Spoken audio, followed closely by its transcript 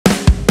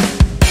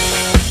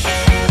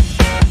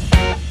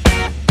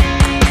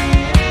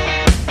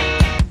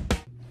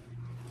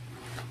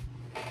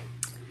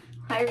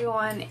Hi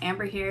everyone,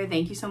 Amber here.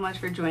 Thank you so much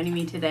for joining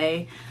me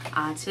today.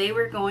 Today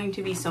we're going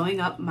to be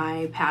sewing up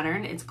my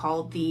pattern. It's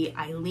called the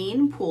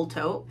Eileen Pool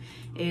Tote.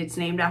 It's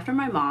named after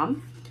my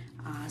mom.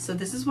 So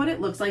this is what it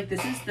looks like.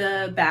 This is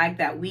the bag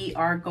that we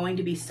are going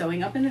to be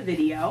sewing up in the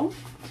video.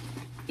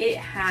 It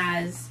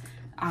has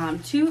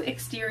two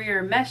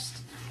exterior mesh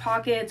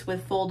pockets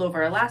with fold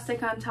over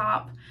elastic on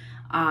top,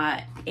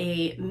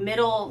 a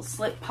middle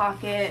slip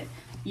pocket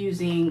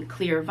using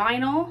clear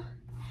vinyl.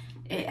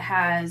 It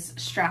has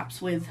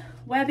straps with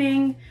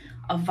webbing,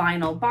 a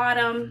vinyl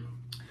bottom.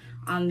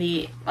 On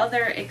the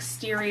other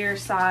exterior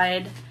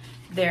side,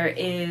 there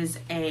is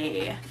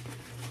a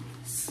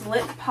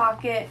slip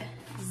pocket,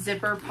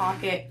 zipper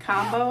pocket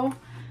combo,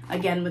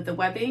 again with the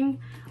webbing.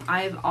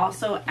 I've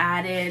also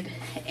added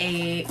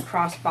a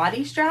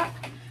crossbody strap.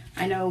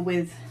 I know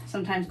with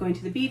sometimes going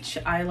to the beach,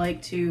 I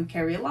like to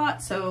carry a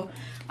lot, so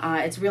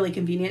it's really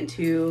convenient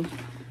to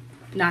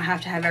not have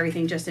to have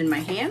everything just in my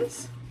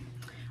hands.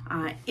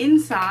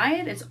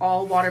 Inside, it's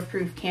all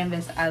waterproof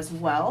canvas as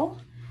well.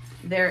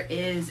 There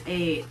is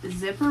a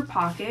zipper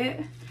pocket,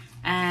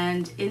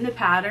 and in the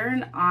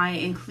pattern, I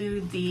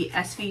include the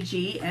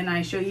SVG, and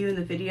I show you in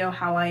the video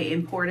how I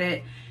import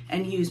it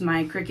and use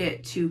my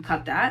Cricut to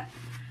cut that.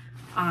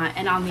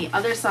 And on the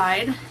other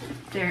side,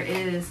 there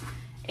is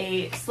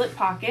a slip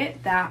pocket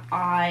that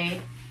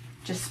I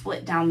just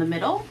split down the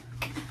middle.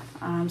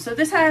 So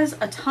this has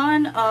a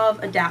ton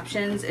of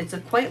adaptions. It's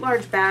a quite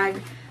large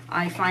bag.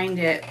 I find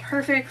it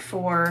perfect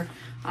for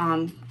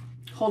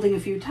holding a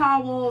few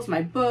towels,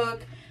 my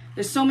book.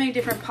 There's so many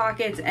different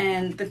pockets,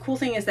 and the cool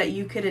thing is that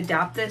you could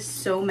adapt this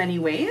so many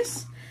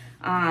ways.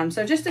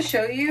 So just to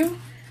show you,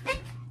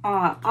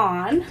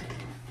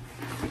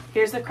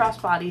 here's the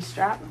crossbody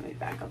strap. Let me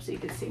back up so you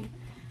can see.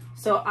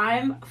 So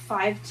I'm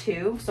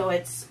 5'2", so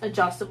it's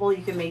adjustable.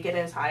 You can make it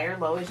as high or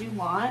low as you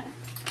want.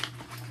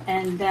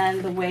 And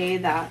then the way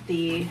that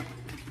the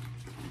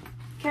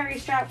carry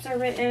straps are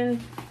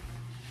written,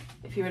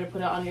 if you were to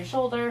put it on your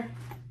shoulder,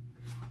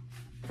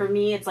 for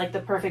me it's like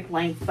the perfect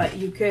length, but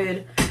you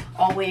could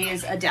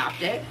always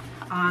adapt it.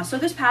 So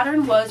this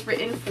pattern was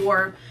written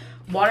for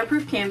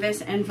waterproof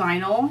canvas and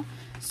vinyl,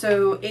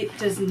 so it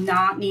does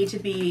not need to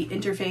be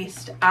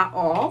interfaced at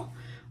all.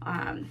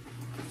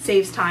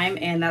 Saves time,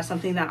 and that's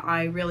something that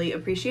I really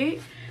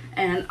appreciate.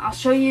 And I'll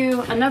show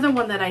you another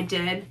one that I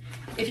did.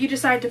 If you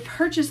decide to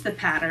purchase the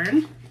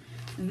pattern,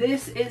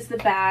 this is the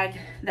bag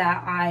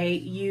that I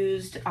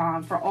used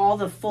for all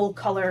the full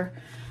color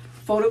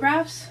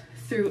photographs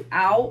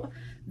throughout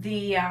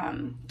the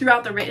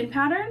written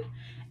pattern.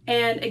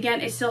 And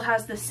again, it still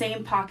has the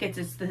same pockets.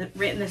 It's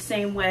written the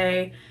same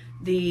way.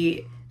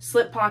 The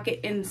slip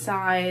pocket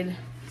inside,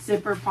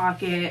 zipper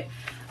pocket.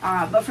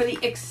 But for the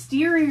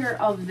exterior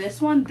of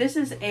this one, this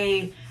is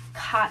a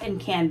cotton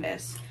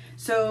canvas.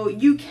 So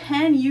you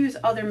can use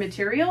other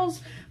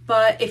materials,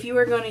 but if you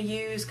are going to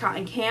use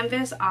cotton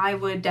canvas, I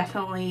would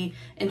definitely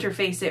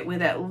interface it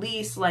with at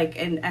least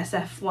like an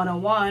SF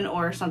 101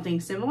 or something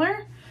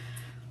similar.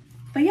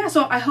 But yeah,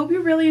 so I hope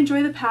you really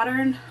enjoy the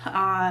pattern.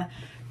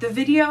 The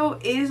video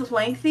is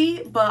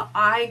lengthy, but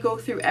I go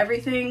through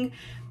everything,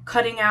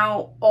 cutting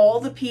out all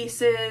the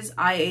pieces.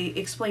 I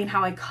explain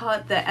how I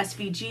cut the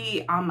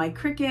SVG on my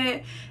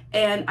Cricut,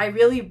 and I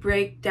really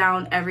break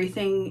down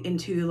everything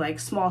into like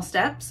small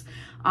steps.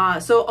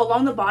 So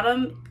along the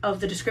bottom of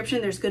the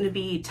description, there's going to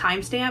be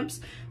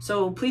timestamps.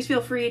 So please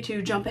feel free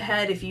to jump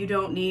ahead if you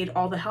don't need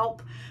all the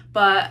help.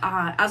 But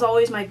as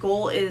always, my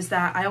goal is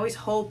that I always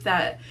hope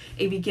that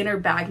a beginner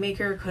bag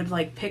maker could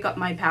like pick up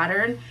my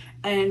pattern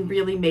and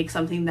really make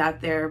something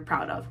that they're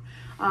proud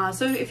of.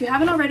 So if you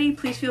haven't already,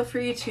 please feel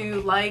free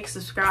to like,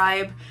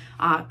 subscribe,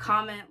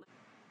 comment.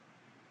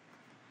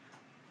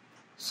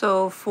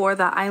 So for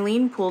the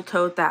Eileen Pool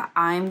Tote that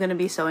I'm going to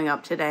be sewing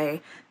up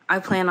today, I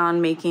plan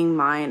on making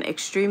mine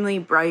extremely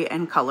bright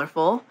and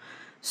colorful.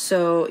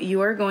 So you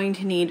are going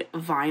to need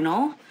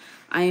vinyl.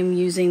 I am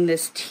using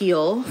this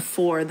teal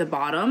for the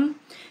bottom.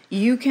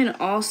 You can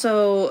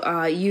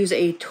also use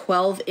a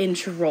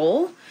 12-inch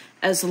roll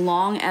as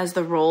long as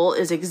the roll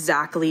is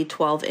exactly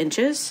 12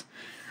 inches.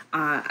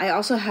 I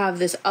also have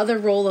this other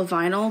roll of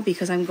vinyl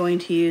because I'm going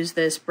to use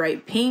this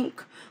bright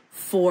pink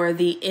for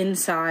the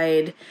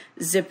inside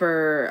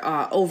zipper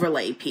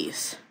overlay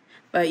piece.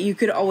 But you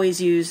could always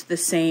use the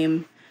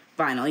same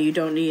vinyl. You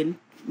don't need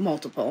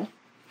multiple.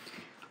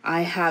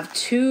 I have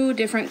two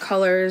different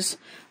colors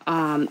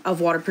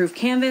of waterproof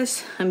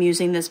canvas. I'm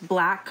using this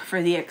black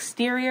for the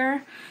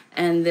exterior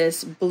and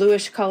this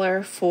bluish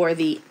color for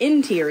the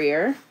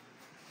interior.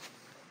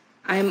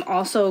 I'm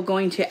also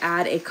going to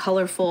add a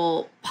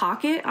colorful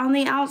pocket on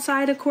the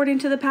outside according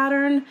to the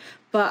pattern,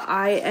 but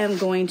I am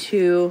going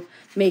to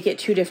make it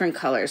two different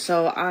colors.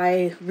 So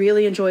I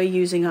really enjoy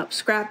using up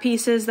scrap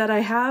pieces that I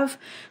have.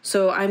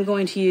 So I'm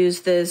going to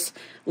use this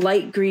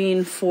light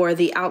green for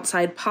the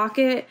outside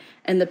pocket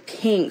and the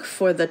pink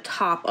for the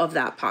top of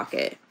that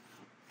pocket.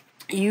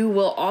 You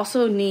will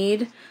also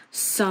need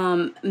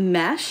some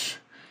mesh.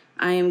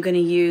 I am going to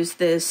use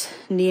this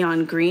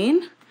neon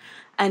green.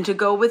 And to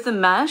go with the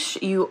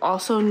mesh, you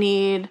also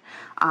need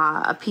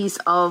a piece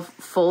of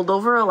fold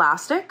over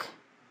elastic.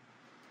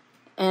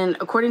 And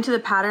according to the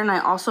pattern, I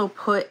also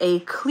put a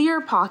clear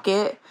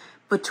pocket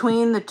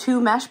between the two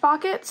mesh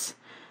pockets.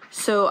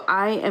 So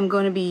I am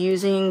going to be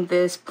using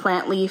this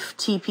plant leaf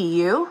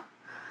TPU.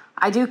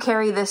 I do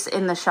carry this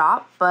in the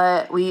shop,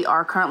 but we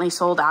are currently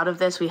sold out of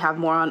this. We have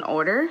more on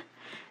order.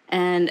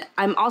 And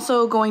I'm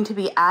also going to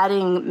be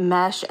adding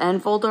mesh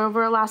and fold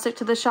over elastic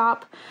to the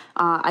shop.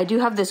 I do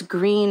have this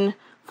green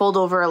fold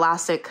over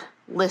elastic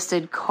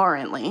listed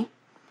currently.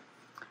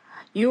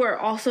 You are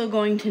also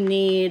going to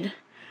need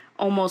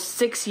almost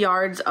 6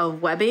 yards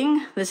of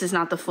webbing. This is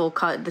not the full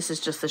cut, this is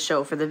just the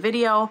show for the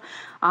video.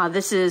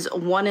 This is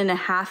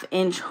 1.5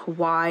 inch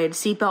wide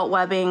seatbelt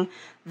webbing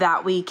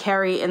that we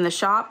carry in the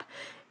shop.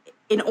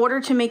 In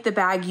order to make the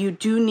bag, you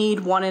do need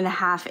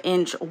 1.5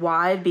 inch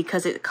wide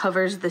because it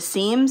covers the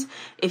seams.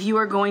 If you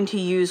are going to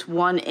use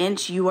 1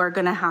 inch, you are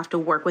gonna have to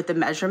work with the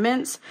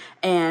measurements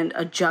and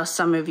adjust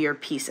some of your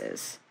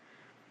pieces.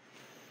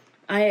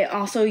 I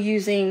also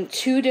using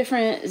 2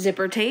 different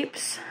zipper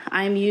tapes.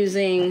 I'm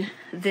using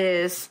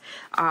this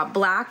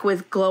black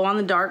with glow on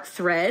the dark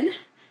thread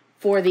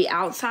for the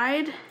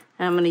outside.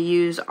 And I'm gonna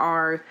use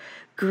our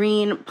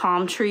green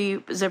palm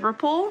tree zipper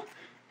pull.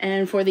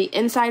 And for the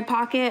inside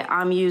pocket,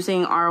 I'm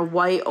using our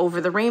white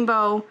over the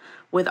rainbow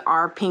with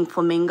our pink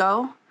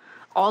flamingo.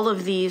 All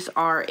of these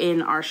are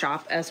in our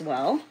shop as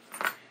well.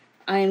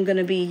 I am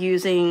gonna be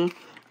using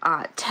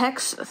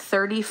Tex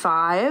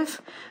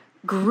 35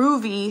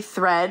 groovy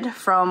thread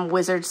from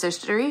Wizard's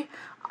History.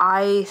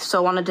 I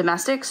sew on a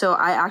domestic, so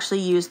I actually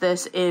use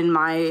this in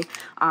my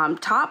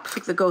top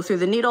to go through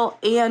the needle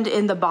and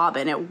in the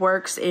bobbin. It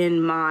works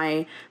in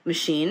my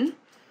machine.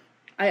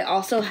 I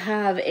also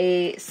have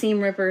a seam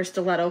ripper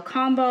stiletto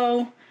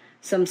combo,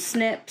 some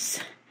snips,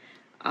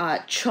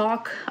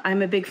 chalk.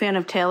 I'm a big fan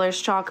of Taylor's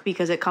chalk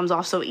because it comes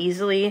off so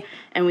easily,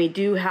 and we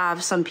do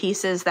have some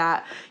pieces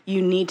that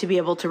you need to be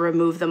able to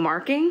remove the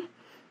marking.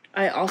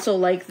 I also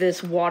like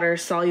this water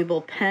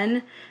soluble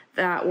pen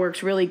that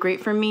works really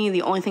great for me.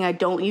 The only thing I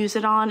don't use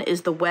it on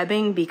is the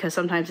webbing because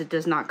sometimes it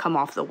does not come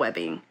off the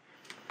webbing.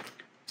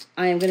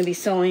 I am going to be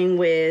sewing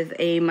with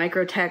a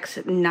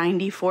Microtex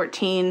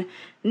 9014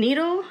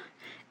 needle.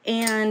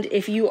 And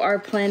if you are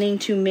planning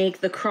to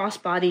make the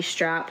crossbody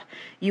strap,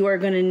 you are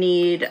going to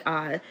need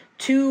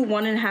 2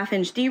 1.5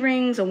 inch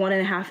D-rings, a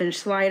 1.5 inch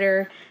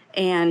slider,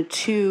 and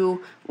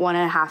 2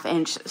 1.5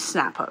 inch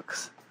snap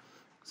hooks.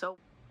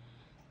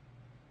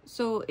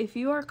 So if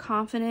you are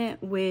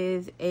confident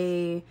with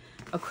a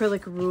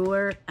acrylic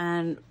ruler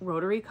and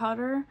rotary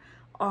cutter,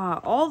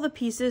 all the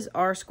pieces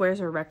are squares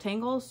or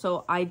rectangles,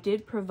 so I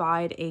did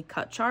provide a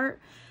cut chart.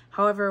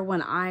 However,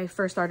 when I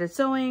first started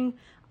sewing,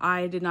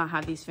 I did not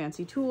have these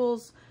fancy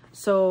tools,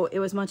 so it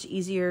was much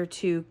easier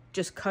to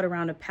just cut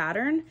around a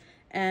pattern,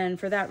 and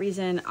for that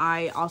reason,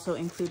 I also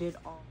included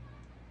all.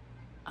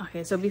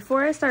 Okay, so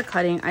before I start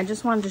cutting, I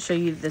just wanted to show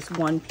you this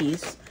one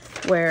piece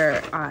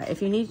where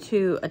if you need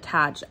to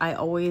attach, I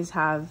always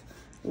have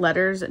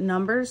letters and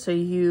numbers, so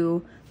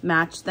you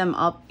match them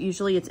up.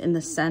 Usually it's in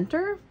the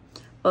center,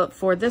 but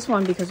for this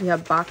one, because we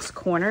have box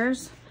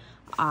corners,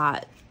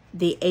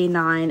 the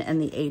A9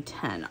 and the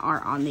A10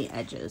 are on the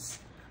edges.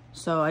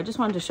 So I just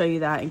wanted to show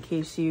you that in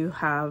case you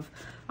have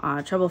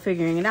trouble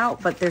figuring it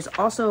out, but there's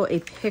also a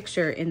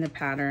picture in the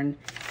pattern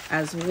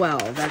as well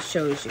that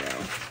shows you.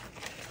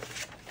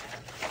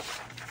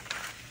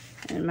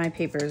 And my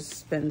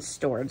paper's been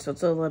stored, so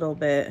it's a little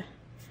bit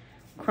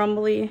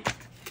crumbly,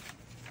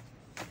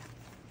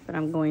 but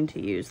I'm going to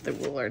use the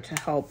ruler to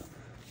help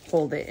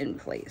hold it in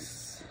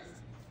place.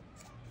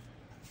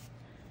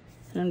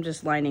 And I'm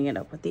just lining it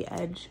up with the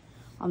edge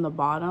on the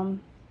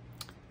bottom.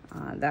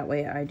 That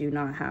way I do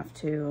not have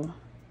to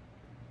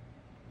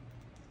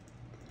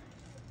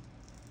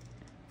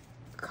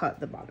cut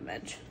the bottom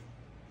edge.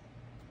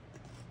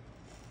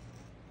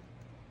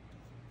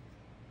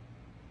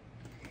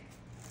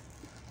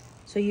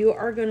 So you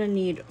are going to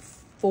need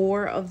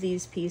 4 of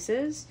these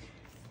pieces,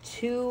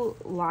 2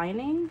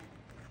 lining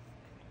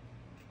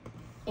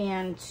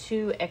and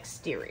 2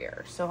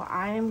 exterior. So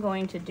I am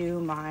going to do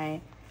my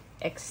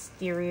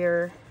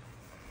exterior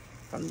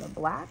from the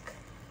black.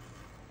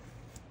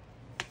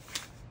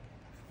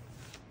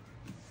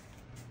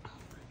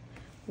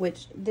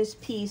 Which this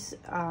piece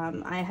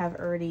I have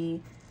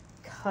already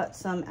cut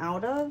some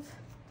out of,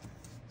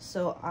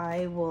 so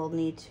I will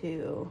need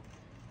to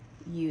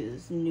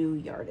use new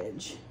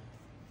yardage.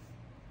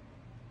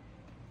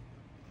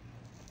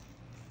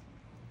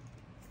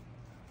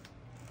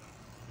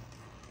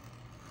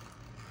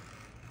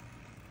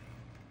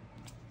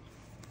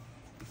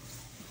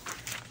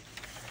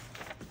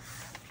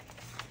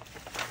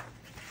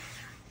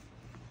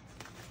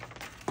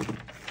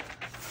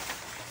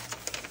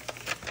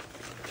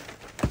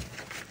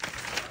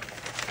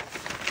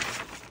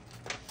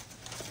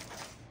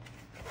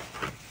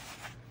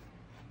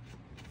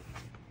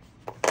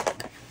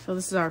 So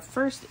this is our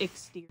first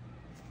exterior.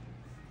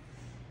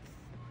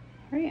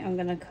 All right, I'm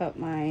gonna cut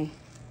my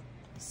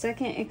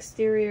second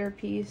exterior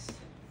piece,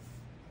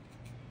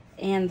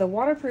 And the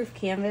waterproof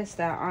canvas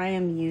that I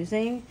am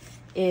using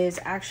is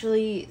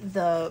actually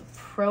the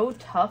Pro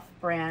Tough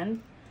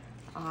brand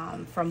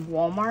from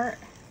Walmart,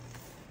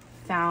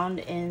 found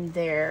in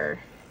their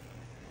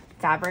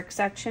fabric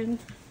section.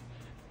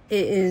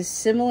 It is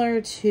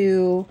similar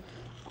to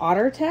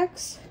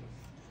OtterTex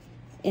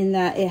in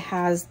that it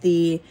has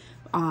the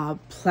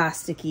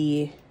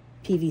plasticky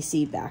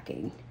PVC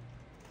backing.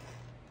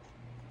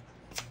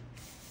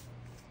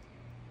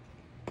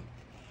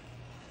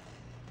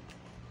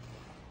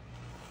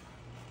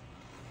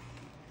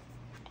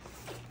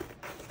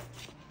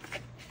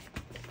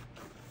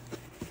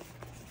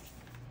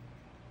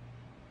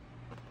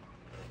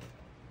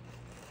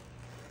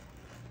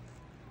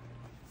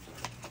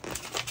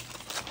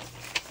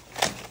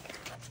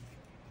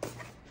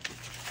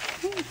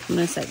 I'm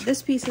going to set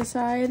this piece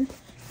aside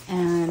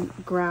and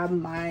grab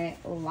my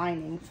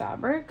lining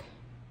fabric.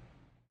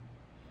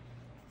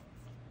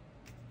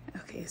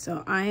 Okay,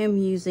 so I am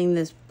using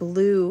this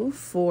blue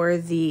for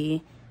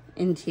the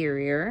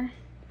interior.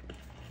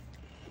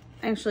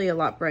 Actually a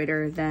lot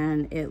brighter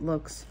than it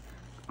looks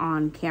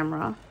on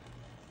camera.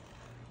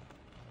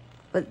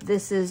 But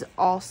this is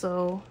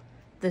also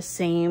the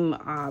same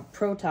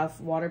Pro Tough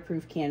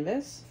waterproof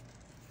canvas.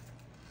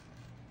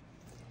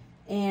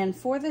 And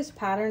for this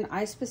pattern,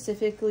 I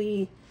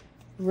specifically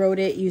wrote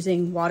it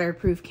using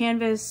waterproof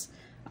canvas,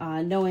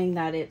 knowing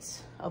that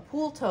it's a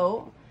pool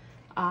tote,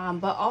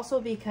 but also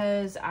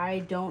because I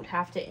don't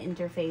have to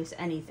interface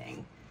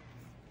anything.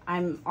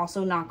 I'm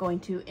also not going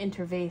to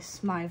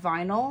interface my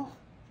vinyl.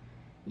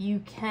 You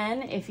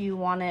can if you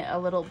want it a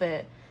little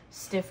bit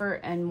stiffer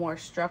and more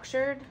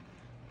structured,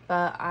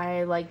 but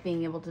I like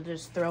being able to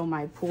just throw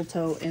my pool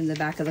tote in the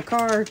back of the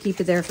car, keep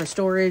it there for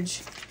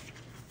storage,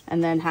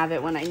 and then have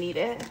it when I need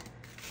it.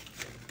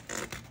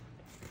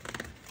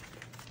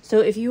 So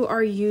if you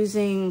are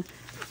using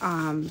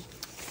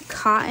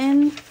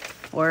cotton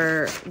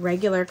or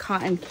regular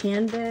cotton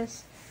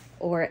canvas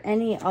or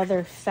any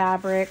other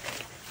fabric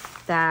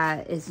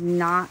that is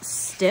not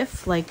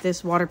stiff like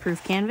this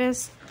waterproof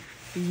canvas,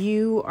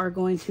 you are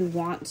going to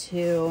want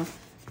to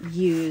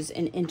use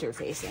an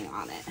interfacing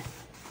on it.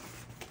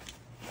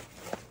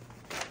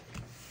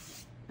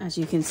 As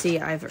you can see,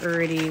 I've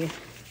already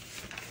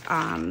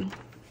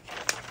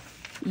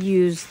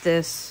used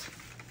this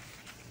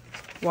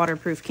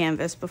waterproof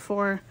canvas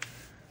before,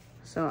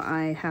 so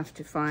I have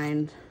to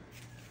find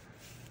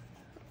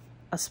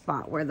a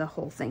spot where the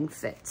whole thing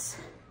fits.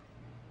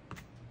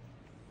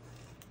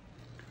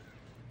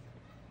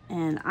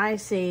 And I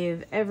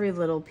save every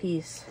little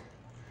piece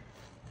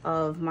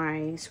of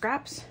my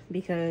scraps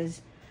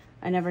because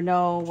I never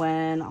know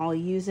when I'll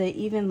use it.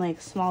 Even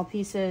like small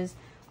pieces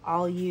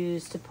I'll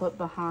use to put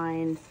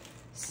behind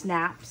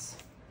snaps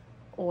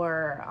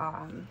or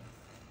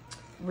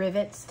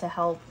rivets to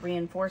help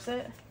reinforce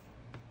it.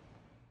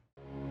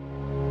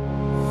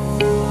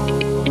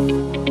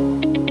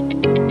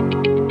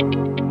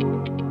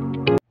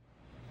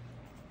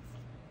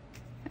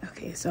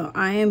 Okay, so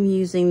I am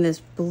using this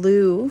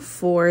blue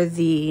for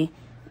the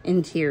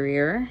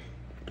interior.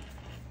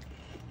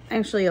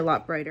 Actually a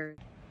lot brighter.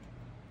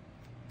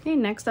 Okay,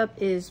 next up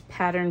is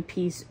pattern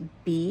piece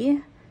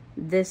B.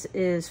 This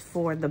is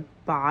for the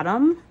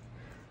bottom.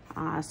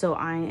 So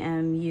I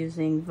am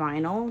using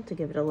vinyl to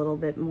give it a little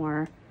bit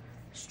more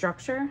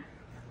structure.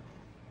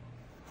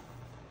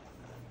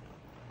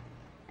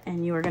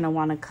 And you are going to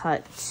want to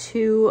cut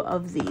 2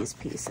 of these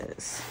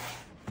pieces.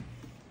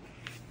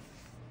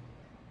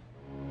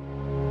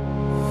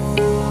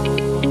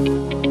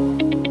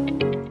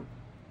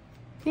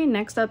 Okay,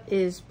 next up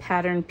is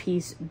pattern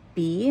piece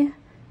B.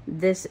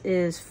 This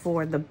is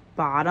for the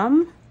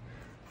bottom.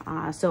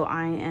 So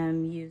I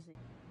am using...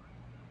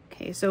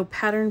 Okay, so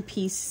pattern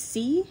piece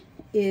C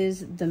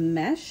is the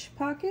mesh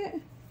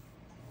pocket.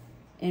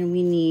 And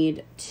we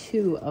need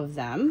 2 of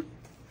them.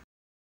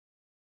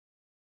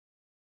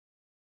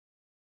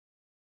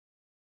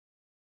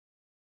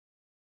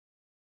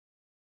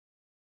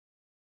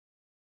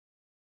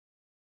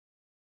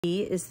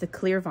 Is the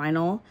clear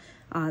vinyl.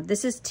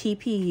 This is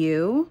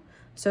TPU,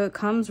 so it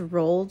comes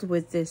rolled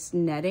with this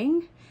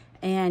netting,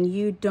 and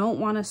you don't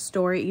want to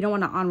store it. You don't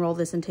want to unroll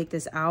this and take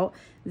this out.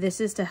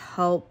 This is to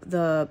help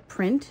the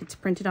print. It's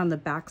printed on the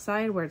back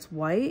side where it's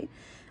white.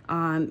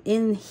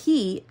 In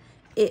heat,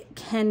 it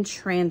can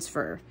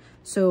transfer.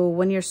 So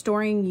when you're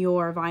storing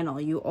your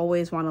vinyl, you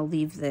always want to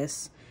leave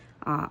this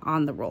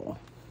on the roll.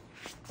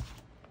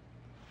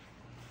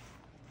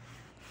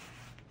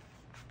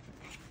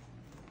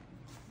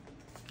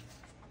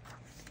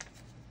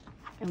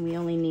 And we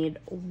only need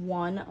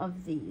 1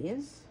 of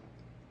these.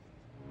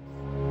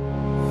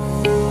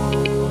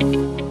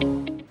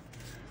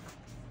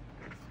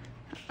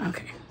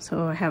 Okay,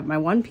 so I have my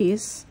 1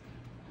 piece.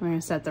 We're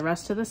gonna set the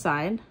rest to the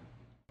side.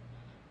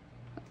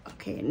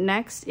 Okay,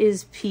 next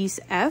is piece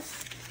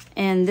F,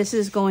 and this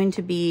is going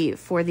to be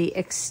for the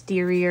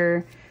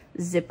exterior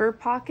zipper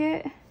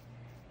pocket.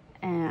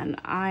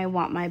 And I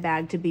want my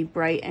bag to be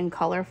bright and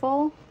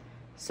colorful,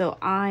 so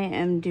I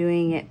am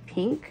doing it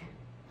pink.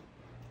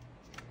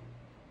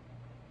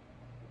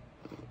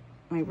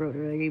 my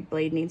rotary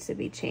blade needs to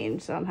be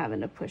changed, so I'm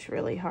having to push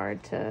really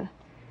hard to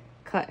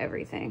cut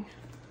everything.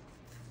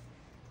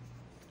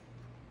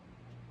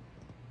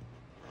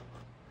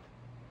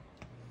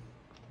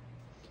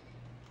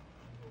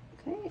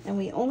 Okay, and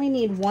we only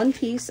need one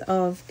piece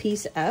of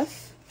piece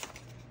F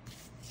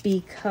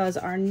because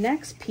our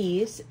next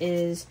piece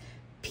is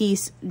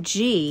piece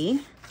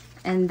G,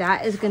 and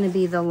that is going to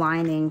be the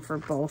lining for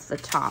both the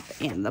top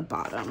and the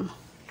bottom.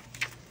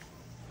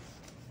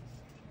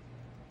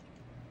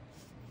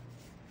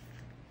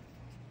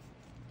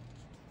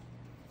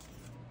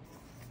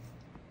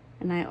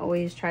 And I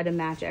always try to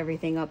match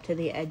everything up to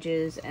the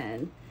edges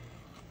and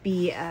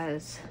be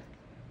as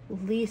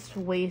least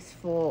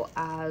wasteful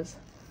as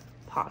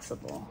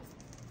possible.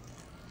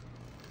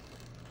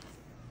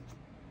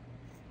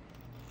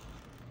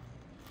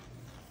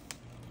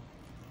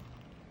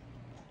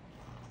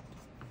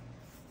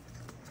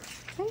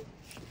 Okay,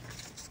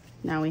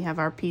 now we have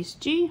our piece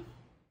G.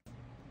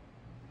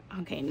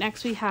 Okay,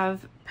 next we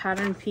have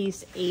pattern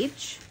piece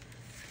H,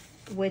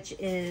 which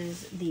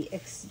is the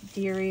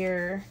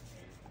exterior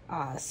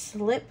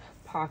slip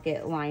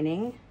pocket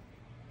lining.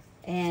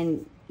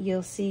 And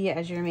you'll see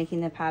as you're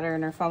making the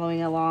pattern or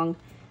following along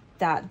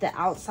that the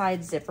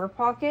outside zipper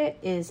pocket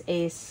is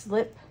a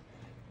slip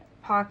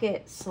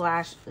pocket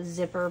slash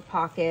zipper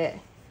pocket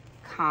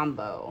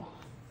combo.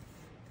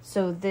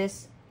 So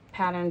this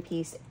pattern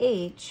piece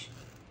H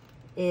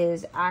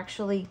is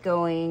actually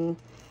going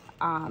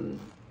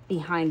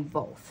behind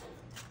both.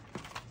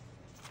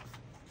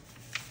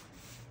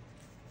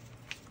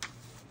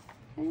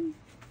 Okay.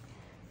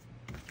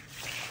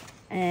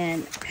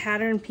 And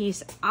pattern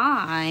piece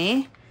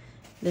I,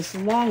 this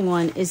long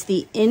one, is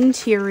the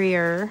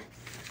interior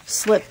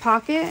slip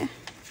pocket.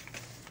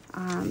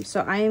 So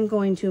I am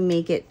going to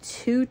make it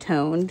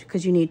two-toned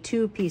because you need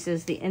two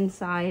pieces, the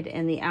inside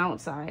and the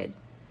outside.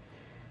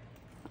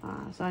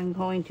 So I'm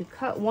going to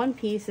cut one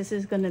piece. This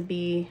is going to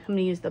be, I'm going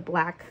to use the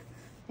black,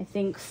 I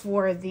think,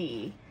 for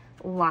the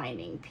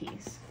lining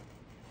piece.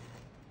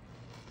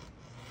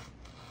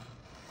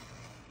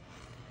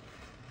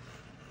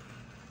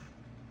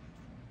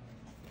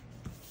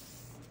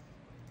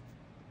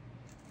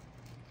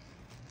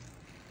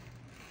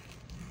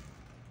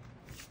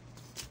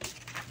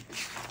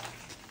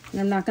 And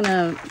I'm not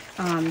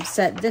gonna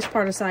set this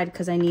part aside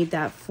because I need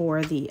that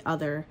for the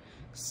other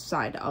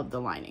side of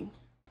the lining.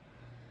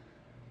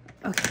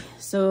 Okay,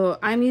 so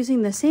I'm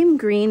using the same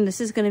green. This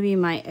is gonna be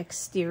my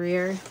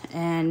exterior,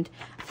 and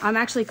I'm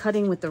actually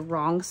cutting with the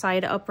wrong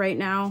side up right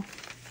now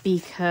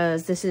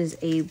because this is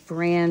a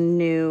brand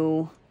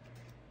new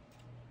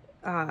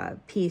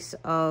piece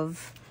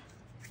of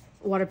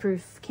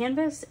waterproof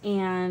canvas,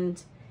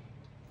 and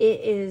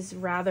it is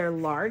rather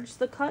large,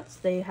 the cuts.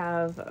 They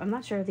have, I'm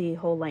not sure the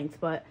whole length,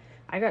 but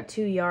I got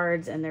 2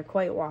 yards and they're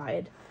quite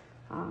wide.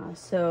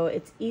 So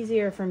it's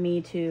easier for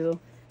me to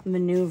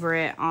maneuver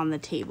it on the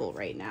table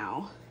right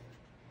now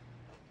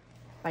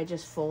by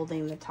just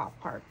folding the top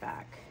part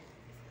back.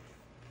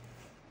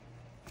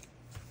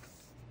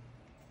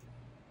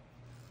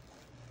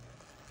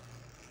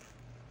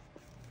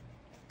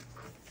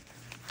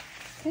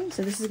 Okay,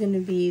 so this is going to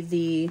be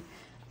the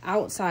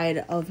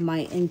outside of my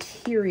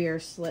interior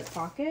slip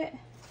pocket.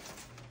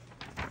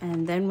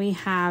 And then we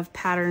have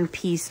pattern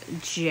piece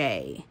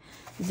J.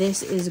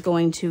 This is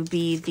going to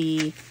be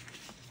the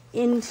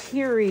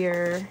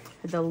interior,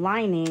 the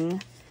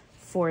lining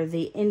for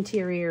the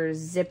interior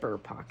zipper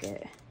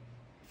pocket.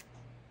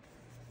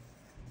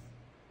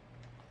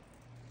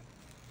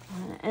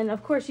 And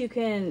of course you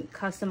can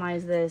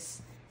customize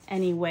this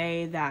any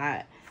way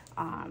that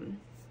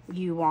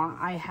you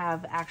want. I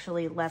have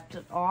actually left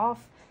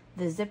off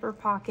the zipper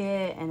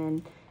pocket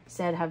and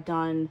instead have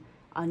done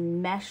a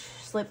mesh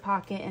slip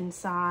pocket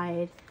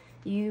inside.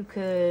 You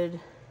could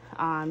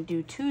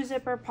do 2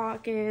 zipper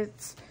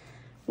pockets,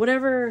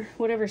 whatever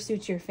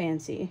suits your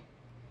fancy.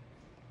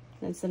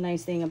 That's the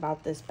nice thing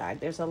about this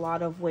bag. There's a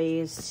lot of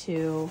ways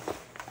to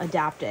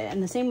adapt it.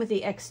 And the same with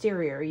the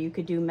exterior. You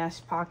could do mesh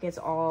pockets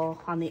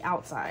all on the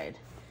outside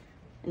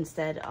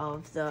instead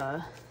of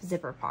the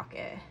zipper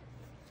pocket,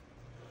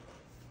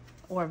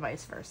 or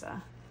vice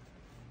versa.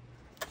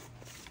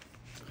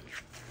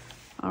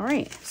 All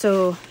right,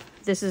 so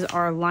this is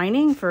our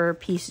lining for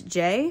piece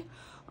J.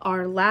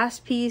 Our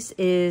last piece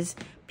is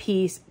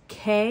piece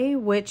K,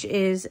 which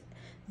is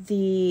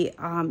the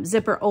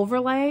zipper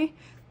overlay,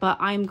 but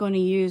I'm going to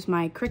use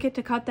my Cricut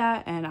to cut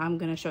that, and I'm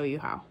going to show you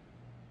how.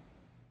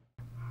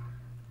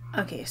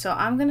 Okay, so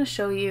I'm going to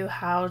show you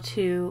how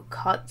to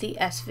cut the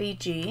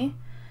SVG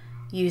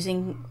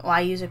using, well,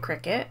 I use a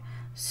Cricut.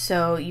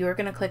 So you're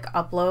going to click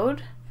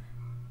upload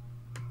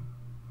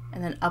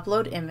and then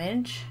upload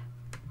image,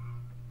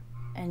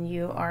 and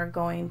you are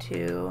going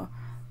to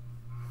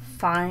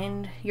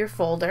find your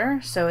folder.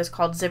 So it's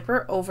called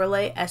Zipper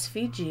Overlay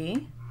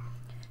SVG,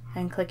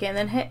 and click it and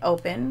then hit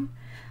open.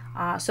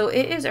 So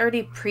it is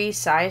already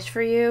pre-sized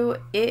for you.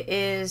 It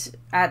is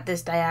at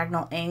this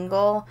diagonal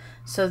angle,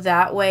 so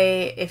that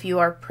way if you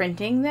are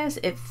printing this,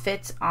 it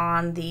fits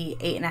on the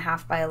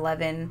 8.5 by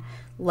 11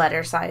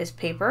 letter size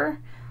paper.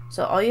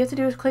 So all you have to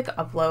do is click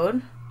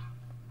upload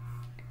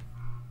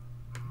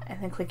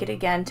and then click it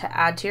again to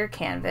add to your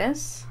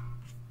canvas.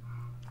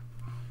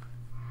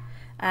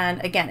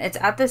 And again, it's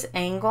at this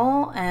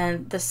angle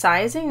and the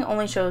sizing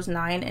only shows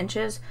 9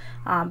 inches,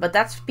 but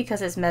that's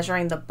because it's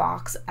measuring the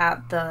box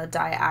at the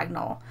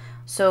diagonal.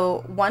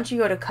 So once you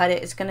go to cut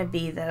it, it's gonna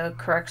be the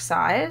correct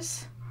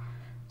size.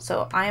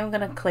 So I'm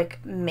gonna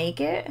click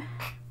make it,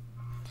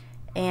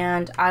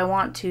 and I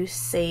want to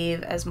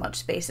save as much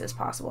space as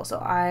possible. So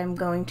I'm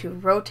going to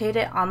rotate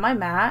it on my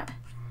mat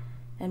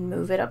and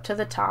move it up to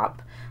the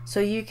top. So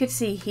you could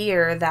see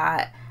here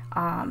that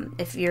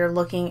if you're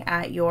looking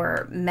at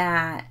your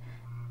mat,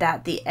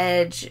 that the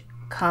edge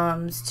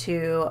comes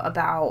to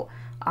about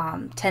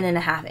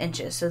 10.5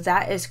 inches. So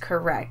that is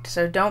correct.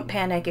 So don't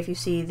panic if you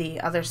see the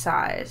other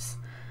size.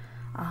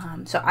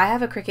 So I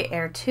have a Cricut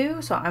Air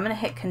 2, so I'm gonna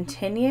hit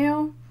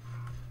continue,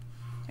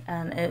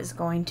 and it is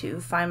going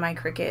to find my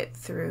Cricut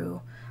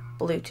through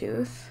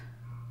Bluetooth.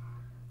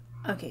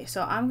 Okay,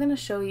 so I'm gonna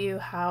show you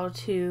how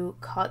to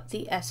cut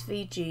the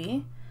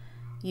SVG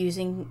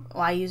using,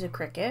 well, I use a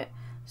Cricut.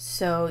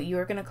 So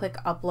you're gonna click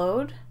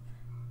upload,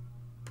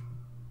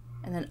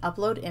 and then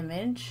upload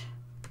image,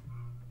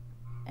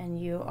 and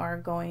you are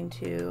going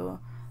to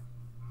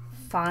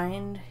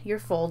find your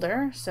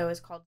folder. So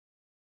it's called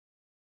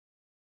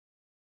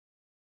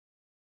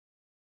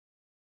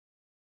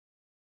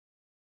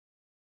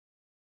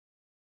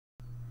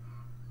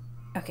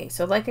Okay,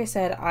 so like I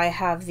said, I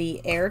have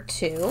the Air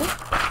 2,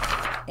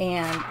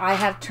 and I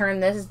have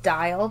turned this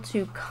dial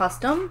to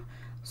custom.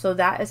 So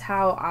that is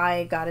how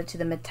I got it to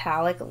the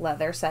metallic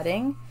leather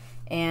setting.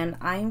 And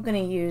I'm going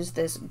to use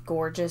this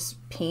gorgeous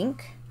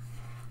pink.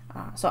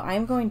 So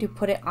I'm going to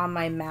put it on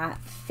my mat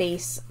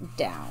face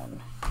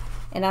down.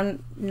 And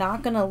I'm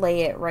not going to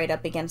lay it right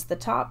up against the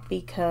top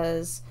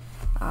because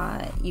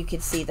you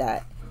can see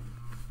that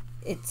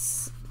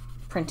it's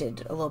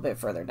printed a little bit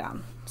further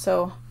down.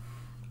 So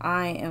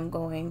I am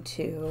going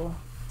to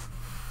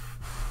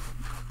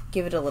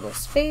give it a little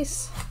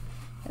space,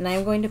 and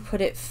I'm going to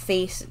put it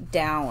face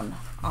down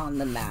on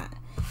the mat.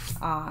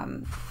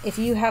 If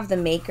you have the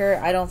maker,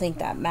 I don't think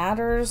that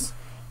matters,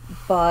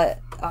 but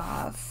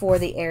for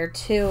the Air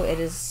 2,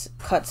 it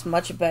cuts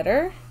much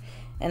better.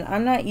 And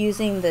I'm not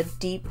using the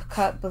deep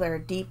cut or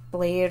deep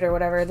blade or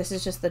whatever. This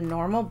is just the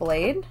normal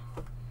blade.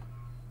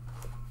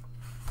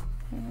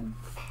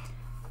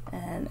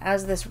 And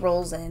as this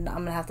rolls in, I'm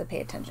gonna have to pay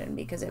attention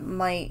because it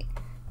might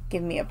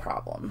give me a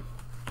problem.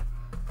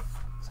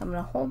 So I'm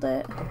gonna hold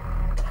it.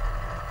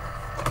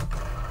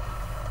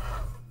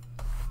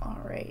 All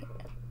right.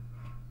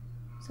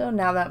 So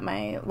now that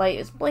my light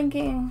is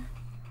blinking,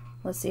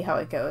 let's see how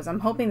it goes.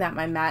 I'm hoping that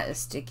my mat is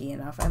sticky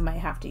enough. I might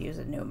have to use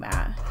a new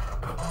mat.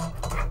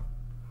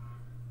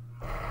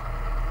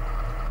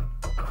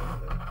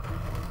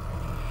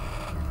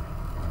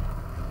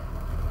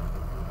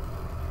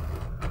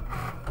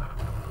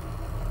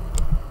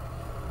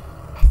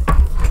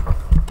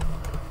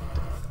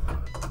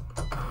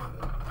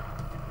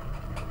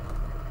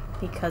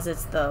 Because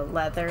it's the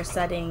leather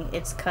setting,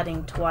 it's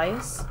cutting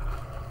twice.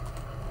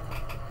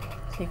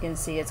 So you can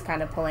see it's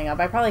kind of pulling up.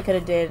 I probably could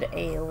have did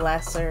a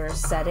lesser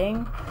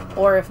setting,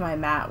 or if my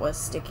mat was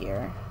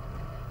stickier.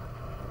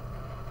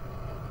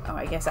 Oh,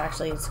 I guess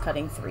actually it's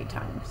cutting 3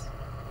 times.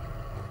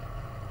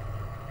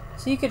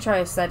 So you could try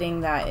a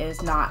setting that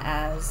is not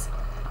as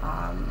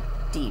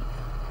deep.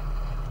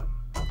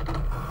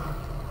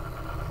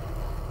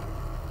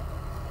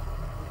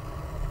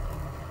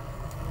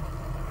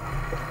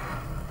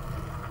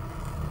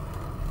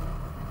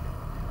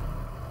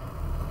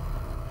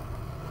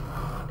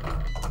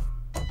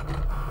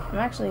 I'm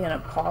actually going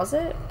to pause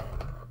it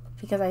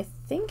because I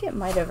think it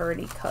might have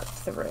already cut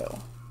through.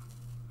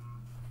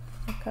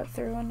 Cut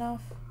through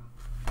enough?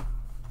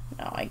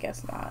 No, I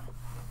guess not.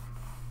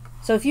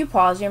 So if you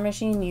pause your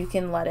machine, you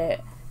can let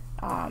it,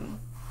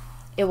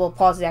 it will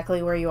pause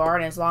exactly where you are,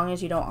 and as long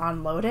as you don't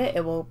unload it,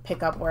 it will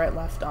pick up where it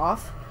left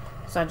off.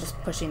 So I'm just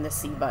pushing the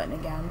C button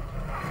again.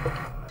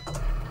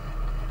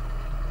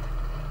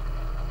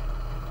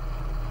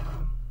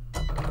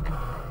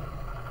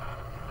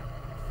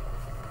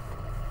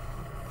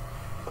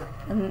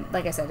 And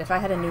like I said, if I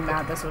had a new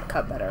mat, this would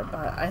cut better,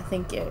 but I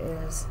think it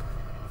is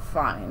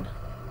fine.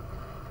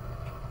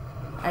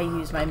 I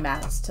use my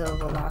mats till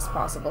the last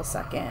possible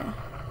second.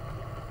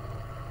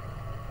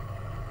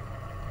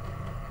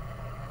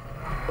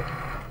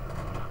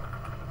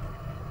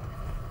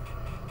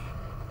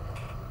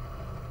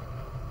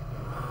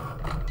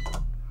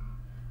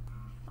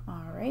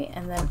 Alright,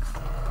 and then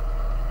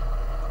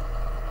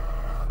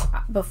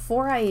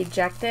before I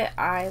eject it,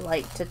 I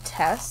like to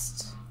test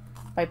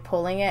by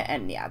pulling it,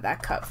 and yeah,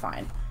 that cut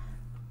fine.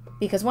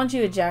 Because once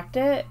you eject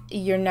it,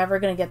 you're never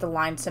going to get the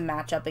lines to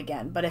match up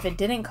again. But if it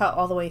didn't cut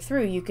all the way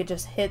through, you could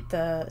just hit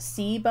the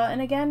C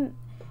button again,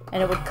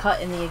 and it would cut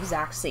in the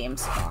exact same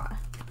spot.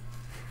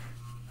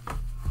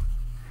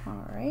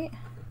 Alright.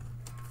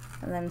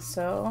 And then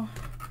so,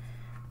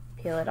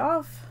 peel it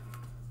off.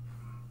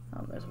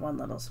 Oh, there's one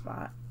little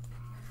spot.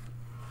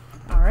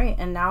 Alright,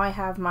 and now I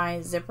have my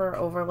zipper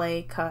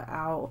overlay cut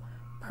out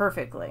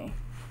perfectly.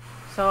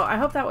 So I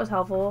hope that was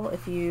helpful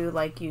if you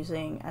like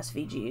using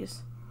SVGs.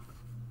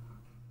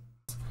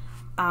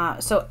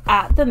 So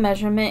at the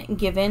measurement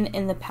given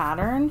in the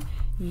pattern,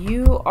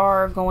 you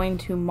are going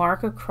to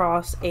mark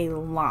across a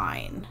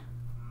line.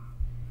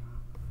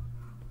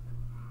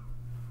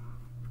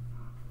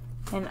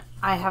 And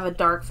I have a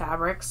dark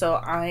fabric, so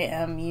I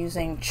am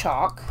using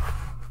chalk.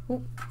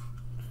 Oop.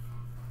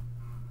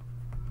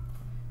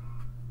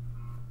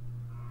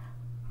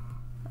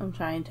 I'm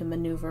trying to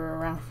maneuver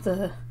around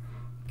the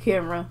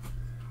camera.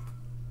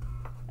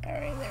 All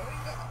right, there we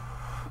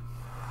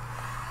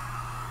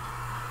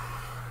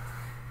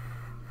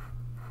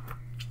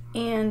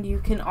go. And you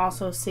can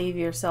also save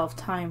yourself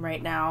time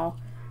right now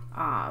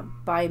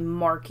by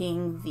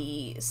marking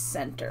the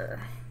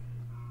center.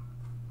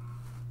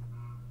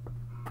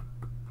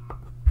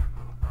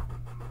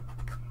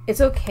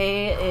 It's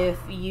okay if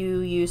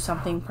you use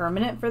something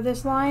permanent for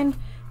this line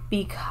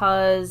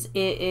because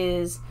it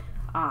is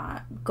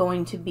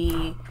going to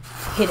be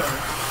hidden.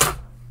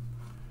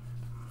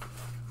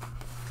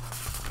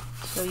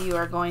 So you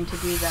are going to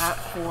do that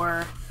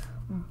for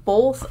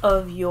both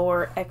of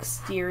your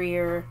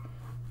exterior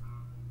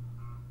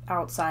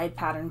outside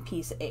pattern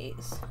piece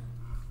A's.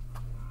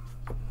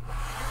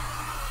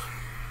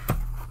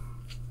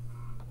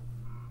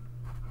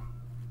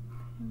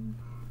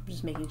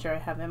 Just making sure I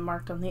have it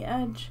marked on the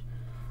edge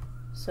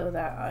so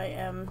that I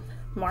am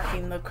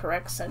marking the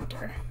correct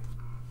center.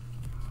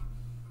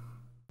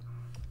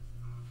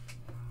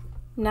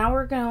 Now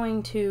we're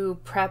going to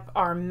prep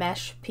our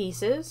mesh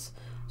pieces.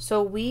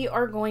 So we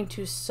are going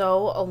to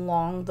sew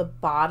along the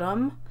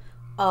bottom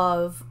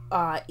of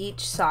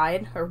each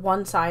side, or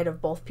one side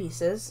of both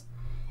pieces,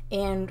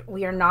 and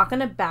we are not going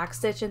to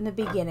backstitch in the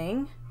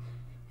beginning.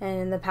 And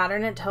in the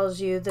pattern it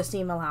tells you the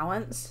seam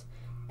allowance,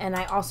 and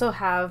I also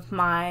have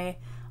my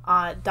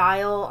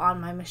dial on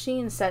my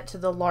machine set to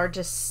the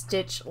largest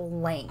stitch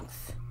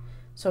length.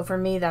 So for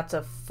me that's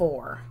a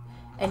 4,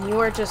 and you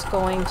are just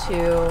going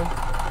to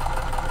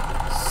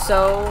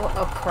sew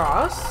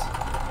across.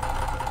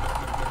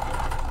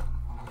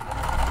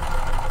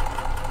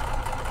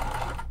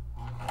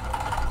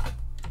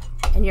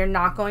 And you're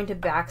not going to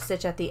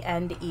backstitch at the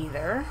end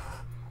either.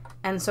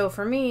 And so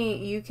for me,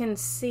 you can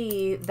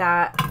see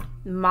that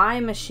my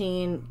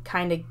machine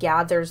kind of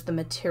gathers the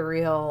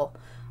material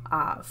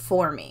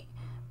for me.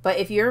 But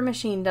if your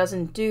machine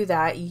doesn't do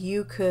that,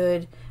 you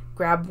could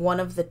grab one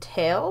of the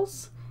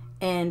tails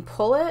and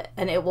pull it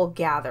and it will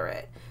gather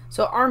it.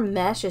 So our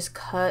mesh is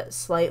cut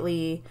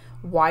slightly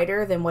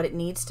wider than what it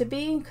needs to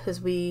be because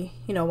we,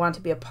 want it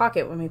to be a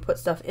pocket when we put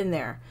stuff in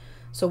there.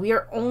 So we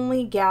are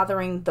only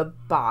gathering the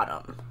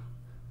bottom.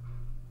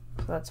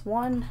 So that's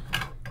one,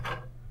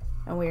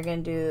 and we're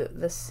going to do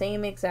the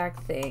same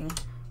exact thing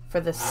for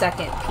the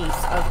second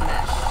piece of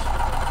mesh.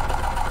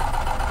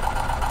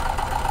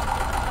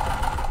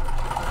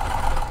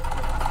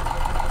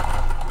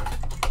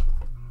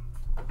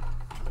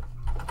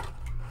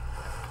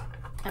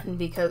 And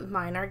because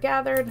mine are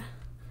gathered,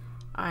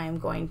 I'm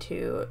going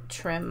to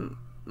trim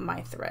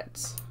my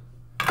threads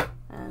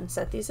and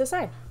set these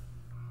aside.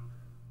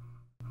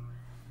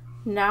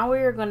 Now we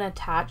are going to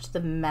attach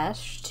the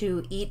mesh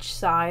to each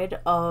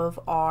side of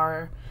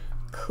our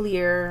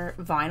clear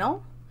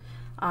vinyl.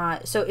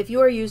 So if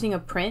you are using a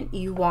print,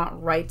 you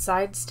want right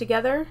sides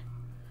together.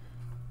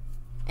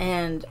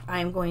 And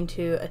I'm going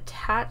to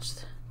attach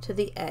to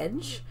the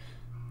edge.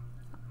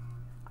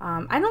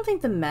 I don't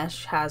think the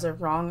mesh has a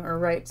wrong or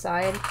right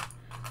side,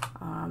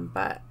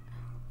 but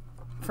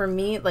for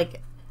me,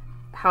 like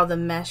how the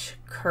mesh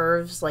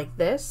curves like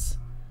this,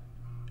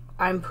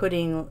 I'm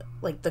putting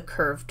like the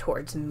curve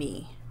towards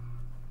me.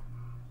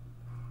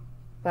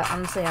 But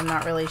honestly, I'm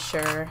not really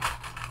sure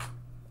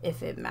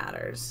if it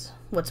matters.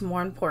 What's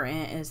more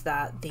important is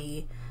that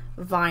the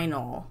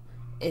vinyl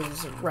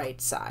is right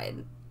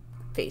side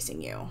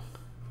facing you.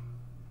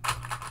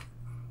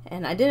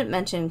 And I didn't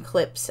mention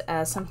clips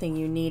as something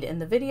you need in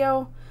the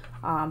video,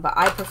 but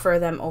I prefer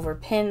them over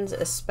pins,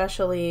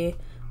 especially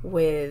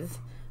with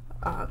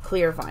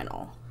clear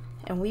vinyl.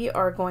 And we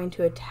are going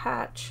to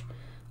attach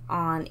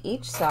on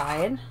each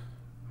side.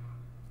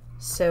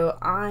 So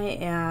I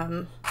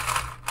am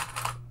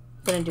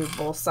going to do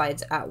both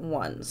sides at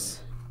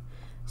once.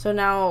 So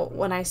now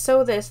when I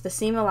sew this, the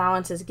seam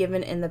allowance is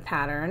given in the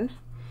pattern,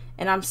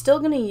 and I'm still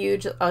going to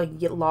use a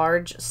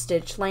large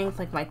stitch length,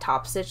 like my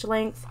top stitch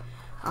length,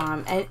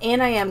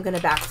 and I am going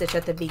to backstitch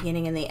at the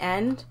beginning and the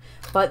end,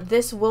 but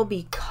this will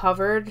be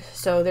covered,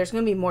 so there's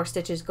going to be more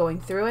stitches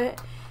going through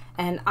it.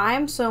 And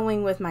I'm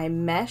sewing with my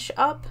mesh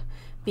up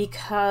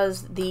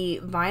because the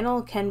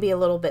vinyl can be a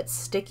little bit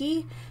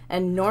sticky,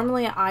 and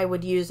normally I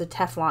would use a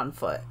Teflon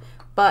foot,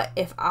 but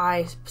if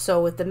I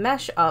sew with the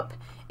mesh up,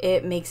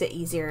 it makes it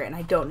easier and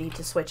I don't need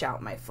to switch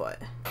out my foot.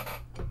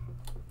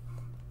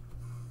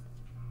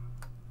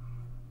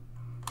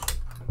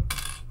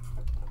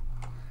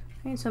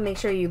 Okay, so make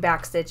sure you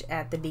backstitch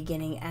at the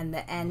beginning and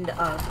the end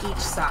of each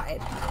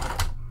side.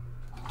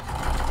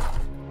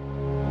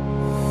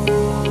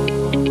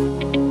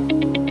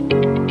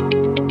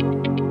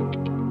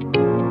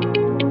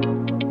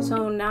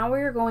 now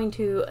we're going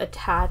to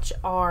attach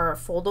our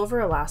fold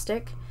over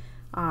elastic.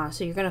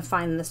 So you're going to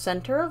find the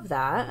center of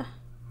that.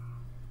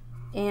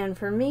 And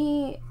for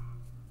me,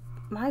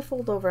 my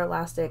fold over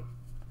elastic,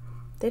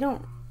 they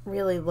don't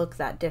really look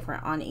that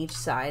different on each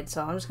side.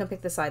 So I'm just going to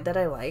pick the side that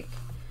I like.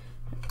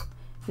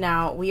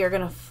 Now we are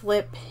going to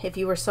flip. If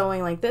you were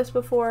sewing like this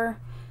before,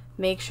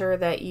 make sure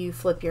that you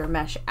flip your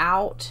mesh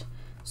out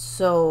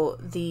so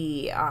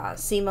the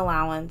seam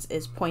allowance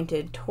is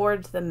pointed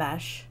towards the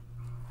mesh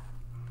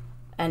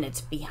and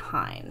it's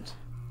behind.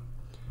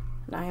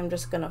 And I am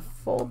just going to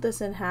fold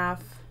this in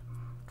half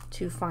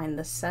to find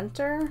the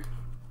center.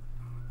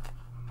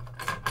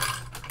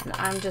 And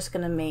I'm just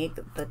going to make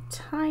the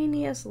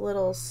tiniest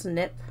little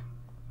snip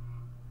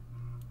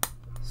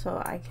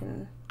so I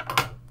can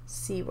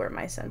see where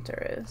my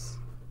center is.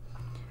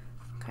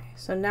 Okay,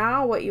 so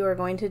now what you are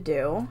going to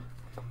do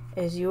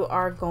is you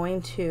are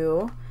going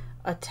to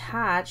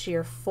attach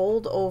your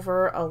fold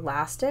over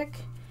elastic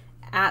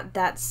at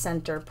that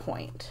center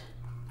point.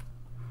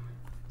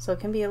 So it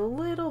can be a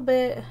little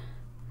bit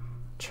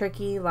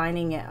tricky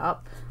lining it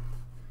up,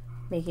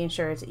 making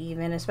sure it's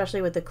even,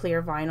 especially with the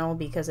clear vinyl,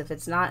 because if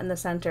it's not in the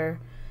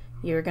center,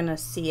 you're gonna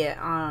see it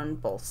on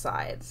both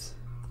sides.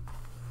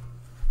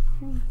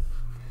 Okay.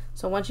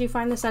 So once you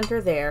find the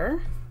center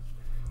there,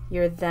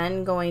 you're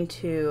then going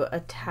to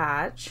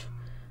attach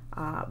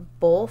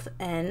both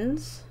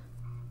ends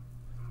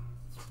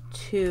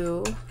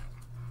to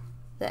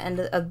the end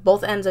of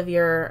both ends of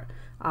your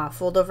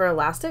fold over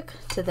elastic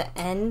to the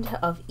end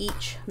of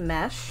each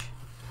mesh.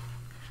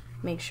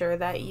 Make sure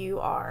that you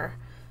are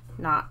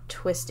not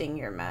twisting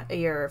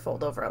your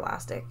fold over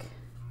elastic.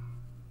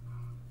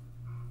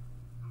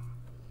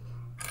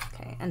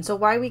 Okay, and so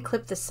why we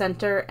clip the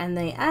center and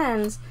the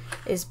ends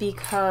is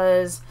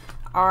because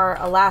our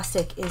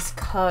elastic is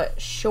cut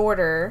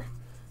shorter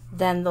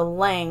than the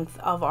length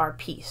of our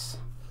piece.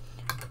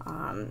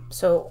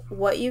 So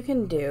what you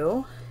can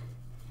do,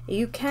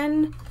 you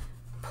can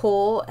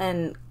pull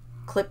and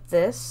clip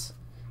this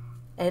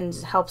and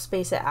help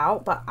space it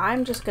out, but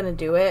I'm just gonna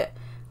do it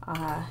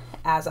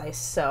as I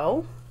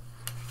sew.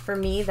 For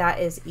me, that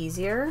is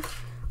easier.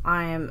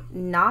 I'm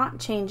not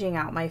changing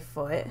out my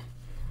foot,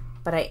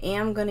 but I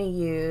am gonna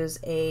use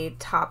a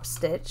top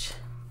stitch.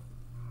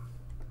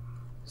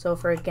 So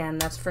for, again,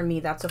 that's for me,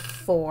 that's a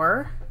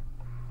 4.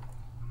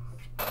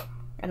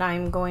 And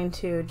I'm going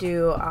to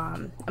do,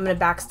 I'm gonna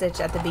back stitch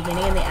at the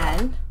beginning and the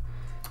end.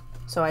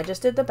 So I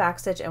just did the back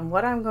stitch, and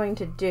what I'm going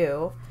to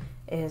do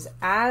is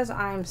as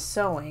I'm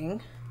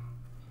sewing,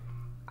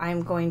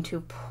 I'm going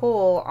to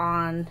pull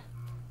on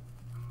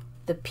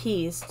the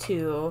piece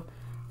to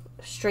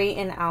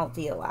straighten out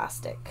the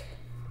elastic.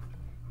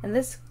 And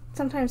this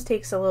sometimes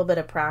takes a little bit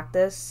of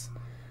practice.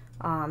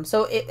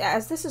 So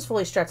as this is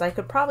fully stretched, I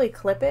could probably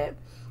clip it,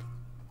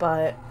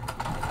 but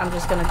I'm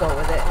just gonna go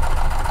with it.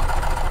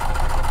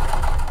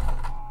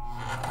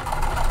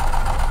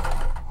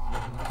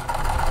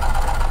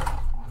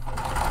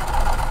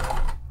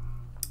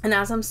 And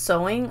as I'm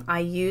sewing, I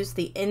use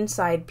the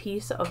inside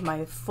piece of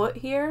my foot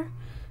here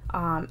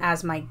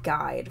as my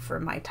guide for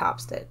my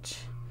top stitch.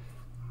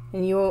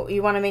 And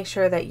you want to make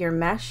sure that your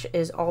mesh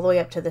is all the way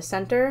up to the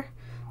center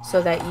so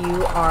that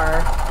you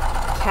are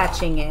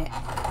catching it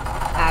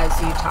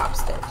as you top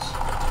stitch.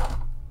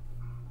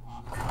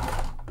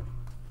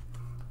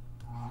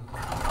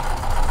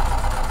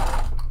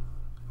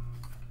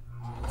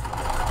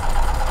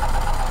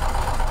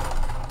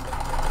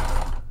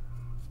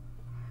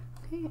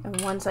 Okay,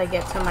 and once I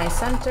get to my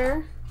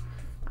center,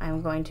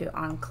 I'm going to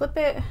unclip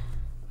it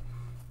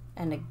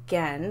and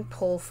again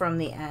pull from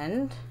the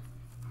end.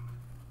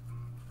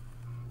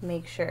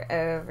 Make sure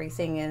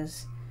everything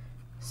is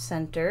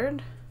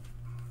centered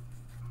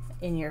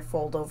in your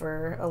fold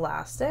over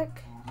elastic,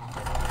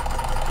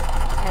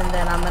 and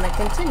then I'm going to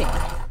continue.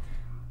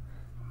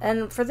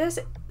 And for this,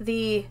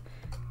 the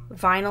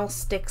vinyl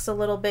sticks a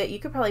little bit. You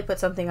could probably put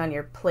something on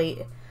your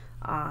plate,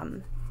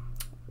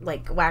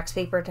 like wax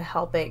paper, to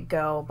help it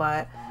go,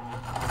 but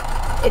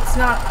it's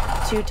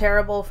not too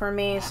terrible for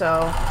me,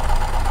 so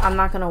I'm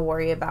not going to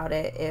worry about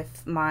it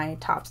if my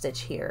top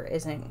stitch here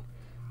isn't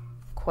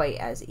quite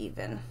as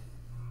even.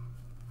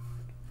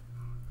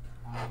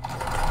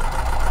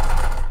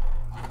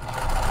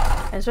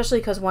 And especially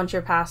because once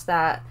you're past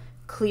that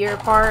clear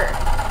part,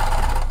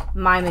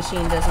 my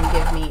machine doesn't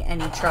give me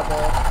any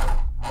trouble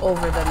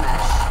over the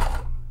mesh.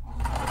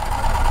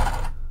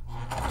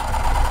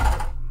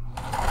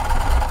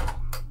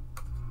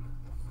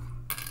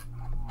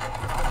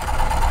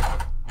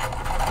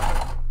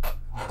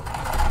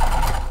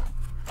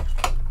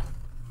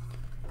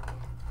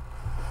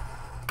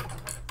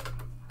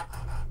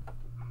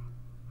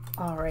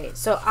 Alright,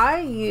 so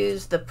I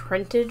use the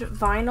printed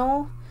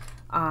vinyl.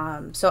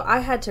 So I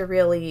had to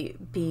really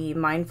be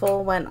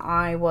mindful when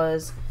I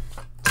was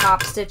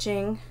top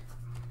stitching,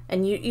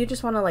 and you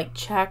just want to like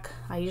check.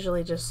 I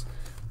usually just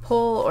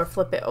pull or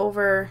flip it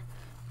over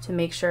to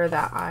make sure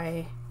that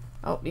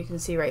oh, you can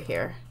see right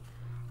here,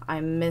 I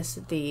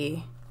missed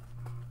the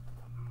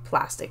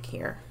plastic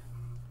here.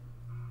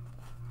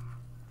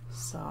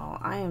 So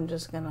I am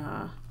just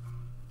gonna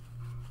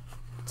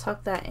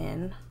tuck that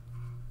in.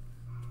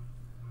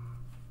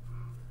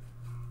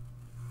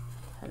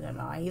 I don't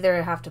know, I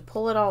either have to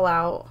pull it all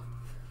out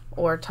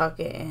or tuck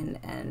it in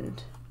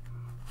and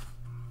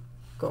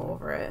go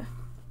over it.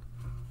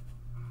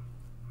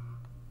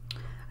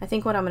 I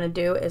think what I'm going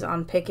to do is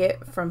unpick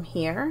it from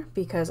here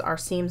because our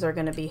seams are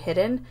going to be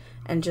hidden,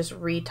 and just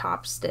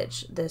re-top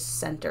stitch this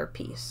center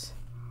piece.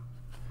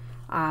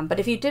 But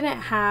if you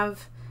didn't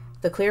have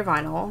the clear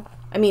vinyl,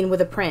 I mean with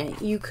a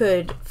print, you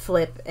could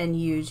flip and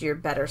use your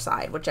better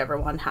side, whichever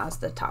one has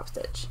the top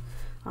stitch.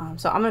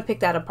 So I'm going to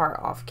pick that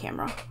apart off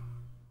camera.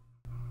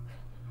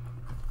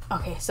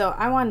 Okay, so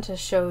I wanted to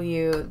show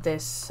you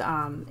this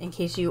in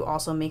case you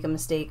also make a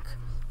mistake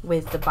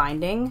with the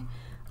binding.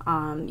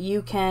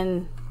 You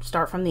can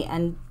start from the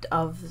end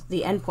of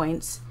the end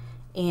points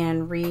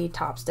and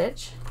re-top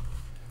stitch.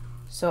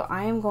 So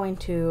I am going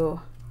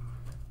to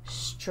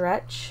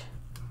stretch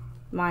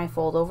my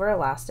fold over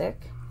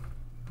elastic,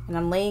 and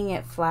I'm laying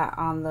it flat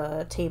on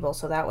the table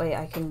so that way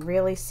I can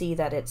really see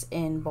that it's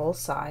in both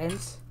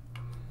sides.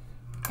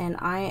 And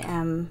I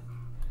am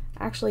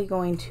actually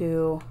going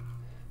to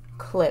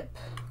clip,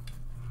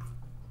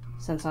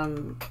 since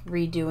I'm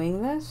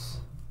redoing this,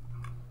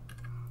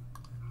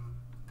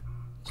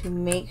 to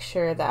make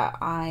sure that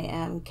I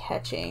am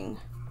catching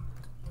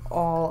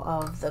all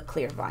of the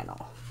clear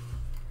vinyl.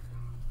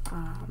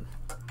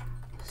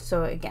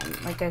 So again,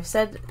 like I've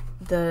said,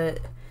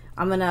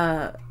 I'm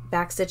gonna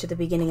backstitch at the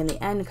beginning and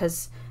the end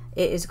because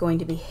it is going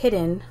to be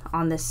hidden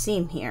on this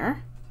seam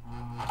here.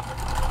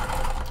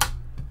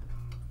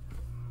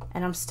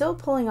 And I'm still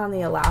pulling on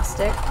the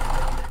elastic.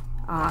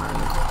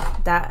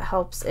 That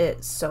helps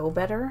it sew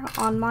better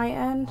on my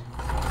end.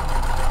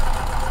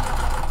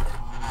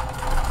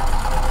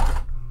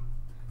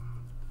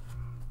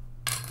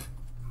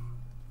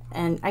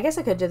 And I guess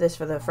I could do this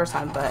for the first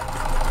time, but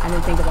I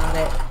didn't think about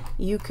it.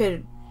 You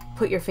could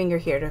put your finger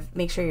here to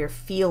make sure you're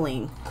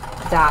feeling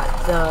that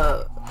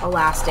the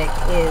elastic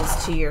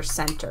is to your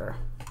center.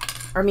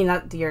 Or I mean,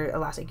 not your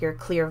elastic, your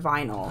clear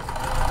vinyl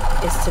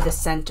is to the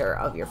center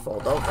of your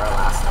fold over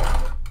elastic.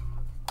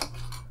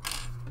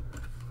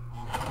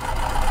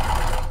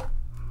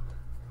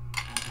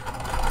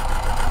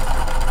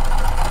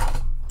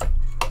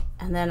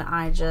 And then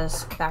I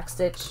just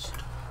backstitched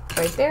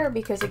right there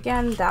because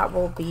again, that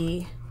will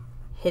be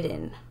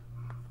hidden.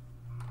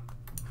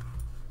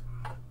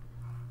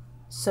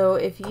 So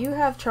if you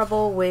have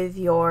trouble with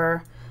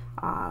your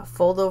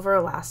fold over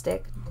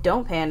elastic,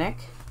 don't panic.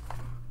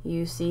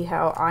 You see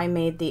how I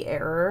made the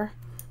error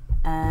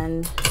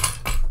and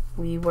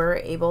we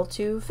were able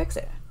to fix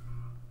it.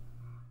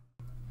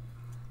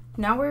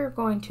 Now we're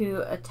going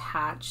to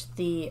attach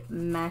the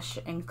mesh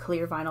and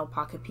clear vinyl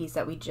pocket piece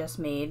that we just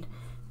made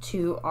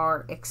to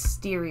our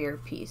exterior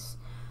piece.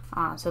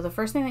 So the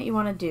first thing that you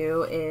want to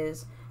do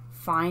is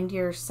find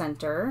your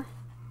center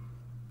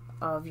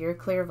of your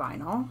clear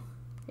vinyl,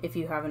 if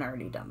you haven't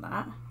already done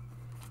that.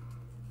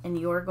 And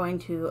you're going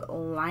to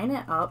line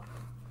it up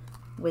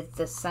with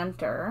the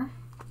center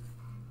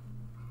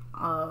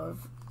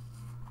of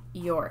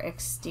your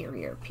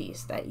exterior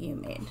piece that you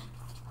made.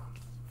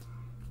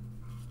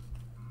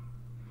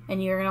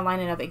 And you're going to line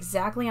it up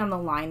exactly on the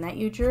line that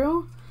you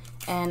drew.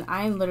 And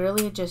I'm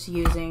literally just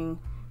using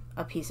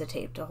a piece of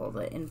tape to hold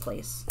it in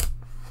place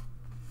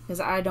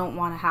because I don't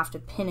want to have to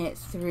pin it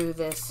through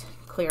this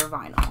clear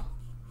vinyl.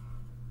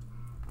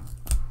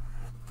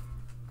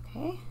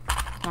 Okay,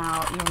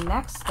 now your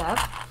next step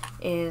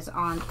is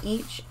on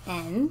each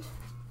end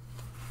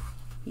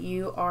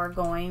you are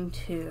going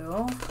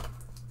to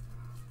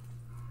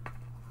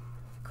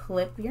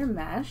clip your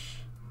mesh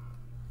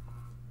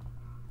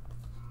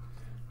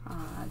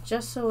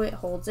just so it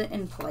holds it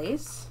in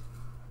place.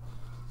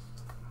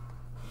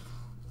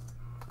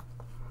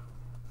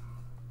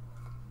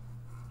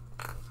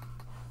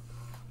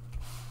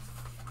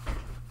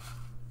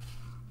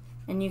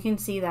 And you can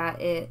see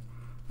that it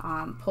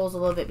pulls a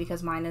little bit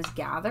because mine is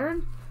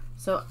gathered.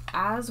 So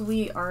as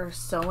we are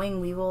sewing,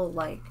 we will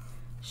like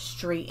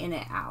straighten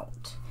it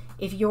out.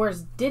 If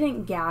yours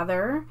didn't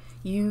gather,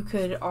 you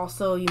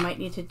might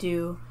need to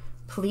do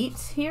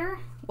pleats here,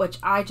 which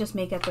I just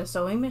make at the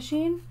sewing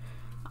machine.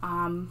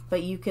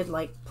 But you could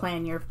like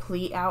plan your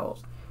pleat out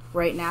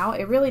right now.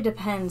 It really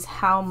depends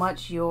how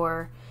much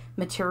your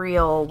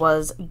material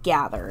was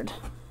gathered.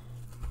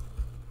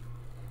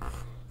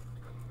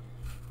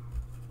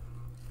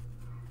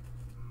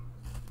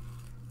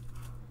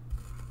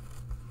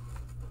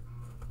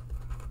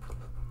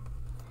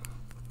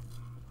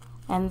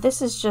 And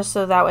this is just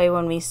so that way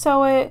when we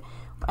sew it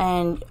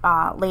and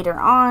later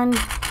on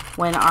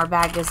when our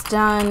bag is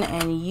done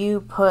and you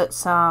put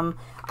some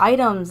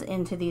items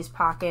into these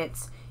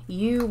pockets,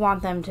 you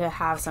want them to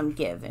have some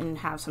give and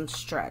have some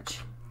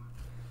stretch.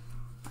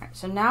 All right,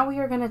 so now we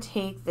are going to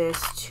take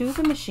this to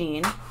the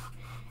machine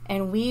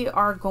and we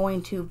are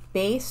going to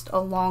baste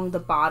along the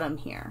bottom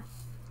here.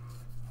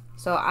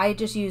 So I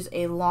just use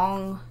a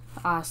long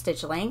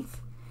stitch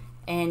length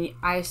and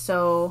I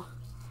sew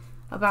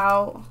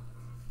about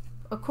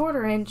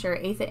 1/4 inch or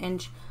 1/8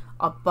 inch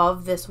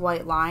above this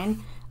white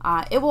line.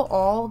 it will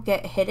all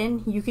get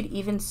hidden. You could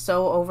even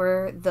sew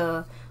over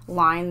the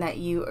line that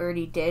you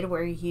already did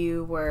where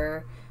you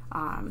were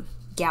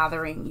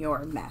gathering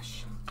your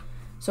mesh.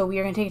 So we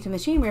are going to take it to the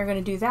machine. We are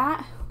going to do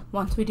that.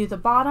 Once we do the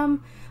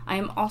bottom, I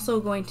am also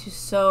going to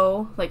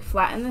sew, like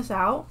flatten this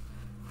out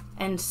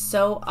and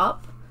sew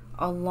up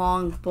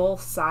along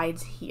both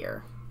sides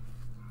here,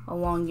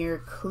 along your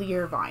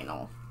clear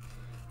vinyl.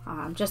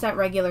 Just at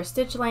regular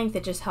stitch length,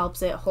 it just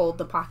helps it hold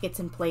the pockets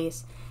in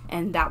place,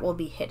 and that will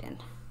be hidden.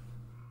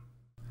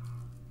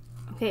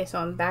 Okay, so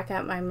I'm back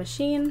at my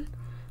machine.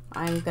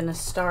 I'm gonna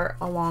start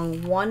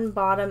along one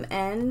bottom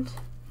end,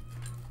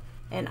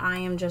 and I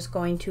am just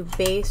going to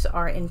base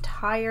our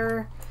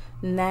entire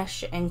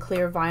mesh and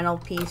clear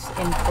vinyl piece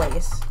in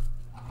place.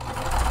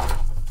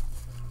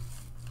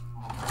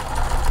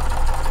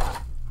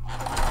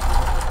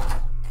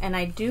 And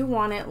I do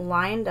want it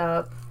lined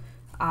up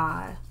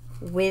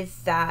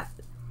with that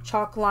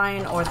chalk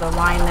line or the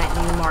line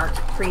that you marked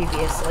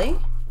previously.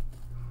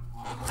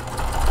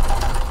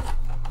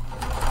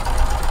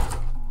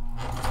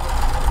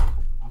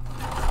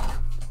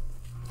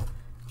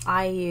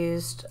 I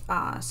used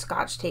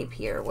Scotch tape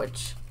here,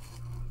 which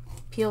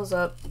peels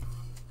up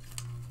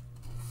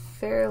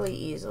fairly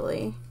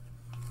easily.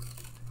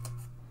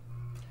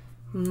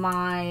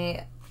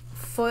 My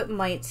foot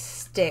might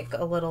stick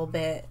a little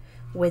bit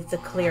with the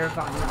clear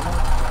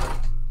vinyl.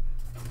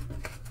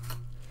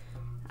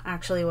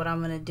 Actually, what I'm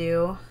going to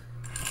do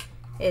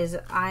is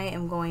I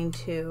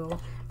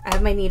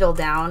have my needle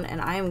down,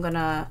 and I am going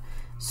to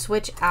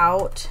switch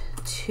out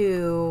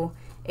to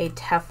a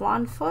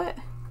Teflon foot.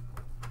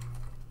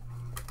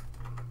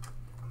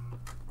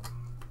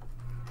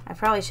 I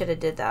probably should have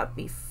did that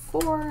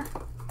before.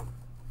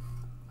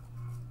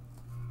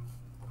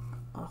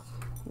 Oh,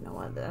 you know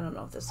what? I don't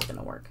know if this is going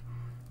to work.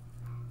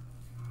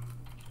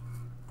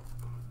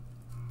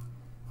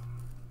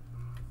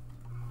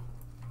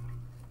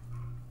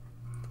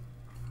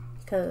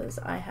 Because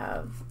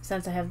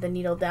since I have the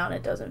needle down,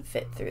 it doesn't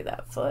fit through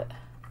that foot.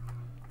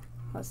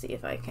 Let's see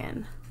if I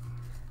can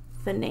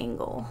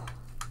finagle.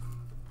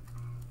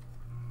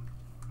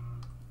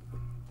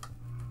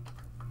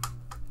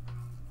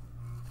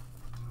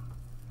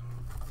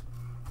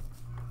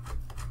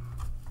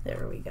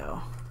 There we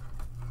go.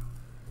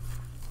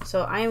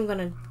 So I am going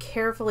to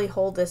carefully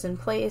hold this in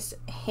place,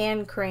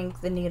 hand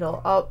crank the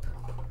needle up,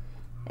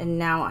 and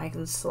now I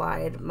can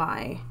slide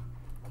my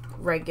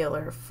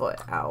regular foot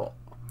out.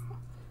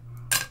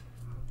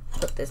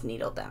 Put this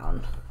needle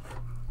down,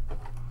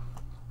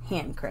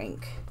 hand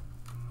crank,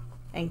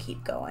 and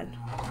keep going.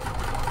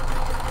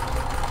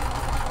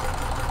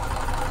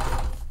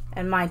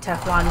 And my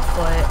Teflon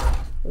foot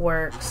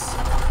works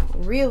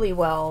really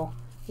well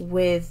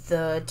with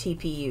the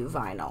TPU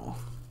vinyl.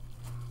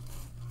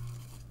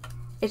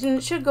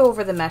 It should go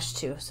over the mesh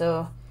too,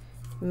 so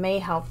it may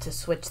help to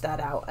switch that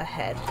out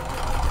ahead.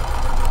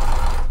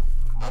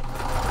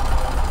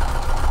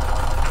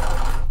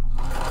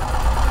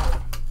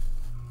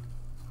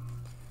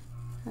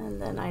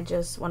 And then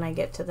when I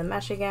get to the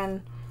mesh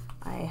again,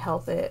 I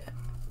help it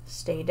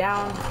stay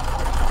down.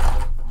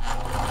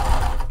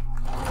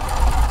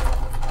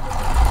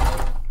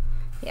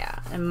 Yeah,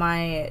 and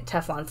my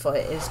Teflon foot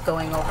is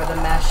going over the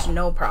mesh,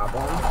 no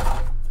problem.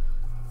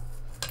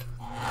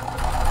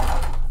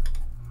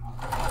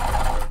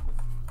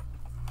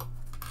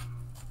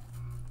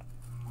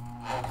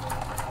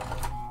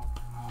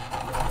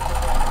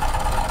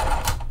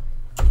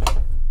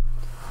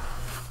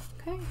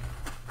 Okay,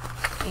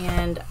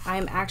 and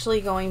I'm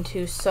actually going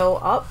to sew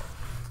up,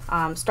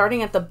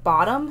 starting at the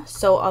bottom,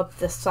 sew up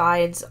the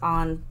sides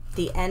on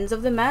the ends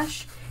of the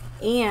mesh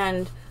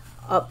and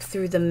up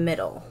through the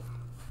middle.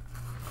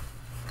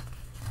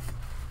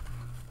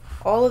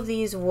 All of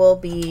these will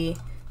be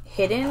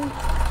hidden,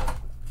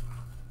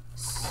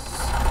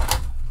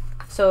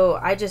 so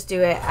I just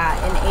do it at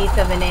 1/8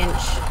 of an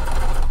inch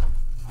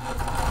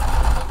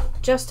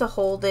just to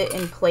hold it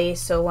in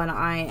place, so when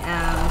I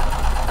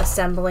am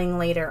assembling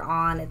later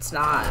on, it's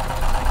not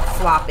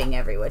flopping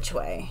every which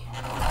way.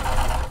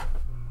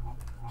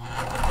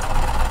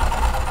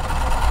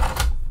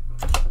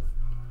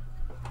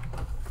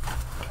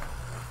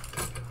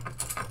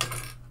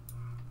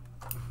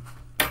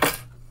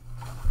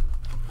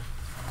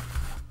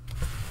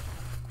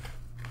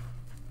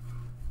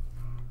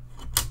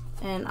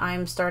 And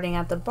I'm starting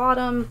at the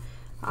bottom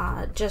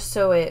just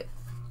so it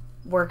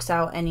works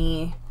out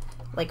any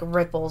like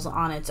ripples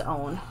on its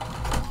own.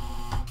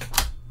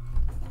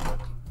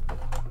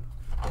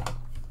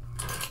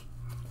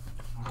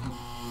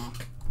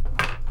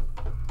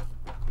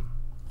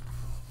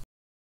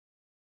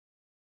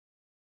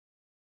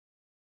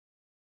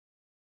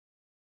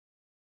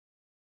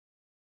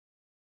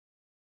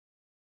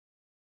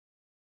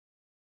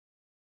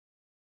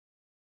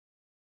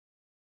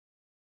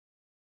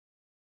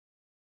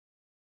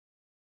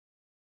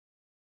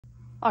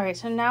 All right,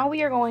 so now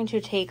we are going to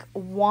take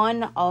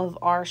one of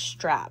our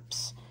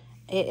straps.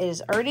 It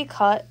is already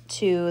cut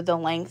to the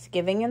length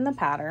given in the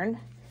pattern,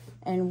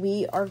 and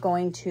we are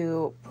going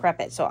to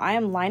prep it. So I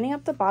am lining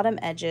up the bottom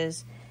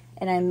edges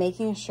and I'm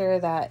making sure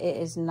that it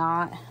is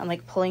not, I'm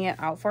like pulling it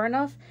out far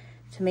enough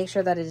to make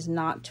sure that it is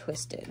not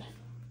twisted.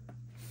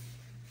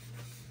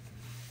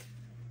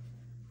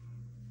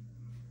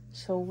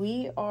 So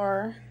we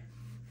are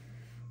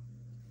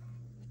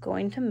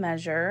going to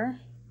measure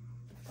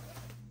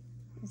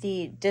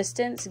the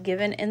distance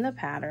given in the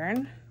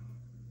pattern,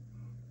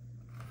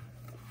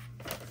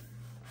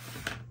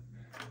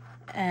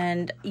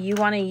 and you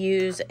want to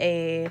use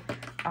a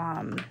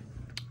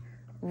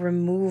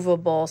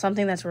removable,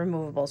 something that's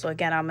removable. So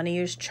again, I'm going to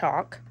use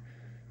chalk.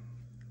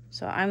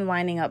 So I'm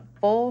lining up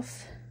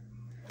both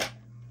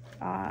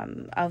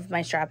of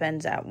my strap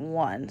ends at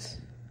once.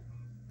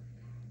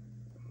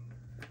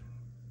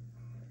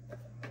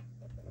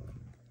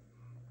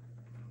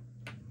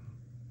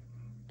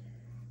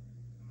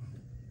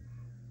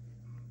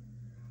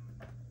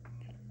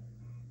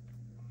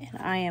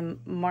 And I am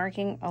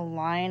marking a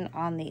line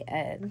on the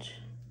edge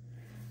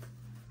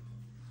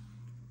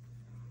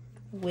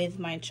with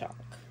my chalk.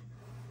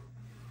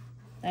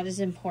 That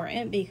is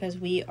important because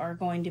we are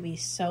going to be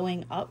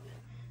sewing up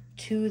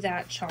to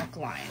that chalk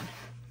line.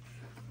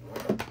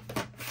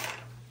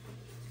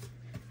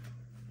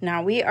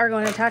 Now we are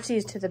going to attach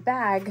these to the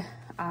bag.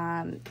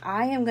 I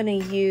am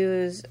going to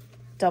use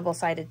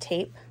double-sided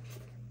tape.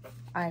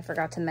 I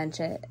forgot to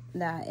mention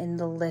that in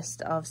the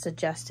list of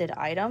suggested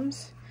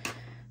items.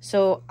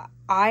 So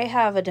I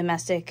have a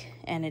domestic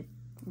and it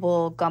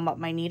will gum up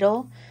my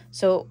needle.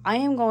 So I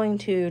am going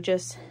to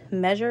just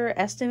measure,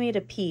 estimate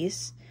a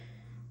piece.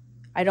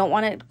 I don't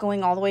want it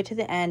going all the way to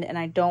the end, and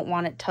I don't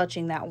want it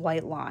touching that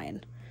white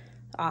line.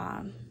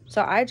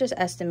 So I just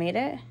estimate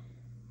it.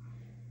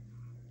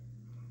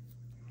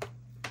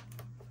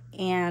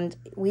 And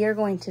we are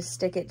going to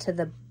stick it to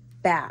the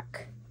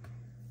back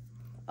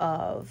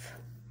of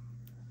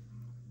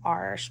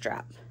our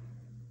strap.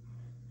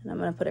 And I'm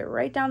going to put it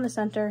right down the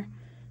center.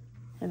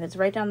 If it's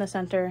right down the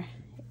center,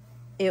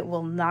 it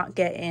will not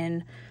get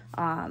in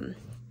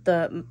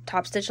the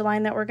top stitch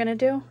line that we're going to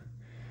do.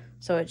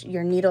 So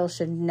your needle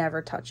should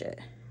never touch it.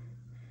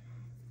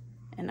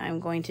 And I'm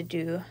going to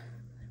do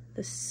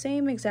the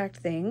same exact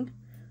thing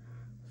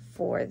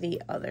for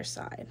the other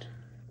side.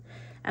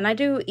 And I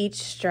do each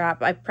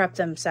strap, I prep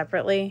them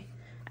separately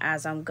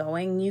as I'm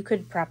going. You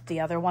could prep the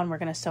other one. We're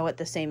going to sew it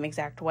the same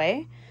exact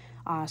way.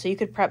 So you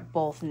could prep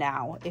both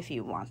now if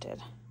you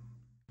wanted.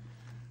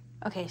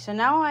 Okay, so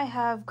now I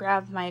have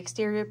grabbed my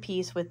exterior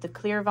piece with the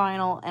clear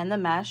vinyl and the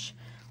mesh.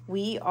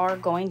 We are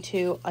going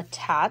to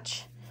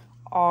attach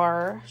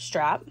our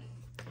strap.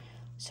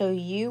 So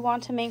you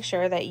want to make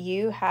sure that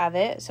you have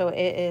it so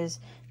it is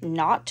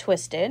not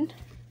twisted.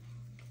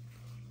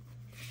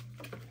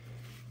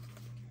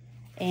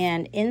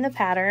 And in the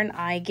pattern,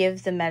 I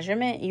give the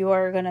measurement. You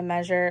are going to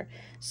measure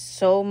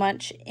so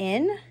much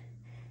in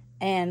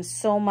and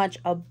so much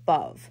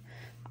above.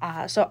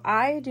 So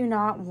I do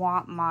not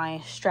want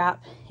my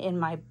strap in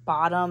my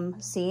bottom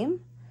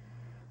seam.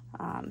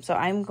 So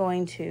I'm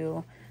going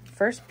to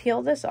first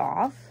peel this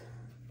off.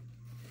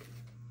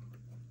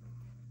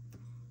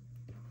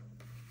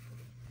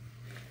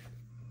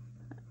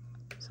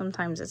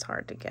 Sometimes it's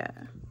hard to get.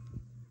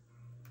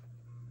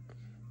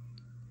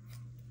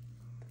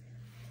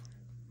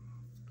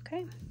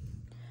 Okay.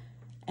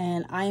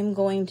 And I'm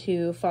going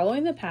to,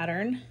 following the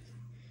pattern,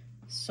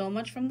 sew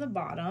much from the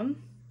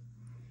bottom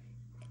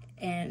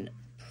and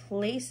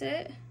place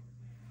it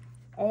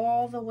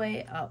all the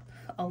way up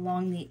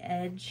along the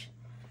edge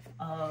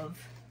of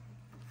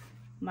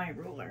my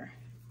ruler.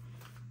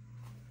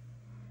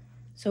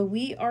 So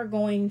we are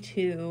going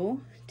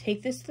to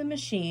take this to the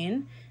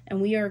machine and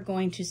we are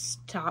going to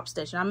top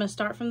stitch. And I'm going to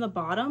start from the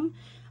bottom.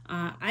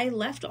 I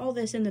left all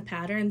this in the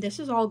pattern. This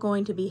is all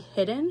going to be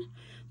hidden,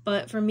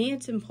 but for me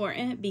it's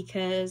important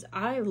because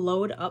I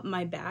load up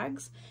my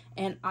bags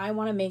and I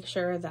want to make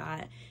sure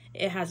that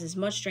it has as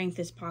much strength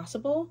as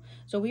possible.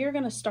 So we are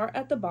going to start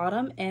at the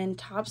bottom and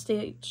top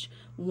stitch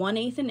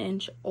 1/8 an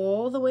inch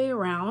all the way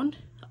around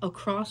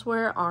across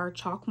where our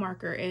chalk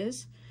marker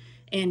is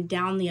and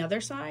down the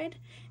other side.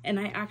 And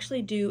I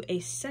actually do a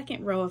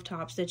second row of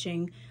top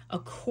stitching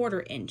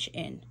 1/4 inch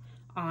in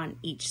on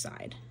each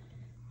side.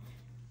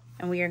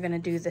 And we are going to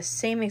do the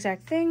same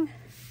exact thing.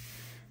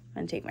 I'm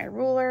going to take my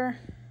ruler,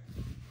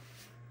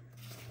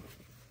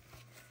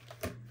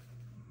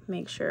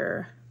 make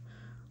sure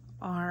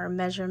our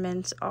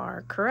measurements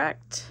are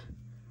correct.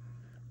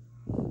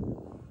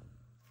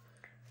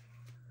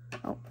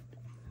 Oh,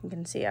 you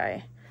can see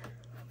there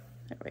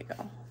we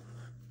go.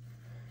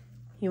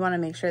 You want to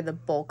make sure the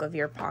bulk of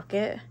your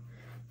pocket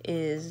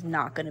is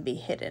not going to be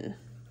hidden.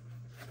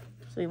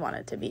 So we want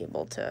it to be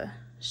able to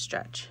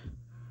stretch.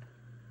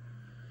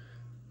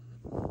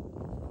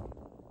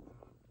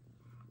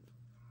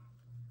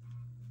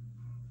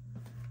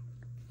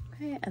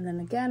 Okay, and then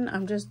again,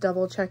 I'm just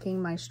double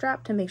checking my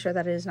strap to make sure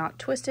that it is not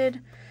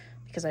twisted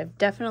because I've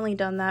definitely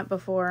done that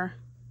before.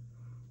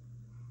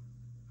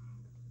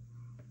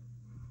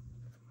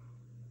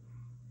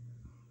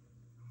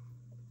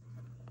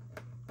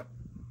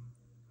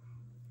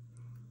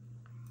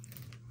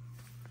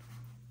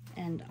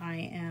 And I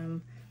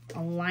am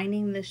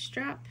aligning this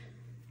strap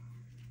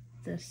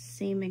the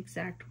same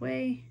exact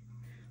way,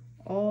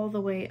 all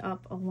the way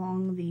up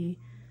along the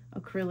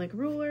acrylic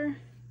ruler.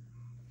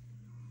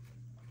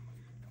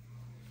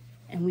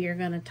 And we are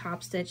going to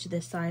top stitch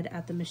this side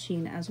at the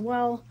machine as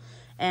well.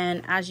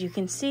 And as you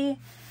can see,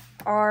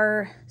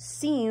 our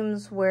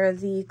seams where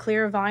the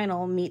clear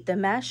vinyl meet the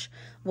mesh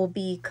will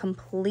be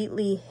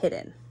completely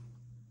hidden.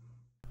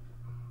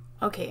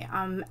 Okay,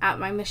 at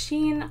my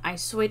machine, I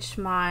switched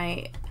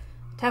my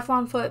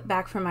Teflon foot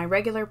back from my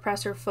regular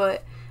presser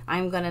foot.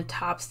 I'm going to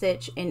top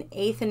stitch an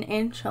 1/8 an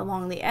inch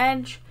along the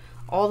edge,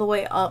 all the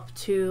way up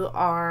to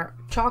our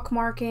chalk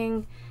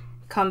marking,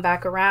 come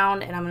back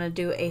around, and I'm going to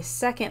do a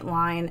second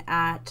line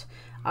at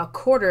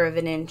 1/4 of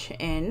an inch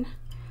in,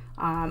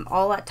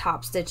 all at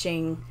top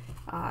stitching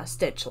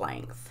stitch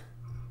length.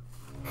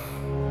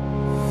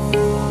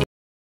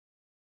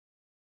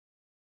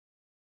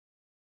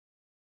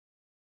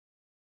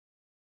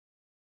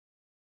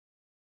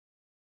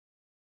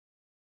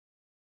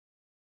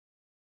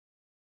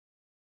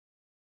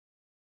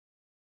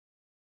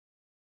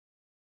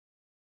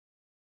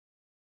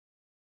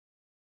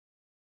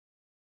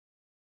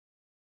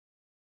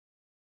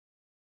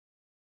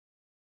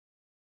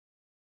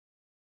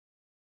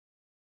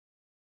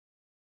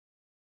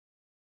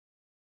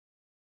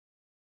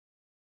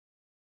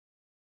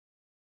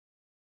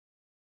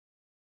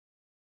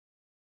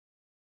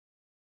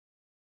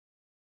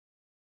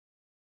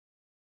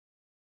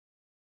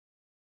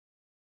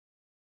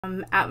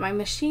 At my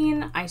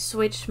machine, I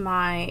switched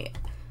my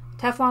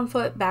Teflon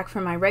foot back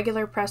from my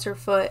regular presser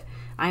foot.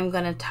 I'm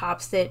going to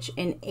top stitch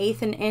an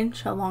 1/8 an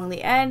inch along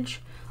the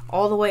edge,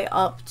 all the way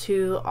up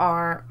to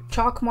our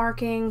chalk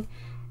marking,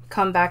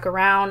 come back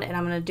around, and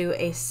I'm going to do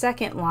a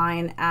second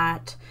line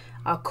at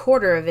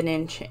 1/4 of an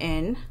inch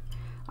in,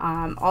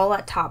 all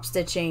at top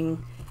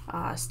stitching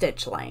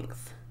stitch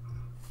length.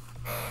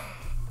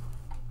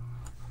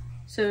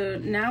 So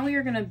now we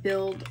are going to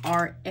build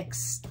our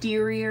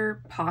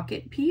exterior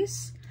pocket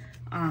piece.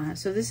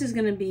 So this is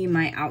going to be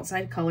my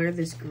outside color,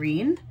 this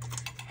green,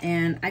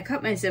 and I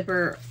cut my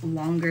zipper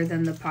longer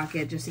than the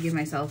pocket just to give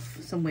myself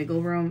some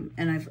wiggle room,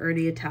 and I've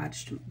already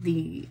attached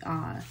the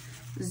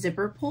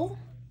zipper pull.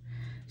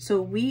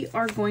 So we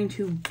are going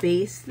to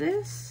base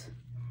this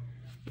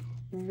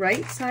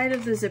right side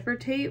of the zipper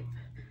tape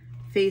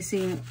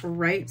facing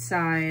right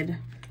side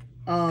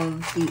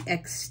of the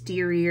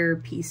exterior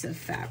piece of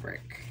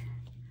fabric.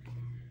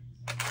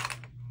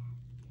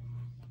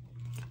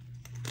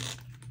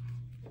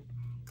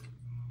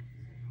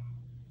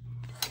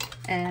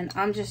 And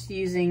I'm just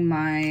using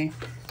my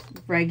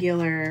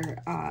regular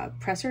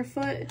presser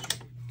foot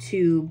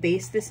to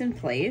base this in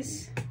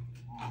place.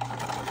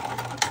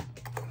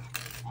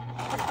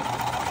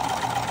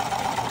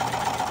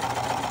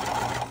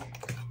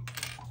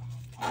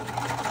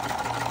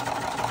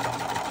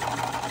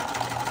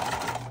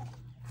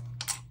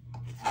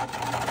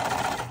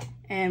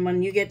 And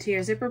when you get to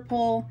your zipper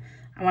pull,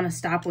 I want to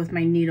stop with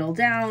my needle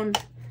down,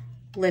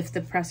 lift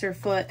the presser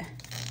foot,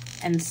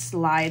 and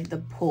slide the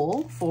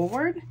pull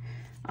forward.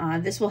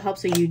 This will help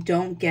so you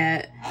don't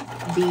get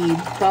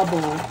the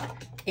bubble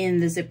in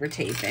the zipper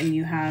tape and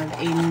you have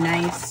a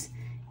nice,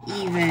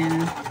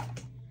 even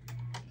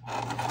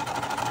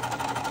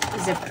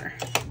zipper.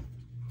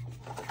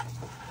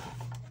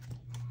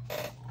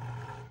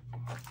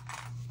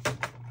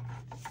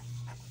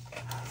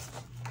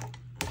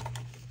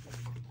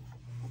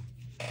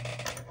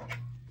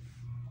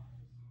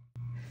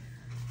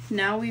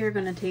 Now we are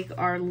going to take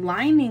our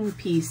lining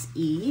piece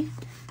E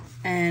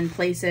and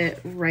place it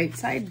right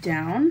side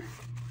down,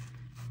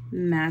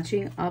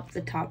 matching up the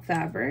top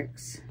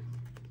fabrics.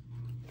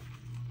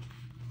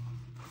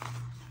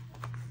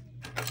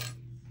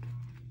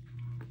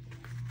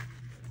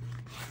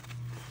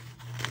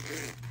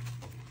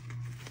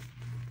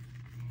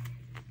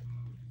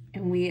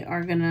 And we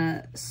are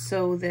gonna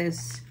sew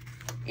this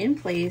in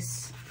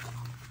place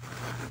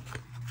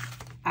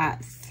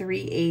at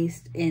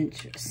 3/8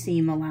 inch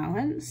seam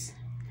allowance.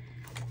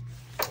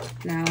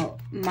 Now,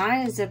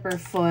 my zipper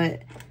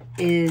foot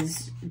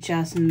is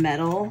just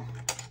metal.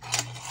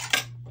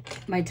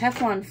 My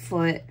Teflon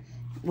foot,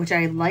 which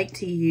I like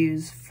to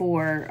use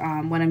for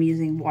when I'm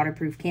using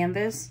waterproof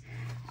canvas,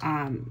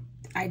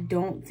 I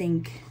don't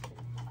think,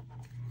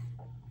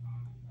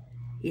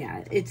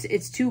 yeah,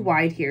 it's too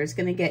wide here. It's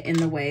gonna get in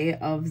the way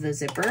of the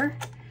zipper.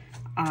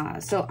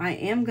 So I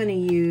am gonna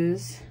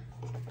use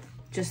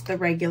just the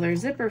regular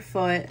zipper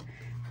foot,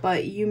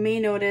 but you may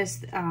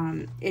notice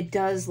it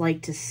does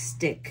like to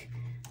stick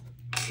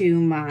to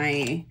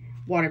my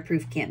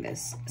waterproof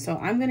canvas. So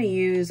I'm going to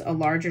use a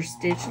larger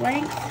stitch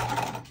length,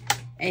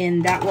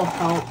 and that will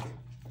help.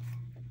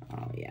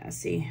 Oh yeah,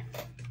 see,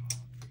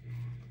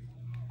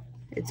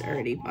 it's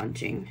already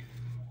bunching.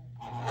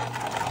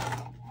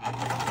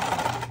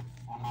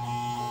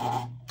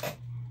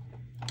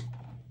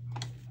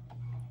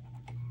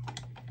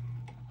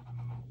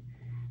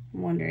 I'm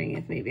wondering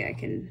if maybe I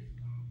can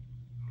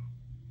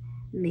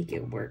make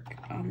it work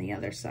on the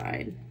other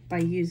side by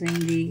using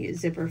the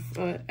zipper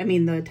foot, the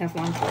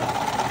Teflon foot.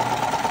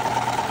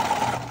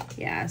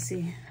 Yeah,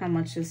 see how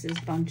much this is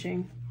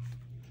bunching.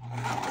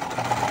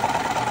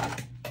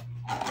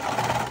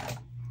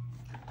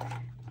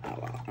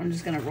 I'm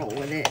just gonna roll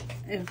with it.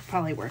 It'll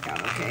probably work out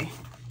okay.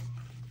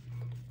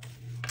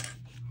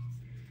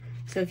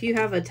 So if you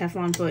have a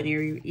Teflon foot and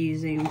you're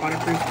using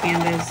waterproof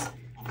canvas,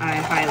 I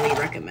highly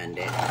recommend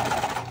it.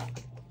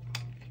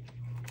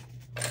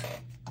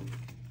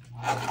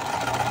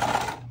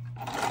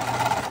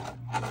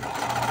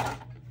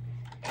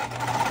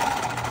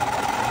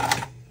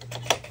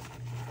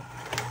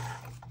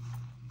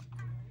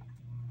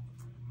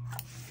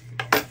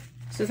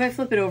 So if I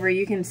flip it over,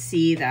 you can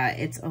see that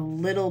it's a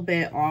little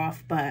bit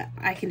off, but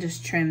I can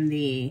just trim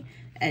the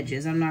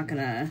edges. I'm not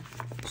gonna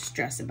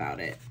stress about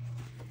it.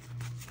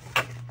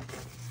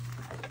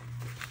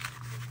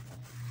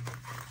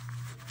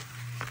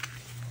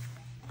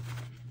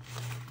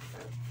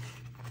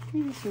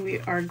 Okay, so we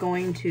are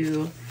going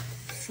to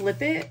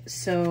flip it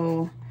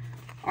so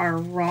our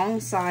wrong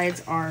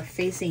sides are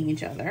facing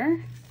each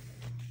other,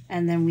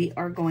 and then we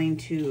are going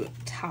to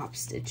top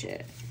stitch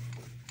it.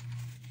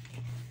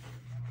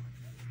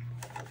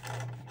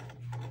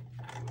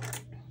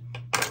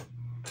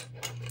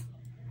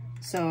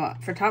 So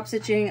for top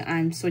stitching,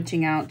 I'm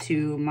switching out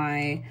to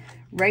my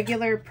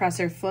regular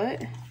presser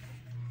foot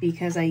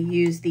because I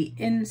use the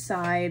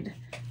inside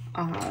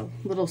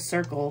little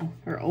circle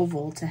or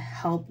oval to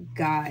help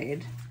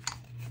guide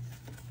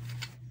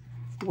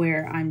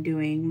where I'm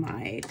doing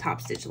my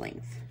top stitch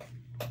length.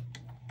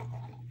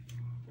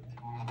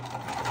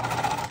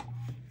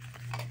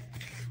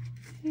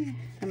 Okay.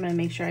 I'm gonna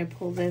make sure I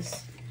pull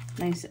this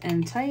nice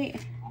and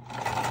tight.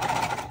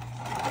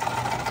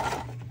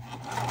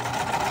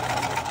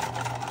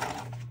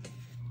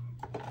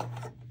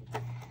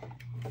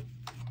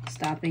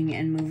 Stopping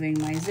and moving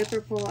my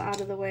zipper pull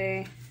out of the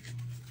way,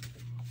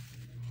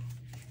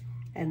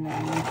 and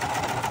then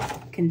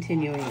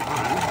continuing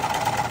on.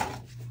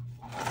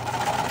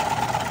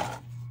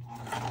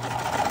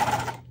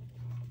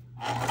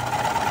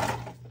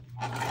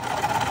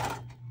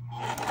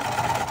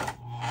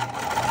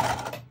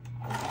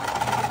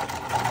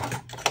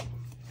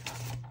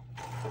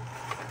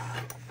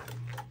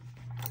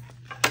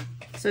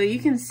 So you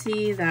can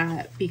see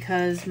that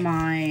because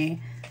my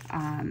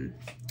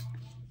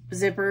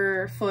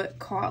zipper foot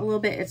caught a little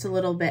bit, it's a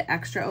little bit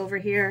extra over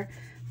here,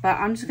 but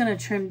I'm just gonna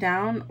trim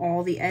down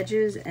all the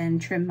edges and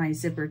trim my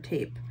zipper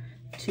tape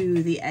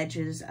to the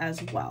edges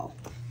as well.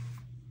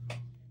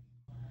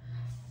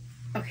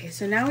 Okay,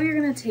 so now we're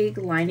gonna take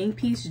lining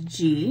piece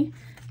G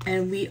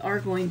and we are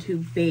going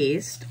to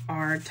baste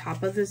our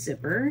top of the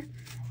zipper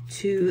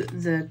to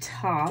the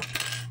top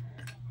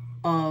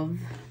of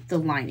the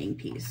lining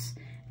piece.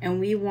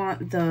 And we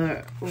want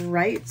the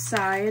right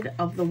side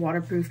of the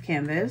waterproof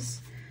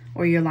canvas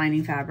or your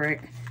lining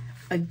fabric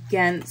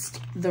against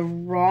the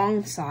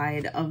wrong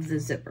side of the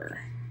zipper.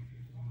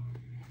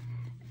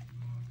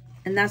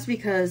 And that's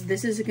because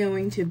this is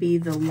going to be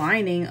the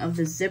lining of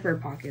the zipper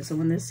pocket. So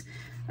when this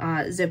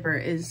zipper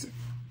is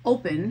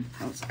open,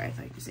 oh sorry, I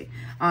thought you could see.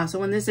 So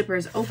when this zipper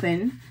is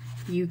open,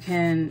 you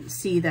can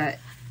see that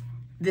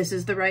this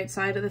is the right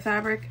side of the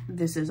fabric.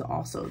 This is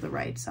also the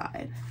right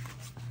side.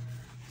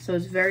 So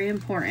it's very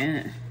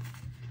important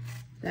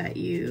that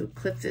you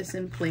clip this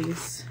in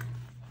place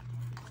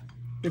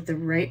with the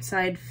right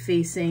side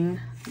facing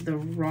the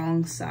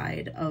wrong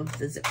side of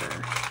the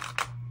zipper.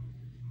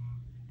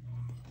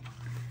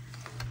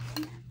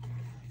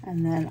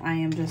 And then I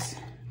am just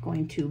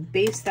going to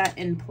baste that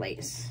in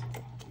place.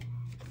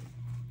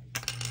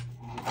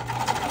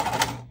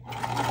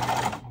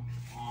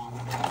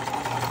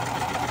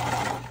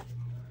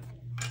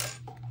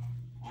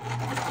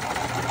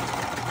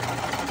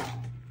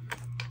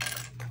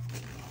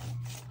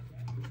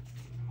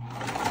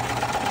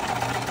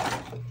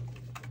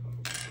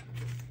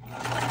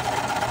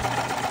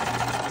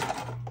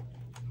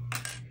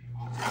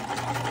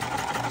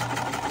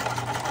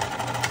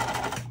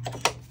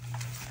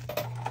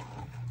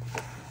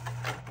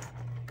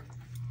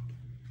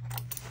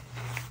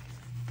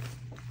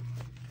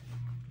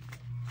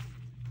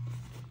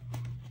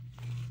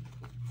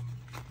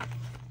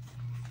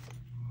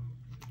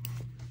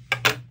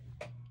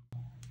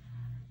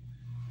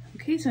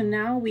 Okay, so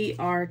now we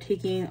are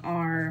taking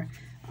our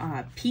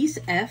piece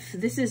F.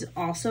 This is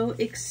also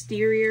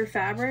exterior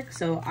fabric,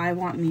 so I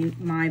want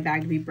my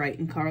bag to be bright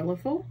and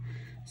colorful.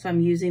 So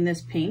I'm using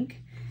this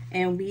pink,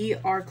 and we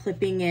are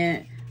clipping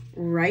it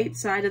right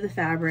side of the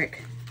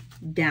fabric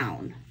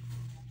down.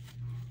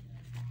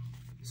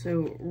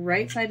 So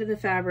right side of the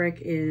fabric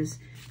is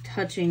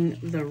touching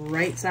the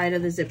right side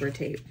of the zipper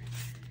tape.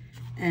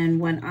 And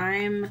when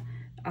I'm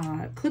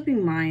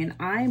clipping mine,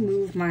 I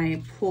move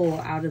my pull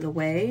out of the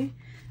way,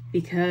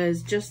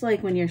 because just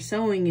like when you're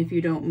sewing, if you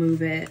don't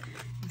move it,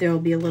 there'll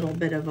be a little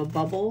bit of a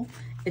bubble.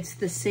 It's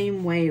the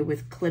same way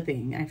with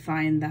clipping. I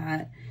find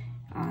that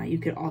you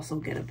could also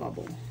get a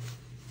bubble.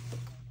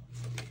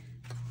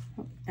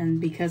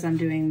 And because I'm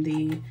doing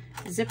the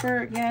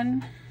zipper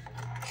again,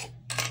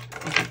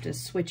 I have to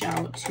switch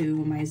out to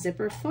my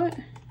zipper foot.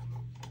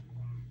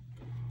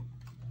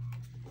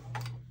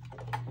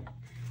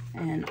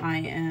 And I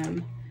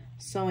am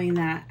sewing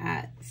that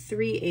at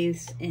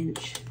 3/8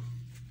 inch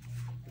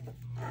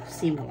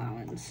seam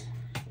allowance.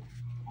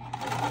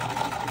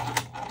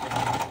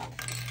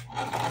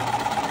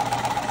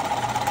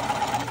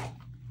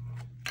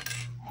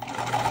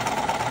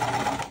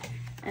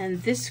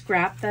 this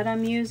scrap that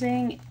I'm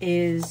using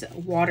is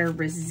water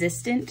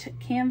resistant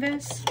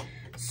canvas,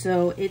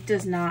 so it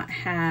does not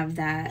have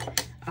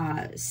that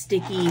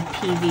sticky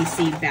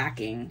PVC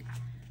backing.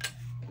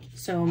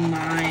 So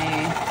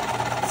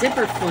my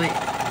zipper foot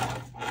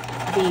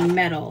being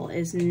metal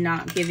is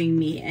not giving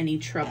me any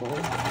trouble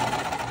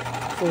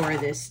for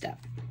this step.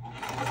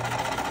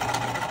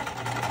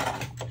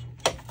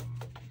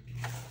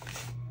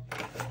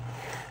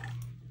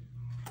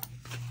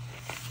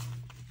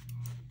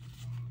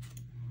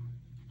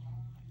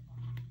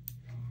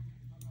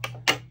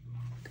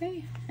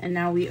 Okay, and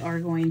now we are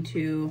going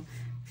to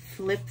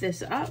flip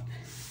this up,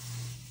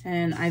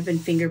 and I've been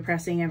finger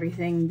pressing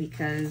everything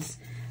because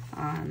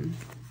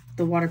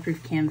the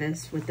waterproof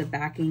canvas with the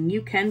backing,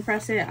 you can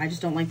press it, I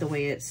just don't like the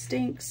way it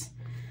stinks,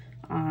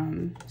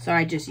 so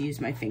I just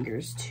use my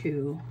fingers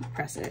to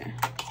press it.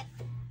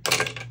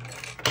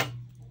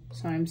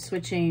 So I'm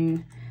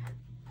switching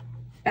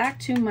back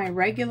to my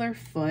regular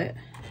foot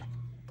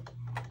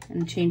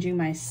and changing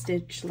my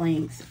stitch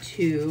length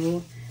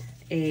to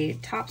a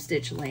top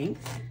stitch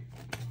length,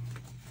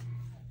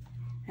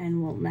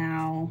 and we'll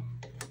now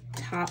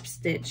top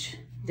stitch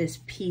this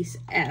piece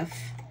F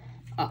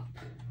up.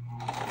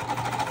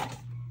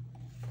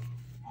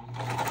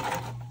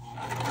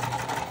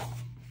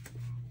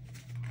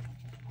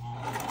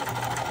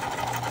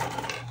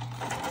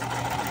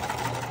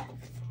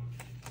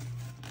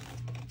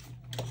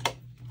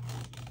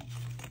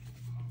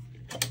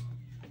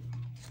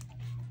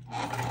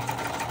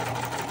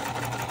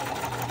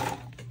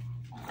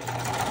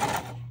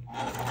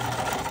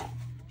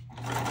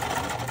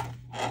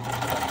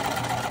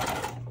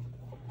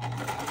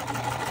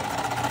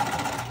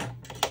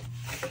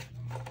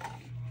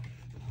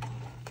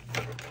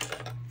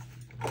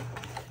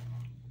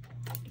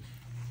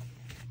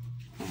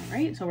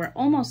 Alright, so we're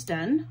almost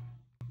done.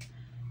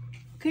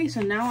 Okay,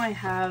 so now I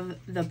have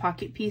the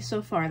pocket piece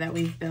so far that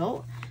we've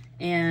built,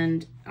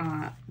 and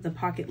the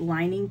pocket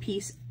lining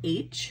piece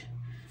H.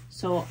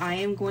 So I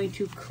am going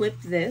to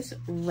clip this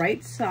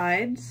right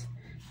sides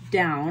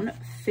down,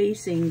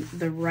 facing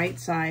the right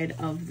side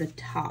of the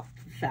top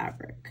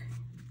fabric.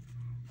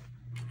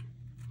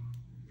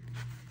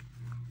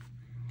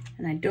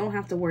 And I don't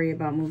have to worry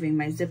about moving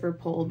my zipper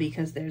pull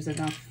because there's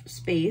enough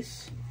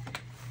space.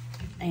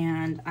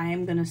 And I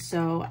am gonna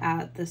sew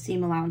at the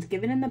seam allowance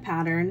given in the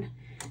pattern,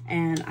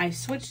 and I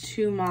switched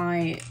to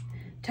my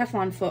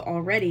Teflon foot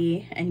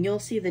already, and you'll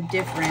see the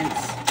difference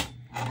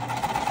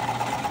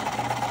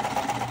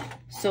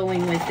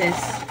sewing with this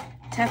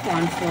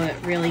Teflon foot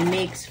really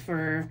makes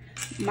for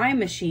my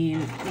machine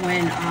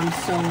when I'm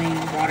sewing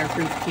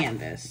waterproof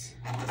canvas.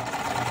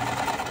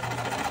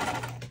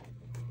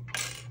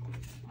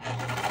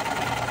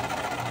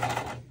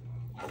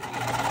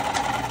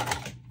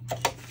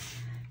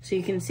 So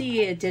you can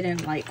see it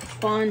didn't like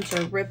bunch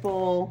or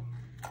ripple.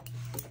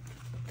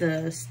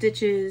 The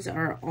stitches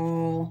are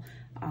all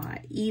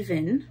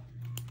even.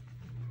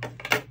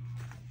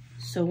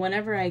 So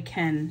whenever I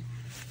can,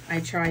 I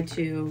try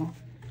to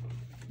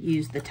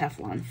use the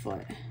Teflon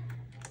foot.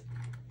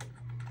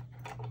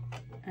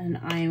 And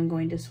I am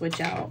going to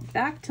switch out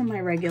back to my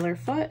regular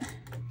foot,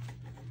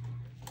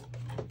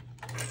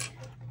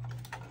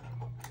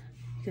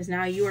 because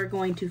now you are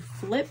going to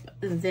flip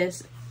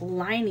this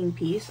lining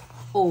piece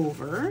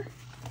over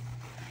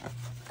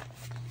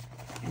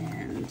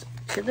and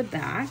to the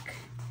back,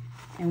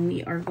 and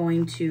we are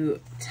going to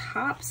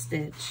top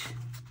stitch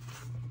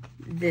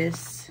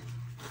this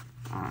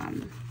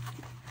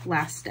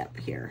last step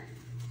here.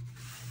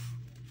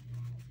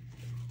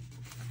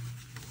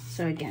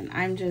 So again,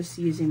 I'm just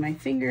using my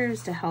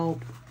fingers to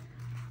help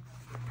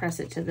press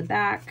it to the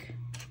back,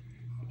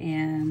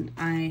 and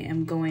I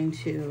am going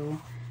to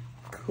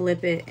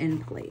clip it in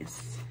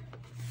place.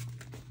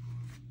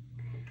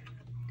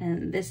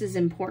 And this is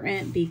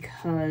important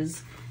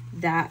because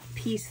that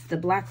piece, the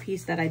black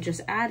piece that I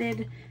just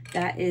added,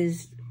 that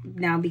is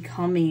now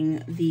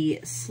becoming the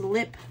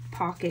slip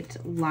pocket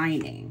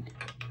lining.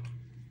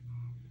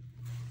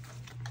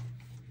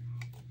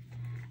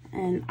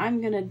 And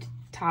I'm gonna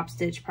top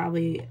stitch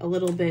probably a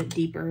little bit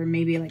deeper,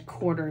 maybe like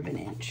 1/4 of an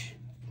inch.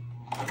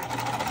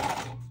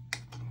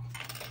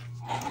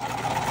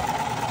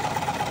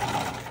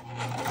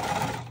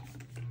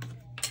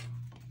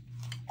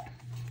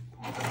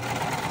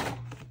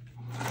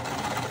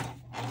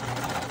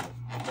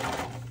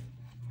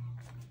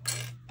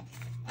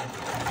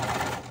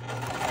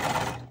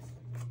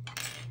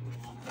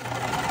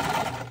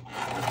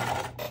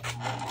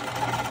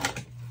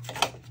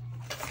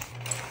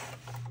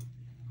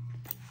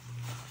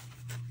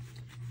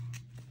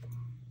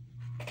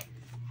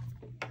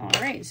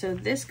 So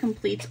this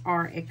completes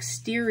our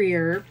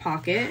exterior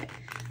pocket.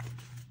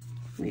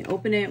 We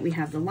open it, we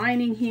have the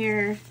lining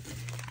here.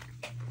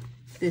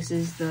 This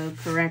is the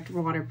correct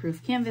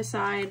waterproof canvas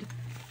side.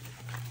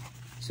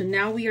 So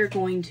now we are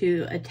going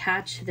to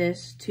attach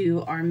this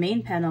to our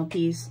main panel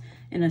piece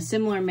in a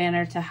similar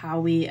manner to how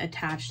we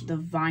attached the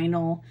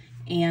vinyl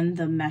and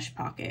the mesh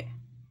pocket.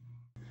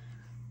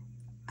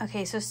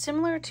 Okay, so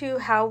similar to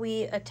how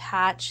we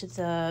attach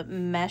the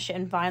mesh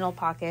and vinyl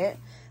pocket,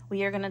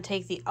 we are going to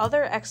take the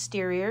other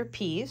exterior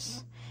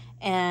piece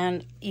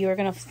and you're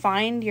going to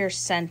find your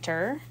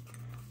center.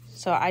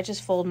 So I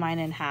just fold mine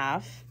in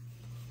half.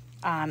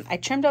 I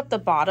trimmed up the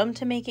bottom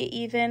to make it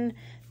even,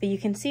 but you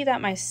can see that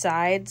my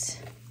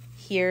sides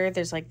here,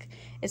 there's like,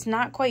 it's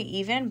not quite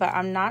even, but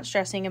I'm not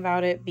stressing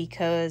about it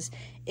because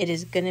it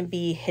is going to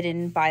be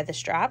hidden by the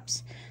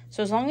straps.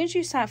 So as long as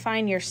you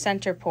find your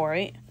center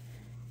point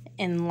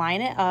and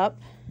line it up,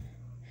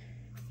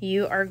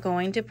 you are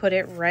going to put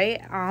it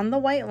right on the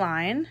white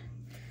line,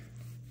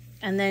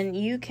 and then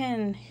you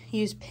can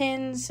use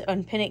pins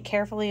and pin it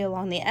carefully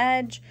along the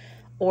edge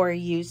or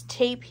use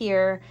tape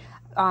here.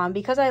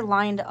 Because I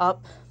lined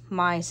up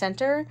my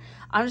center,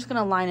 I'm just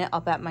going to line it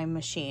up at my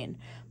machine.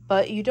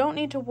 But you don't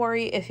need to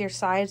worry if your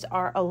sides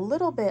are a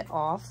little bit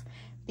off,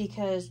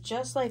 because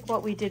just like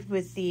what we did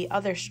with the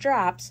other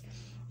straps,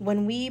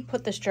 when we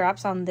put the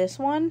straps on this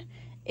one,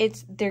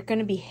 they're going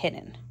to be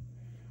hidden.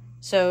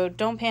 So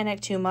don't panic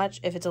too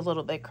much if it's a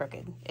little bit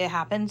crooked. It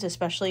happens,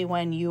 especially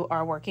when you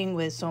are working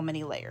with so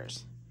many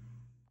layers.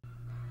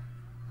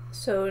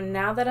 So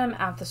now that I'm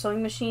at the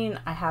sewing machine,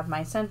 I have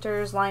my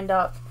centers lined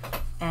up,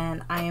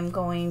 and I am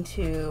going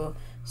to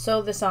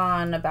sew this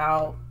on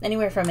about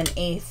anywhere from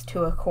 1/8 to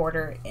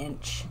 1/4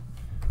 inch.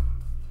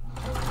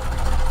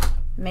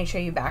 Make sure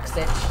you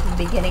backstitch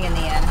the beginning and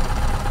the end.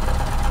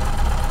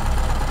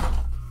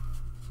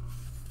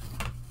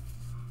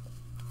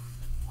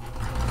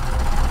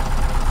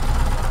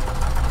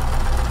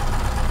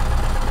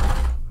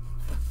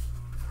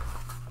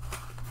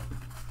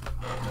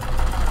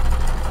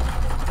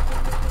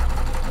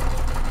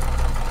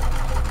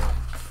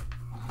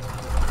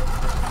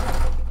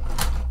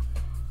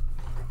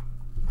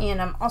 And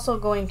I'm also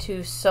going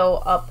to sew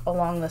up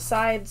along the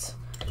sides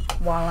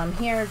while I'm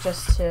here,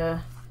 just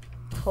to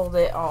hold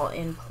it all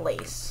in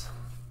place.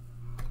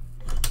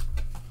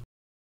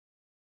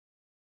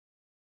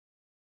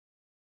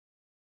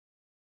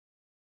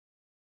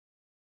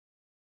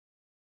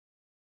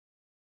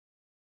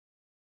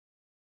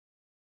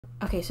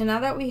 Okay, so now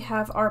that we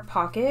have our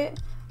pocket,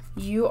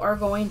 you are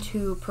going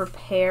to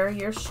prepare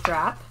your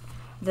strap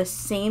the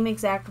same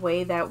exact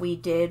way that we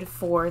did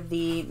for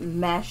the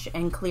mesh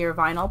and clear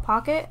vinyl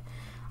pocket.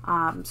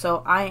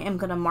 So I am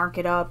going to mark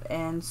it up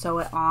and sew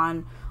it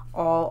on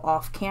all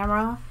off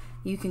camera.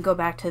 You can go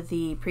back to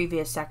the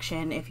previous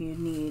section if you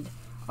need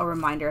a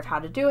reminder of how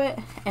to do it,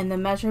 and the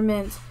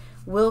measurements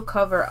will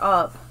cover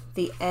up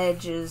the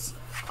edges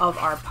of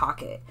our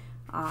pocket.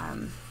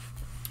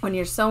 When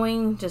you're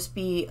sewing, just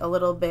be a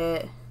little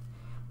bit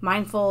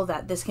mindful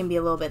that this can be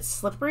a little bit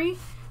slippery,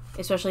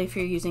 especially if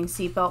you're using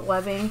seatbelt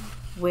webbing,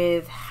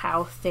 with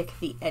how thick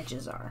the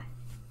edges are.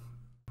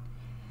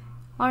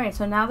 Alright,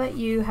 so now that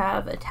you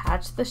have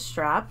attached the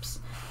straps,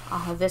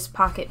 this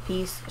pocket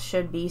piece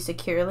should be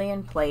securely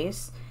in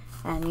place,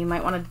 and you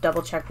might want to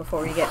double check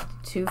before you get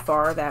too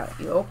far that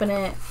you open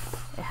it.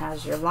 It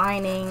has your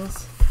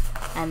linings,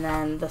 and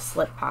then the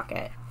slip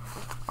pocket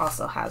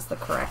also has the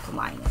correct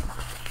lining.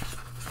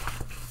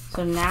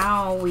 So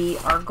now we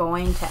are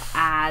going to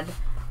add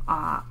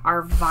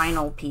our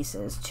vinyl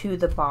pieces to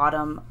the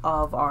bottom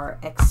of our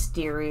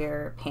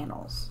exterior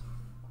panels.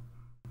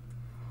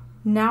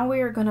 Now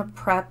we are going to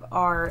prep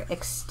our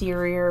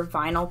exterior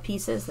vinyl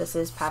pieces. This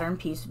is pattern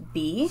piece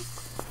B.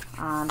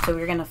 So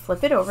we're going to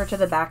flip it over to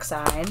the back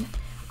side.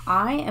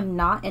 I am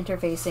not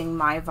interfacing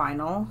my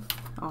vinyl,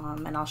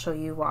 and I'll show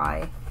you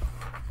why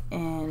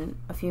in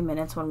a few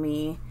minutes when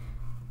we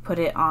put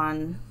it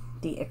on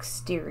the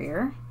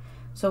exterior.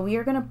 So we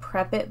are going to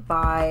prep it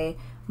by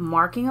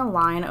marking a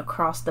line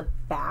across the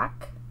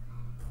back,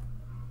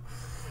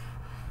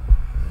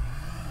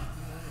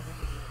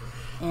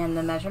 and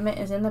the measurement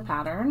is in the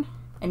pattern,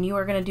 and you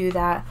are going to do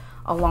that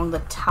along the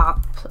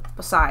top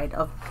side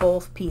of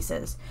both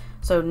pieces.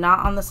 So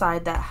not on the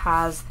side that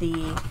has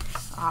the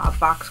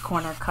box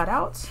corner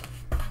cutouts.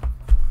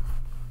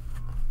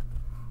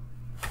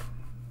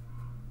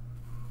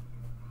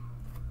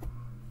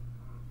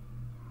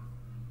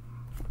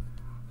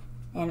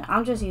 And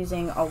I'm just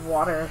using a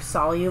water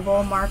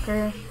soluble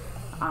marker,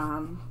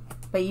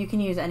 but you can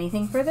use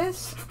anything for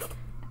this,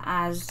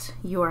 as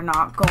you are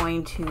not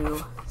going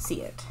to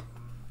see it.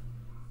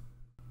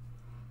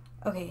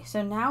 Okay,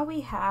 so now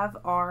we have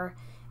our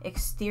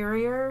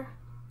exterior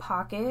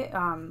pocket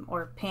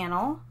or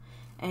panel,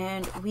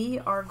 and we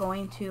are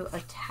going to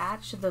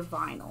attach the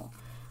vinyl.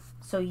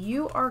 So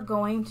you are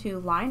going to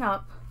line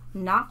up,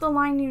 not the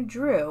line you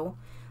drew,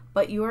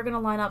 but you are going to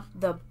line up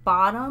the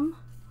bottom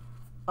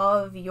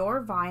of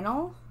your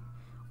vinyl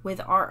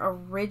with our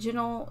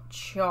original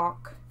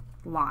chalk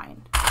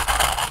line.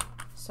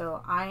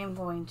 So I am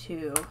going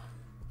to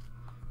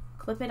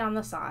clip it on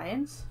the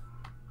sides,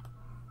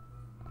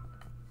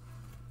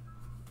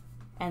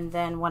 and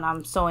then when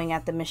I'm sewing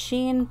at the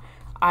machine,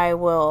 I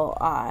will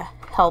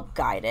help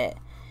guide it.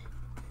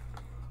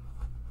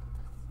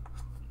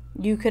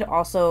 You could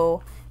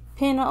also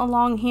pin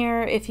along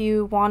here if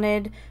you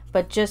wanted,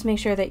 but just make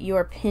sure that you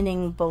are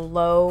pinning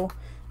below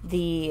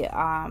the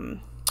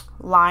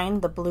line,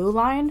 the blue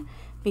line,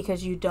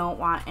 because you don't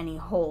want any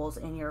holes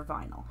in your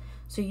vinyl.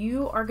 So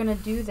you are going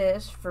to do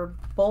this for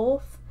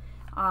both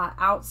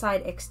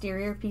outside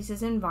exterior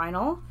pieces in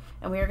vinyl,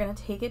 and we are going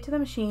to take it to the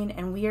machine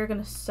and we are going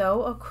to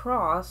sew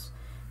across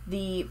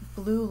the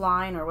blue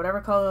line or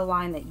whatever color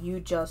line that you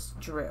just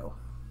drew.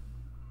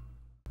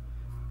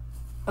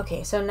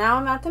 Okay, so now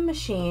I'm at the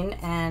machine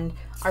and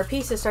our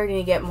piece is starting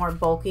to get more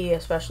bulky,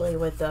 especially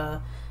with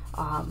the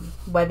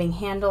webbing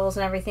handles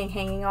and everything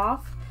hanging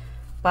off.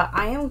 But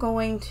I am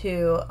going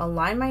to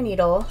align my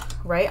needle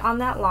right on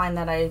that line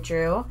that I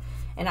drew,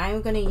 and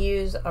I'm going to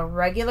use a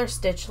regular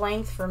stitch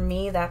length. For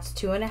me, that's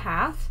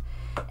 2.5,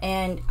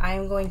 and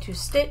I'm going to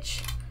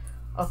stitch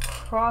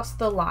across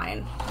the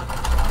line.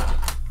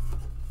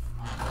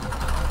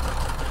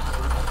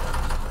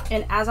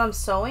 And as I'm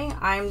sewing,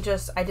 I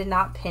did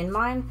not pin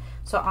mine,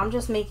 so I'm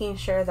just making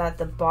sure that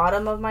the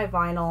bottom of my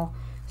vinyl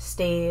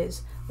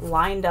stays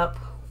lined up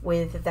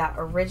with that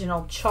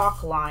original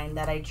chalk line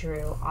that I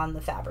drew on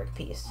the fabric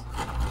piece.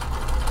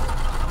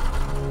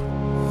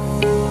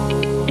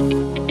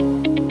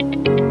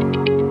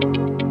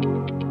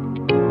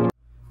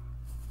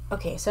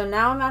 Okay, so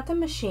now I'm at the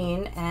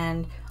machine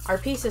and our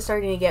piece is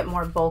starting to get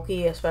more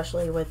bulky,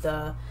 especially with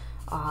the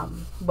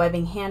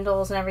webbing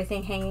handles and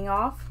everything hanging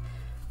off.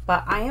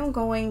 But I am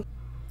going...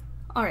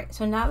 Alright,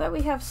 so now that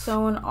we have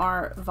sewn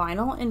our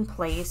vinyl in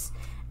place,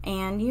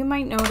 and you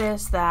might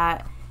notice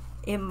that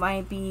it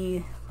might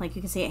be, like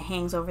you can see it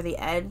hangs over the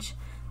edge.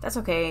 That's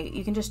okay,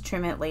 you can just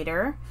trim it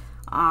later.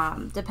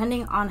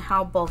 Depending on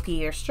how bulky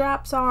your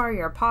straps are,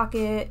 your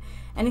pocket,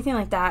 anything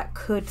like that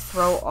could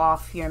throw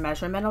off your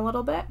measurement a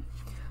little bit.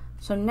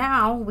 So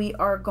now we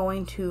are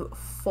going to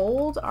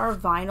fold our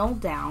vinyl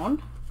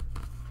down,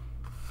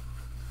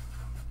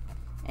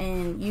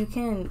 and you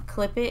can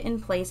clip it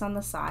in place on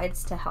the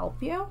sides to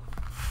help you.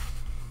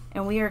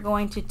 And we are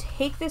going to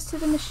take this to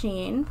the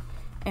machine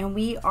and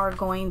we are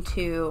going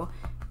to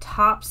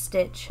top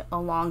stitch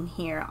along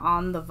here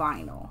on the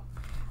vinyl.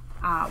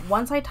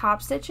 Once I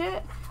top stitch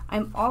it,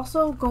 I'm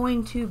also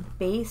going to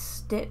base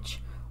stitch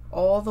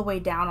all the way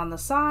down on the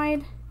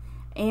side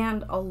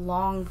and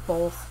along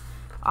both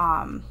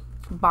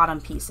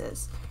bottom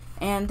pieces.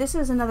 And this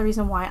is another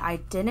reason why I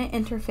didn't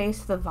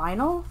interface the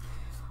vinyl.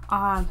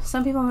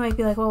 Some people might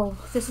be like, well,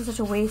 this is such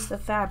a waste of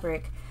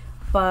fabric.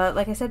 But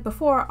like I said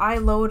before, I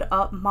load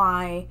up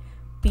my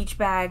beach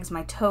bags,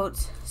 my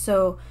totes.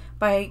 So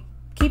by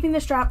keeping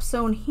the strap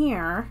sewn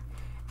here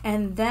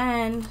and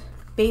then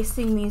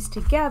basting these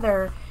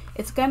together,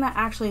 it's gonna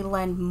actually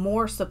lend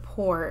more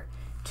support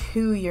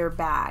to your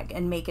bag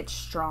and make it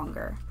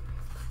stronger.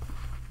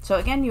 So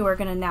again, you are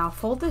gonna now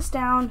fold this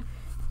down,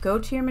 go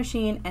to your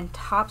machine and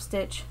top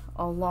stitch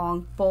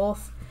along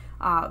both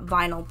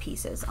vinyl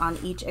pieces on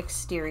each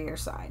exterior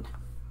side.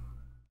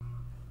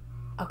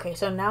 Okay,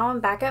 so now I'm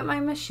back at my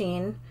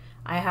machine.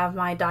 I have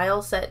my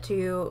dial set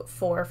to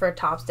 4 for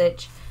top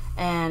stitch,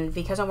 and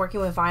because I'm working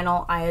with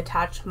vinyl, I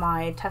attached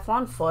my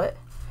Teflon foot.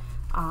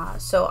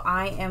 So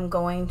I am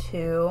going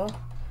to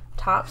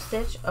top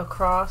stitch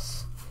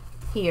across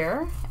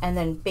here and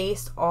then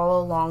baste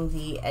all along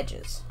the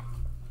edges.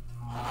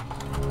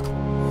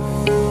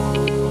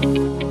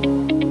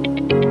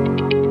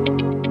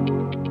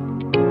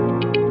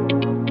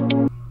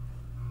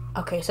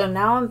 Okay, so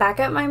now I'm back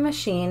at my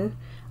machine.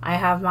 I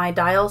have my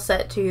dial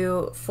set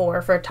to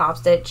 4 for top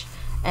stitch,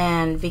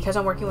 and because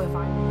I'm working with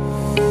vinyl,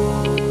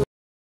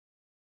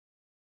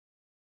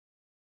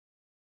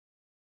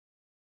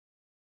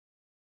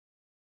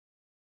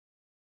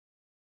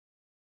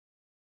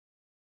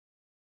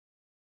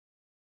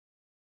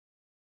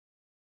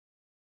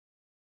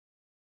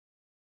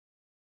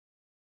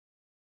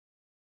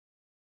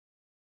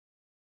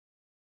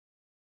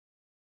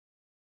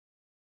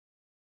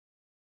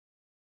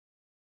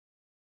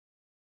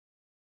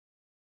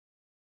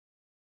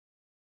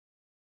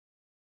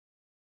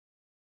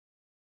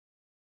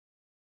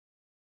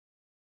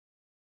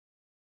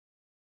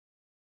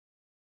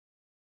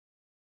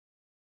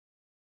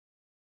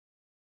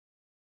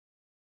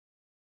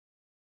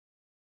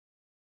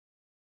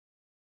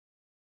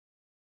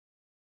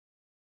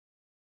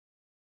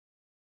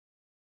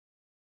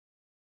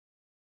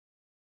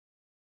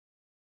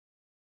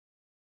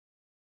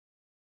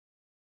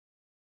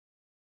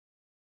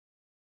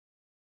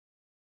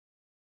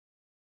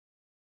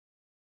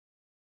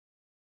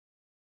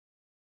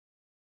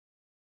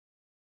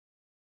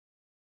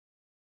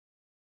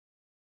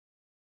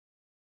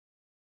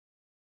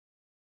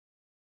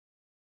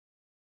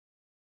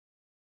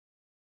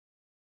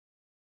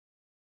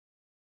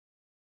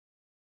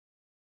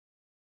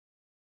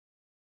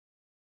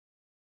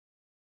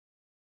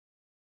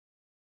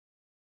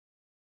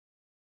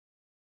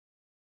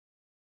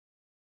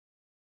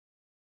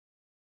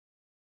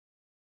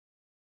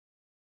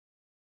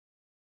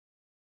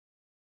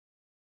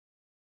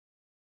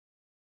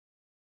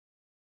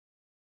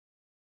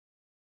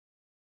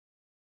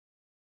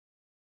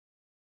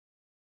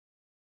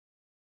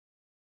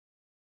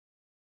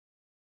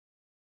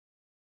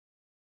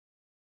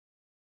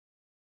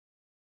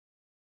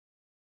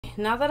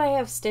 now that I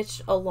have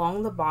stitched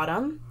along the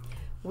bottom,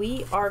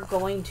 we are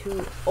going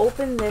to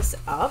open this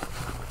up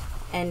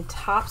and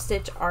top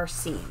stitch our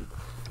seam.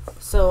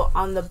 So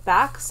on the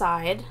back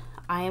side,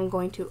 I am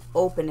going to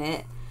open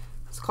it.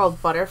 It's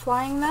called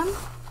butterflying them.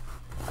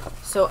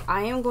 So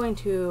I am going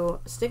to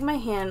stick my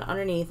hand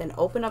underneath and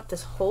open up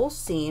this whole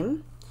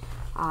seam.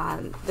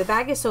 The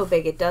bag is so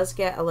big, it does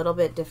get a little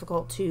bit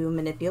difficult to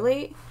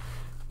manipulate,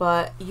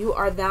 but you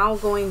are now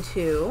going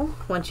to,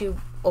 once you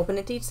open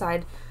it to each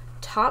side,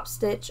 top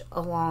stitch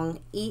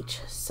along each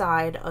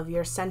side of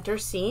your center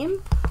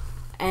seam,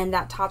 and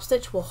that top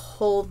stitch will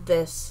hold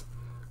this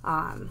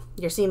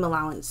your seam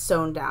allowance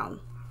sewn down.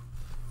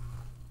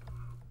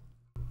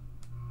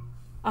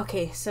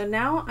 Okay, so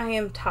now I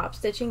am top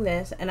stitching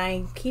this, and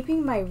I'm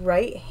keeping my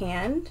right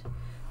hand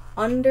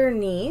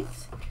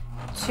underneath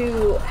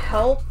to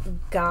help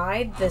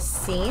guide the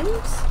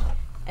seams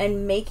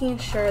and making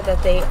sure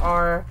that they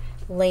are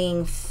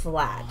laying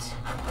flat.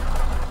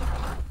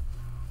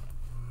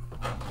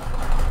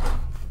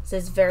 So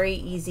it's very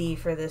easy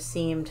for the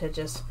seam to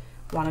just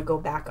want to go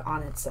back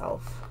on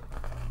itself.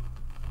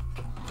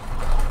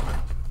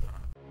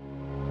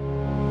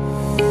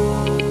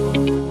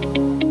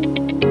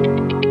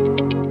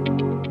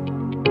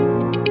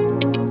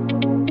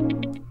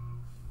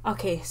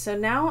 Okay, so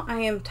now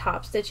I am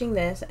top stitching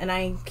this, and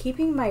I'm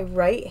keeping my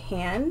right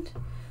hand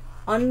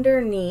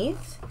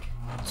underneath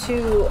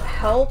to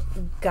help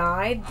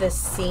guide the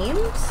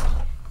seams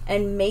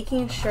and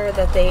making sure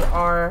that they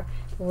are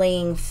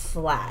laying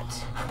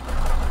flat.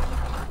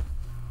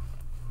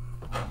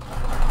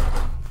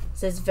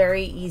 So it's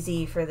very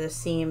easy for the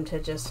seam to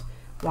just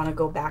want to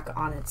go back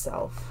on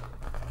itself.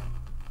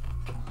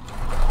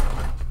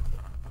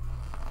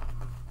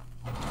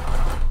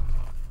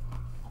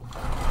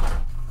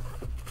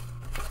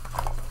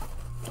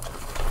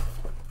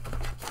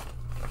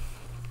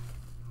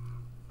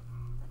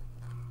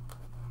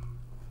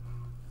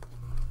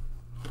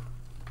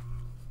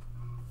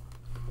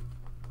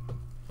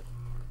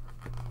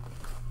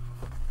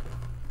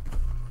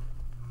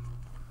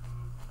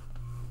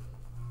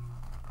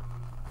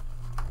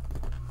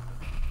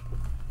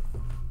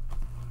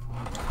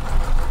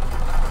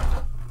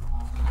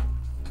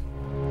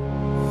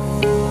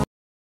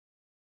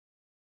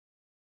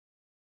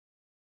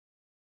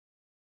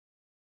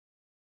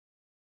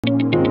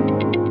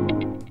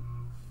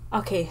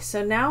 Okay,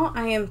 so now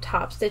I am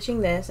top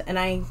stitching this, and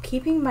I'm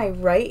keeping my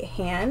right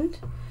hand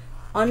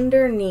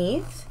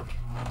underneath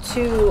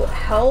to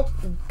help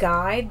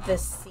guide the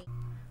seam.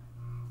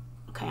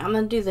 Okay, I'm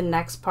going to do the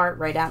next part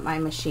right at my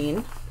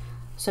machine.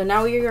 So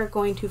now we are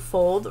going to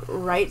fold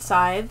right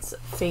sides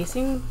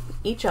facing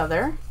each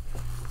other,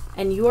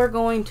 and you are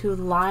going to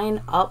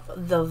line up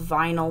the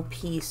vinyl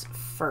piece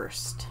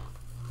first,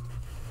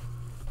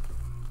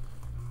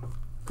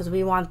 because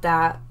we want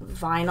that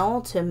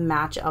vinyl to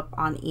match up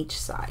on each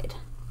side.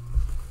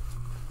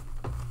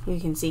 You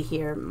can see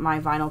here my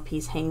vinyl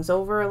piece hangs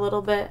over a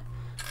little bit,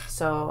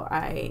 so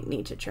I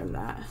need to trim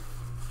that.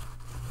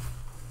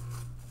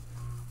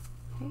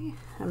 Okay,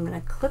 I'm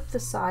going to clip the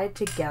side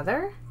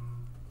together.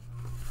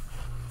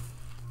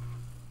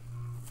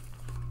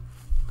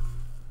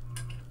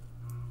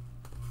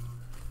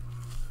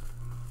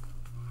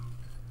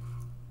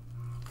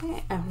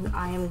 Okay, and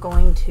I am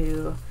going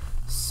to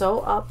sew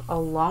up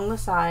along the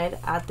side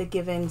at the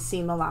given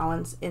seam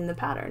allowance in the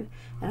pattern,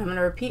 and I'm going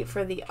to repeat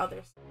for the other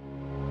side.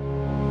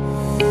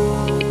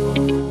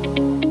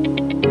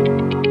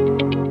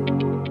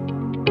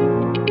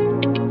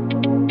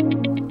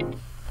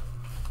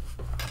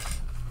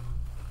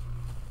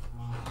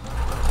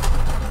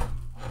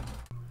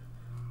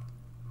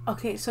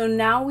 Okay, so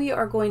now we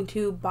are going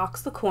to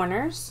box the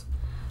corners.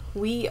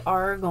 We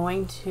are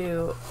going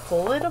to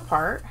pull it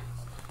apart,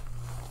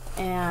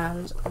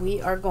 and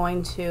we are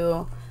going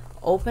to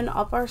open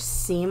up our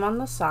seam on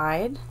the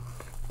side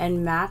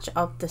and match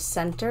up the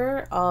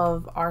center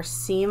of our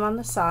seam on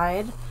the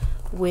side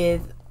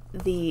with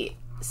the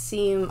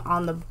seam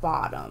on the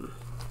bottom.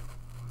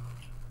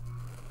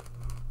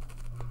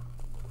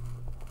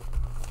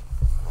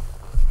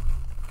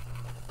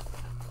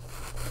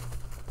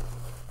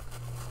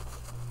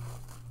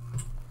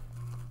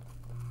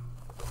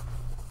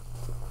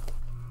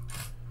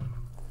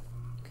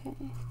 Okay.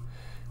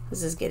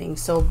 This is getting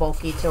so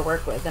bulky to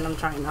work with, and I'm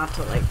trying not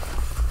to like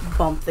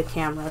bump the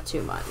camera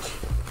too much.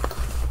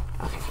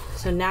 Okay,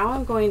 so now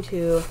I'm going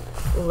to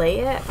lay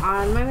it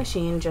on my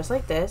machine just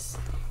like this,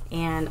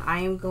 and I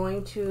am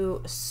going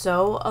to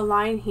sew a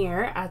line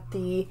here at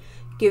the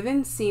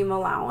given seam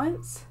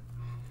allowance,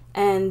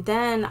 and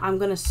then I'm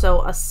going to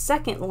sew a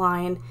second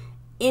line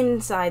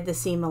inside the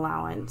seam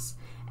allowance,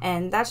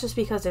 and that's just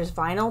because there's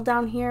vinyl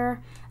down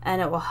here,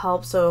 and it will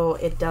help so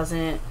it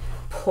doesn't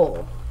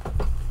pull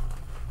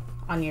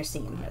on your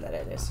seam. Here that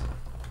it is.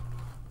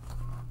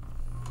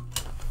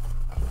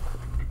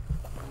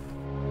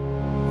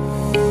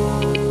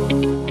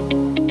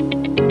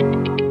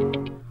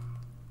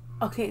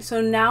 Okay,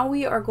 so now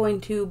we are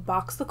going to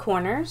box the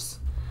corners.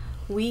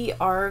 We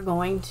are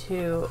going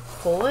to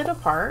pull it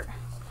apart,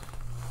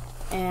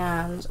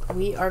 and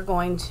we are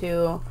going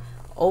to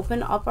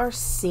open up our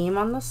seam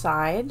on the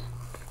side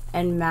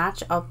and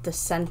match up the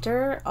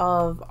center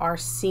of our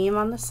seam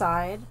on the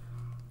side.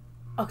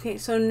 Okay,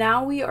 so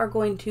now we are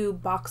going to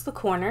box the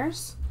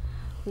corners.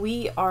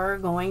 We are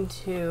going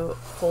to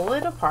pull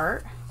it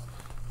apart,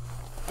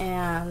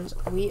 and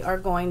we are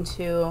going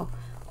to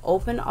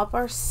open up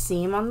our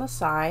seam on the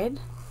side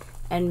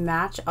and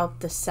match up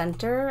the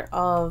center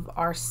of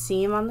our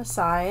seam on the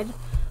side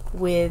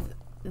with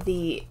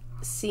the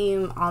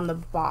seam on the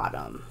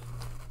bottom.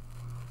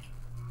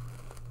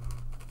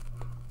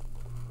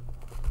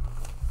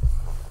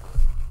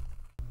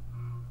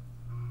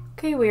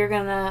 Okay, we are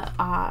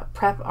gonna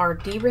prep our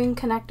D-ring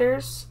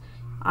connectors.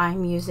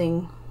 I'm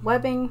using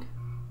webbing.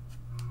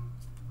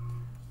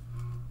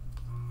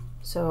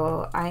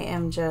 So I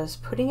am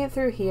just putting it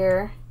through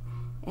here,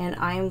 and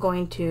I am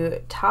going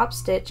to top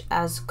stitch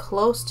as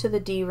close to the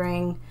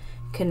D-ring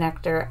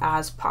connector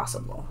as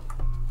possible.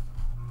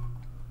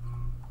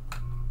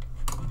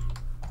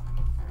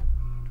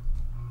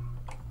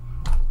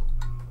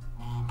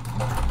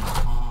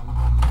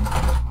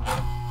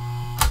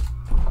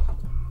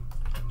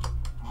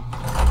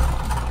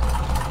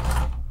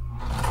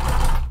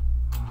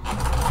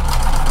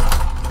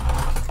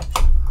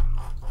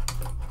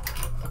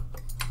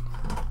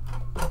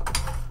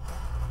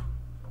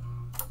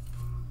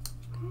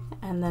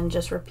 And then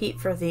just repeat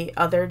for the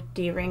other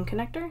D-ring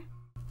connector.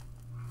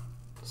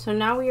 So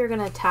now we are going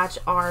to attach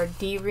our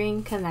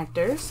D-ring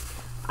connectors.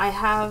 I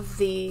have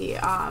the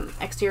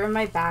exterior of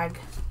my bag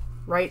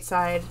right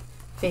side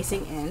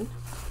facing in.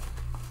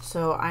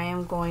 So I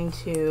am going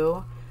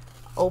to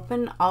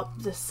open up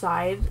the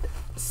side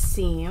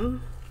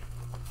seam,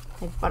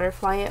 like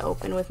butterfly it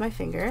open with my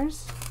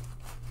fingers.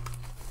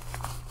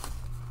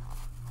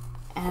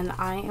 And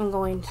I am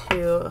going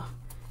to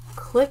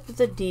clip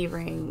the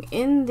D-ring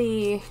in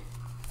the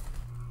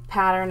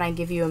pattern. I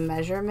give you a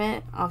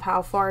measurement of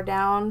how far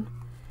down.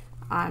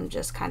 I'm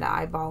just kind of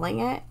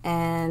eyeballing it,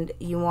 and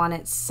you want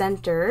it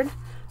centered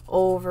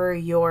over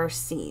your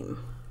seam.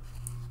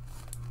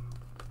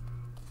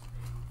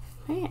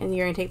 Okay, and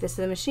you're going to take this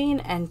to the machine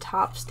and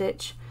top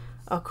stitch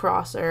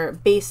across, or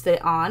baste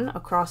it on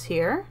across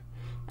here.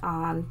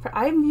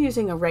 I'm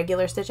using a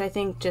regular stitch, I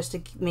think, just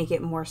to make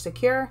it more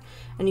secure,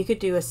 and you could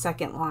do a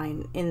second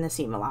line in the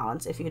seam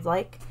allowance if you'd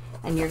like,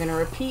 and you're going to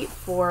repeat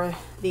for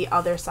the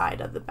other side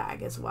of the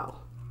bag as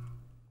well.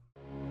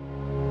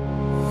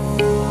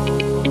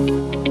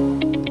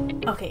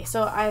 Okay,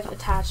 so I've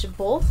attached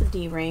both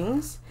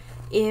D-rings.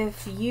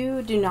 If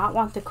you do not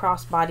want the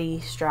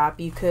crossbody strap,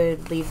 you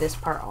could leave this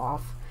part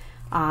off.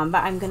 But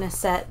I'm going to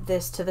set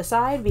this to the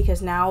side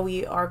because now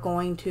we are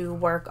going to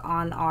work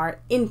on our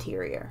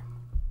interior.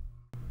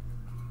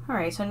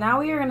 Alright, so now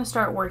we are going to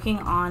start working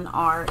on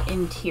our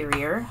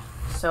interior.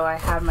 So I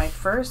have my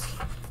first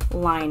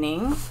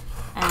lining,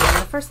 and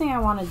the first thing I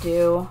want to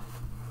do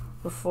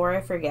before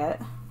I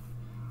forget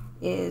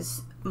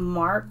is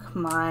mark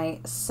my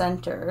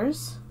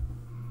centers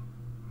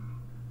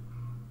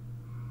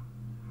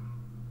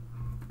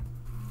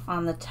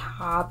on the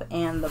top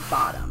and the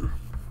bottom.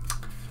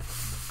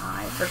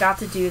 I forgot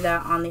to do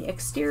that on the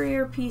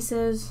exterior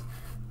pieces,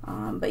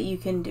 but you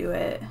can do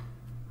it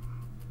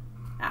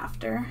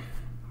after.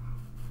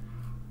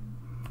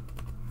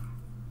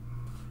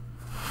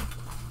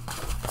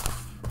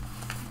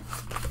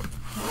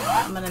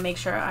 I'm going to make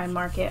sure I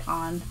mark it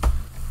on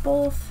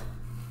both.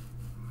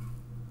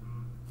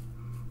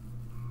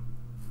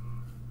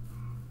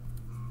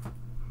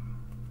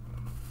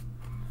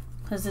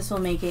 Because this will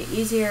make it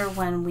easier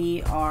when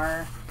we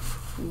are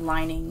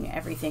lining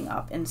everything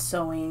up and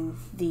sewing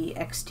the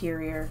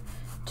exterior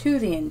to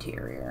the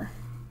interior.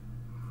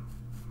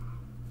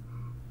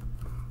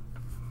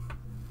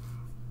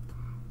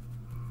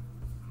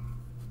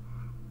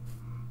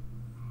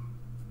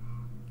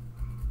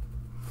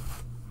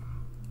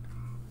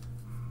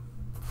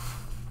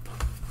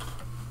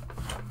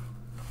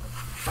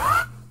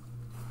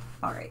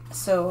 Alright,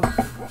 so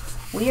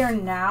we are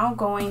now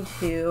going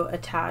to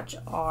attach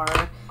our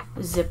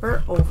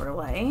zipper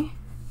overlay.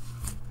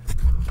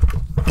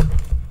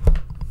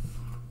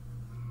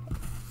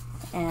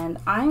 And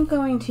I'm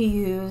going to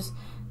use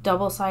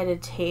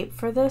double-sided tape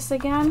for this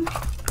again.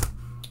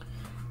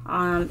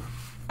 I'm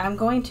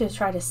going to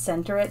try to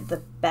center it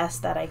the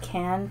best that I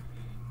can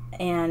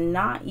and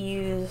not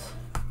use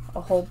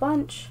a whole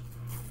bunch,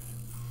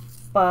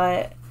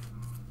 but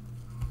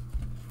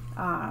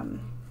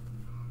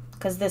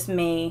because this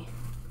may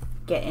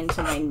get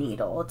into my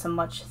needle. It's a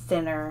much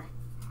thinner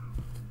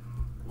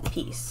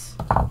piece.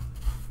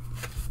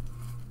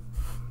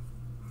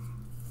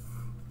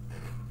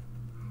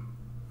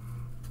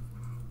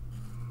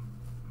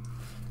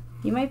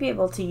 You might be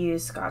able to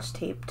use Scotch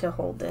tape to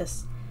hold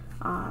this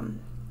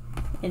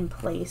in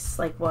place,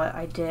 like what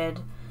I did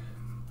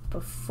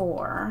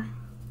before.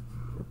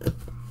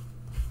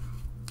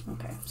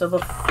 Okay, so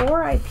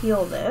before I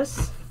peel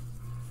this,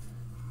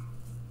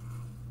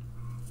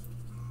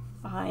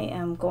 I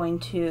am going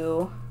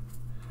to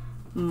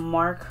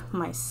mark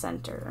my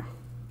center.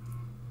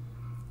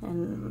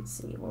 And let's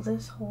see, will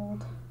this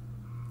hold?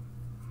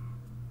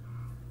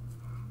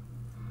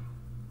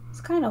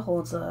 This kind of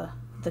holds a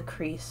the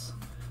crease.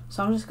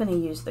 So I'm just going to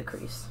use the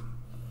crease.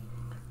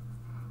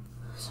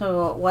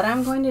 So what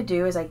I'm going to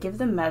do is I give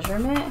the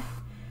measurement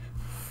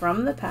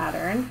from the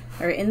pattern,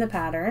 or in the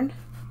pattern,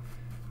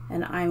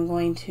 and I'm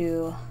going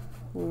to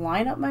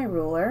line up my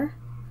ruler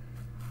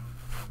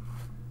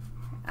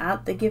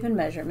at the given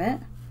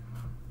measurement,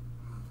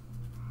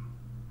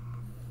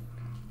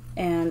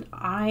 and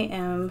I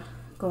am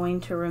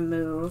going to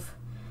remove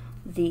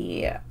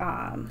the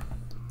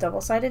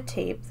double-sided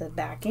tape, the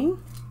backing,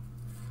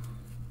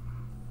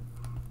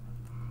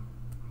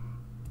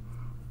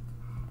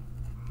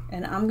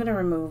 and I'm going to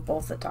remove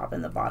both the top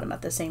and the bottom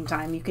at the same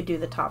time. You could do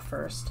the top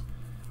first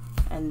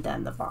and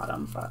then the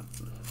bottom, but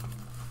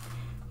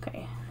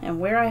okay. And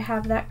where I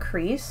have that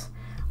crease,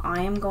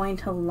 I am going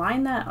to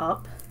line that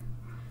up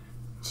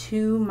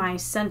to my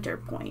center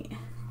point.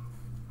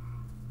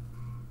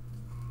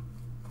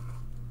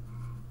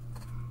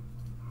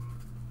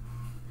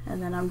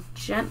 And then I'm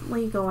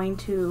gently going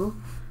to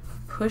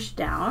push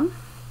down,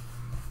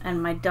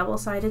 and my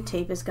double-sided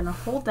tape is going to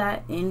hold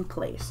that in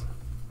place.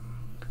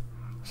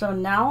 So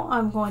now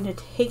I'm going to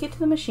take it to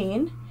the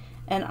machine,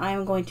 and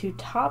I'm going to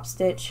top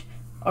stitch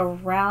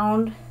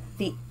around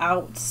the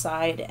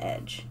outside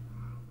edge.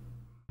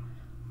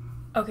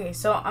 Okay,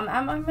 so I'm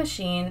at my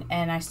machine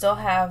and I still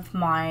have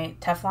my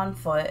Teflon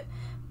foot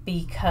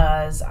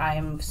because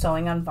I'm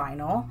sewing on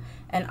vinyl,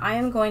 and I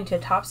am going to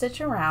top stitch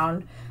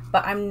around,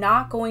 but I'm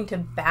not going to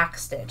back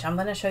stitch. I'm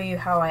going to show you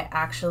how I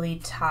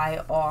actually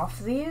tie off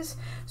these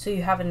so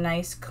you have a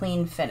nice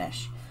clean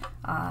finish.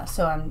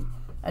 So I'm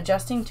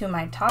adjusting to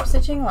my top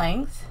stitching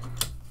length,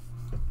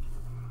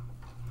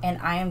 and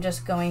I am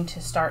just going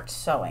to start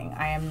sewing.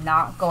 I am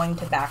not going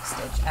to back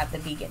stitch at the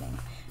beginning.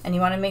 And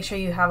you want to make sure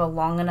you have a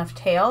long enough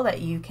tail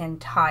that you can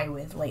tie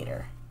with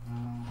later.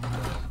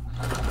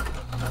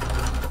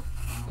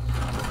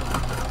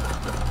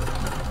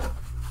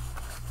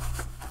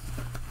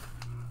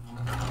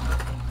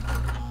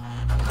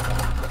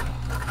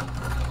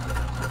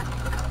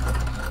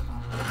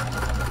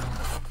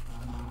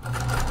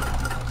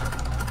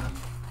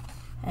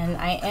 And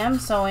I am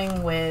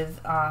sewing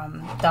with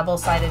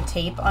double-sided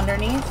tape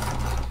underneath.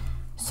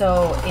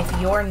 So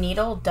if your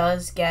needle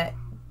does get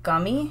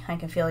gummy, I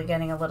can feel it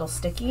getting a little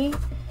sticky,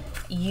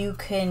 you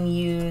can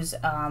use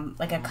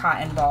like a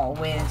cotton ball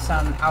with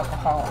some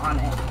alcohol on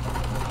it.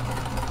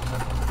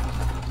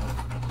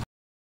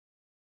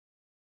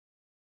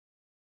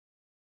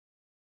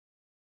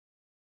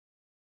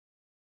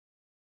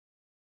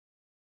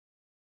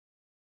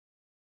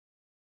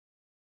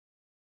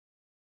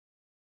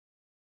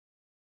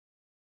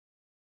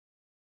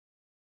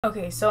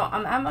 Okay, so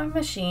I'm at my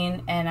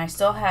machine and I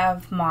still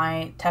have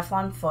my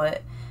Teflon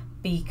foot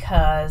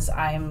because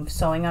I'm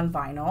sewing on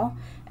vinyl,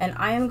 and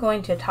I am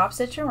going to top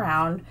stitch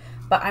around,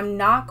 but I'm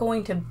not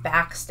going to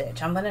back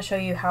stitch. I'm going to show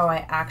you how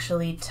I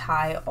actually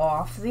tie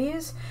off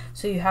these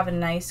so you have a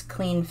nice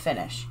clean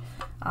finish.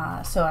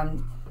 So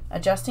I'm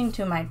adjusting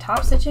to my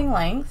top stitching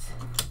length,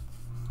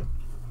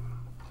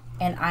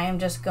 and I am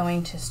just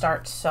going to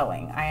start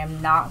sewing. I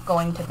am not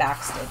going to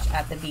back stitch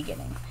at the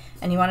beginning.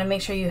 And you want to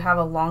make sure you have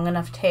a long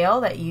enough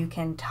tail that you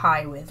can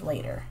tie with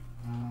later.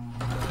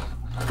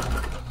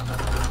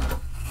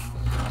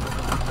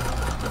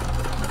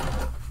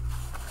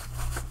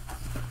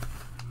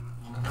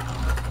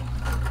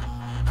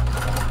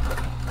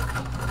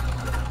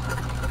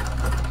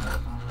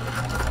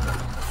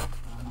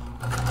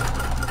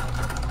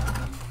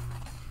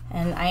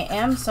 And I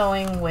am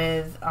sewing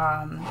with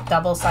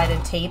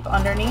double-sided tape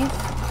underneath.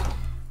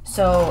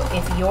 So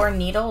if your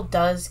needle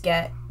does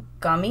get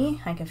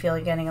gummy, I can feel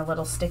it getting a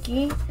little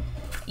sticky,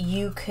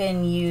 you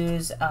can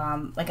use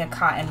like a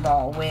cotton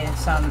ball with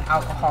some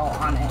alcohol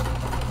on it.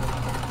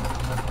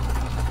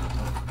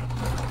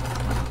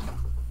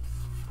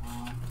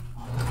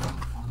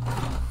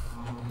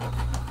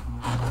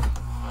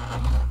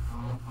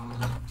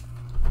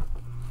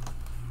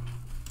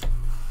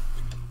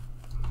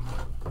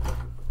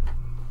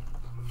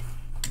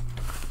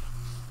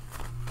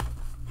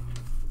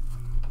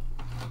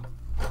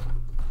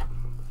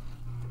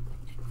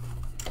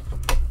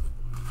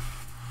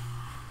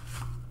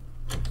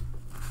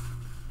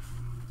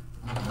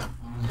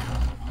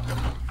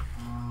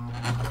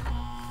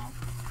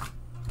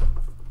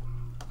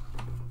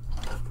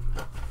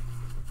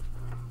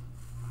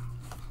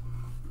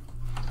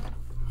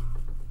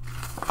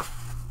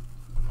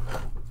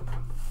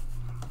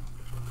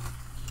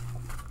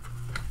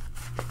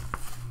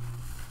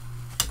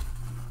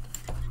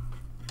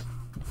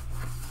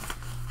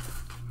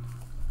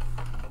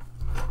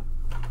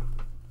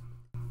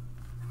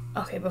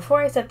 Okay,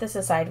 before I set this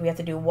aside, we have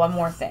to do one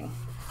more thing.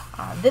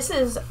 This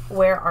is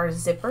where our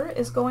zipper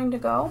is going to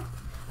go.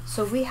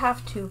 So we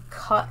have to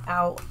cut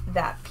out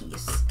that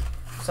piece.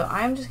 So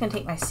I'm just gonna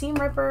take my seam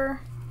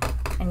ripper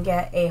and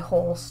get a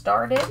hole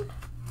started.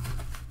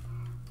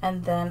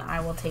 And then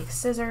I will take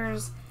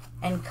scissors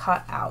and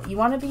cut out. You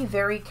wanna be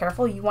very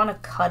careful. You wanna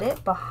cut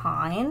it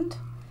behind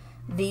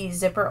the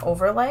zipper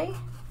overlay.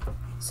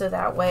 So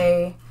that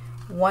way,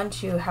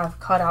 once you have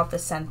cut out the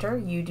center,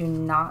 you do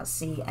not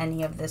see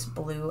any of this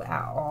blue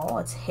at all.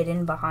 It's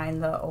hidden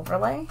behind the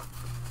overlay.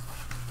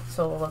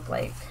 So it'll look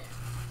like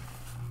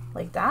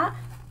that.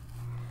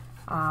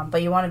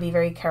 But you want to be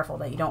very careful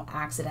that you don't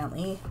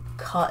accidentally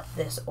cut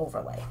this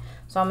overlay.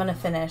 So I'm going to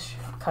finish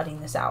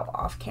cutting this out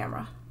off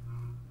camera.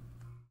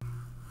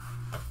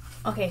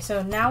 Okay,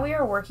 so now we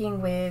are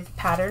working with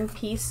pattern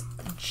piece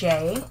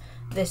J.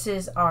 This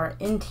is our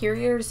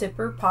interior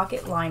zipper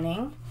pocket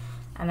lining,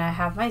 and I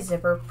have my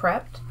zipper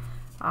prepped.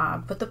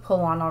 Put the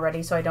pull on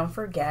already so I don't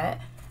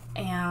forget,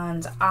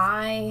 and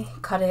I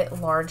cut it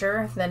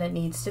larger than it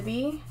needs to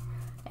be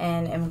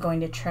and am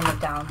going to trim it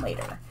down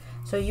later.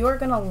 So you are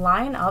going to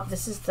line up,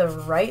 this is the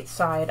right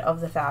side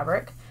of the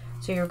fabric,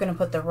 so you're going to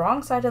put the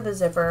wrong side of the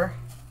zipper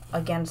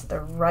against the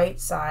right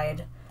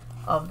side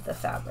of the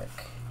fabric.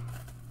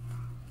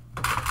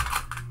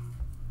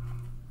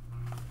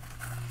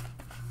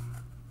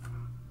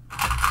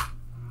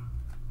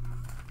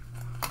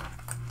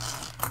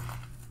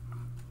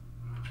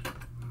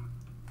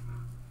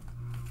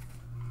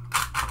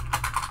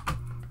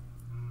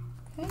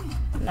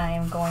 And I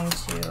am going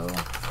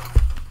to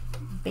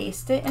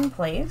baste it in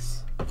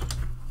place.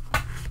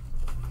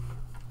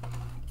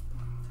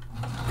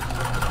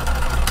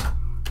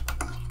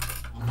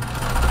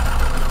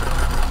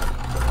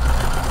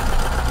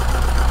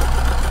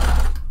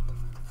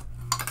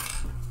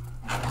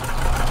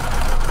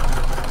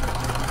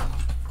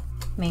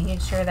 Making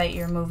sure that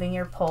you're moving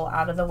your pull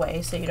out of the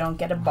way so you don't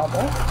get a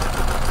bubble.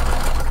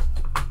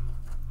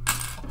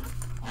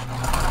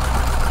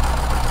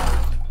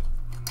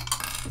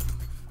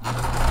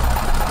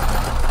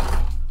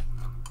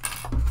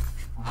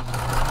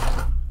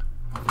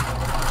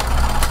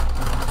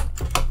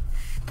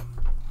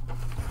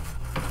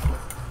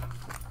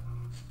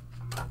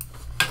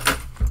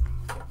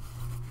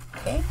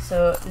 Okay,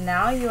 so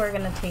now you are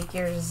going to take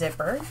your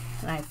zipper,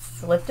 and I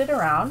flipped it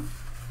around,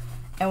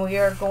 and we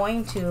are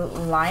going to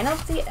line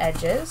up the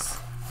edges,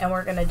 and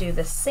we're going to do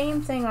the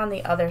same thing on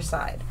the other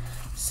side.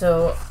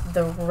 So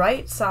the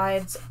right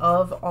sides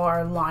of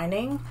our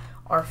lining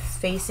are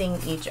facing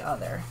each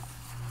other,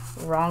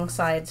 wrong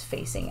sides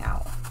facing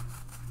out.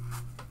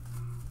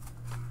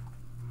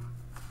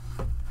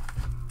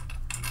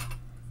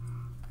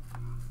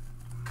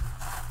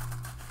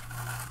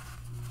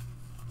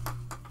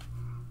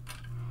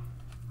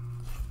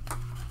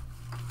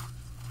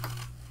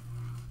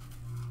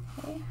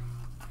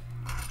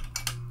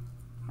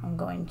 I'm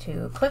going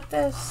to clip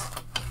this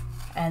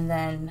and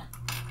then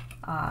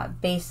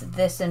baste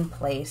this in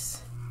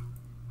place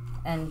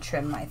and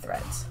trim my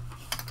threads.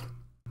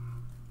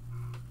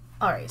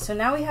 Alright, so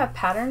now we have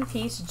pattern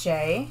piece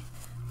J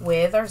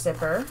with our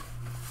zipper,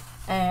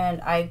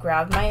 and I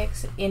grabbed my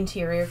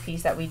interior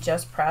piece that we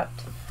just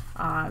prepped.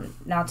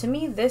 Now to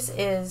me this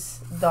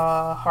is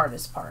the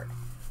hardest part.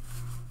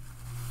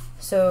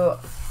 So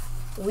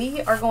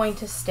we are going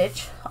to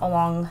stitch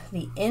along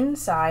the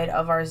inside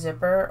of our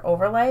zipper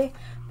overlay,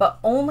 but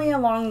only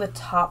along the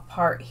top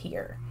part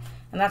here.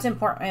 And that's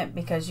important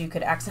because you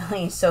could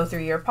accidentally sew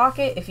through your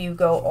pocket if you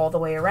go all the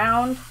way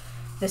around.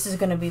 This is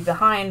going to be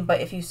behind,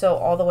 but if you sew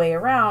all the way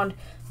around,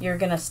 you're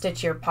going to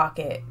stitch your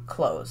pocket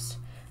closed.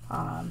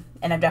 And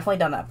I've definitely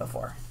done that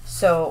before.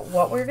 So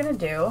what we're going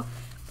to do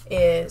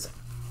is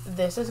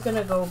this is going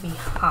to go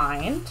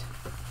behind,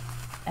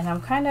 and I'm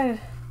kind of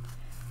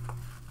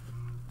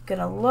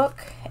gonna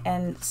look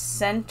and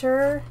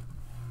center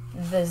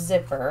the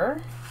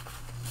zipper,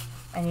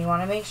 and you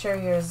want to make sure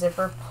your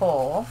zipper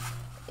pull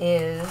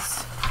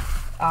is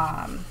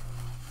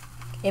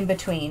in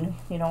between.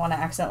 You don't want to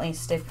accidentally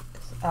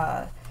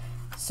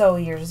sew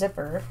your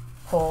zipper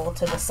pull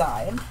to the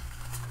side.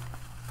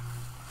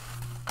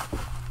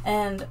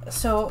 And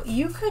so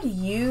you could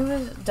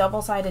use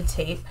double-sided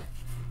tape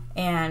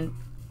and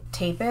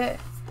tape it.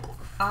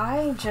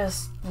 I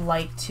just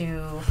like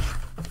to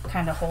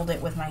kind of hold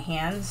it with my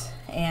hands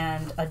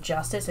and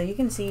adjust it. So you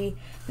can see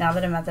now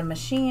that I'm at the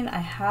machine, I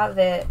have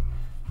it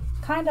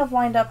kind of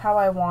lined up how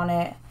I want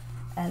it,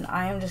 and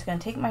I am just going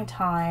to take my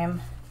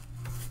time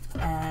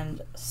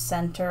and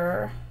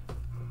center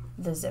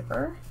the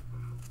zipper.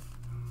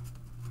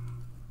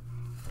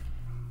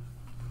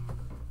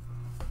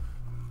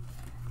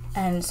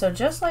 And so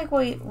just like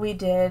we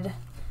did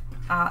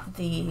at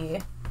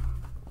the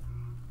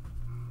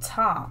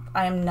top,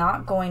 I am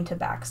not going to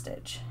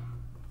backstitch.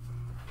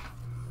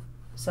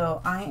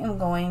 So I am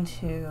going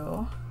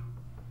to,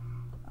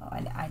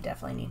 I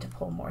definitely need to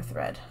pull more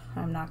thread.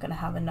 I'm not going to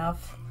have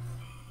enough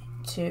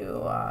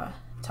to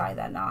tie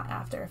that knot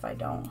after if I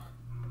don't.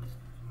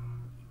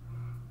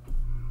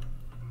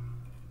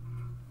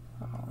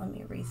 So let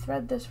me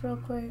rethread this real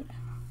quick.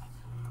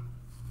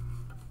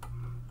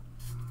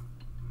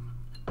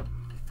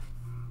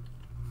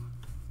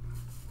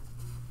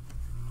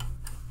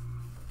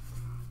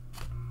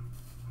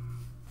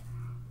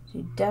 So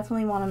you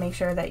definitely want to make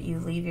sure that you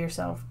leave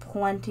yourself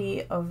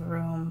plenty of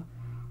room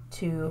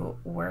to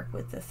work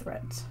with the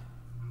threads.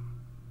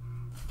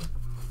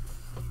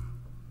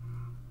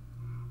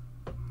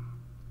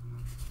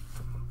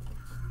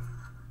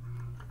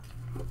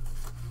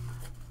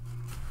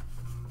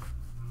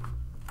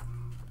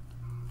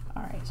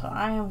 So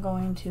I am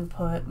going to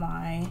put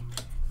my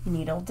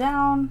needle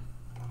down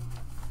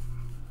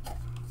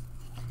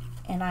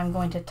and I'm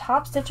going to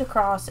top stitch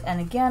across, and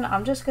again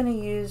I'm just going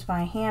to use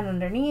my hand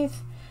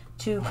underneath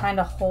to kind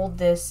of hold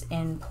this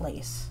in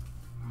place.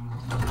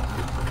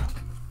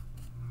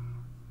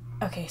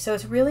 Okay, so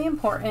it's really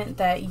important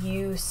that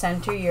you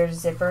center your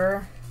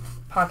zipper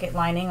pocket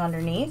lining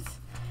underneath,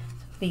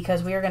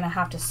 because we are going to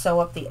have to sew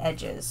up the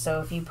edges.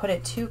 So if you put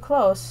it too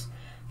close,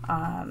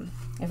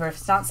 if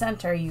it's not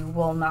center, you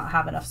will not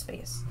have enough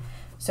space.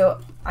 So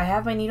I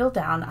have my needle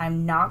down.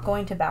 I'm not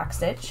going to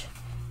backstitch,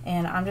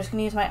 and I'm just going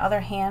to use my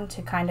other hand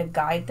to kind of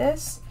guide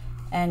this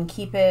and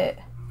keep it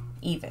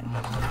even.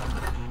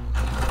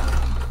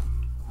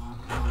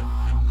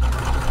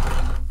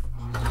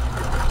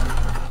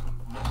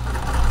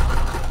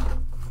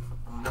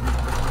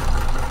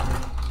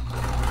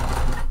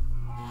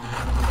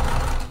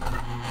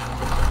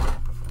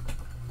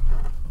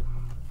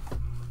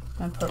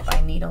 I'm going to put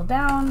my needle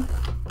down,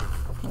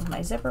 move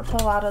my zipper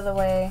pull out of the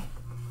way,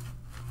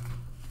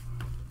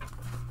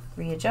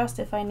 readjust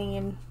if I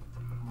need, and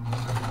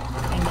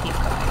keep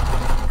going.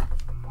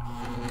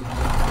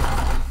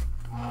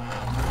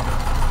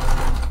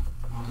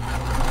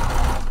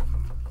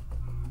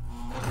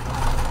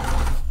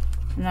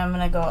 And I'm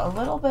going to go a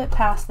little bit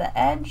past the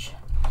edge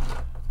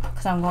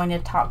because I'm going to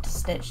top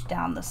stitch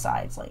down the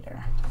sides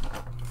later.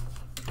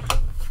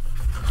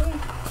 Okay,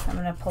 I'm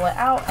going to pull it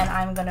out, and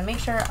I'm going to make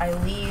sure I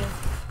leave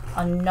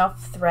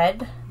enough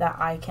thread that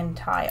I can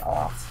tie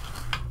off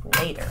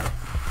later.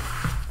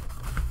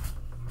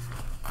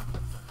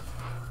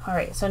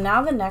 Alright, so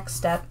now the next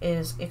step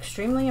is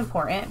extremely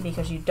important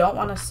because you don't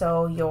want to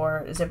sew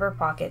your zipper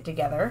pocket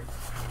together.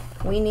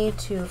 We need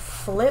to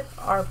flip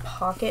our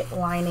pocket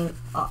lining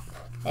up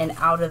and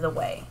out of the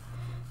way,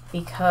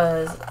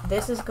 because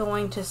this is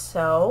going to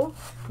sew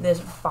this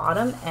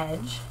bottom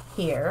edge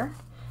here.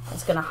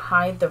 It's going to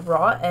hide the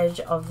raw edge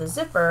of the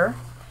zipper,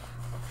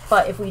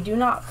 but if we do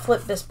not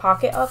flip this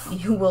pocket up,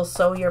 you will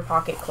sew your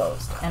pocket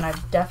closed. And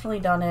I've definitely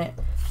done it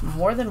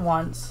more than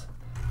once,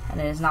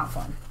 and it is not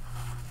fun.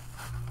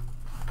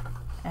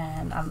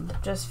 And I'm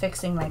just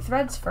fixing my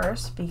threads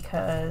first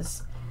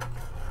because,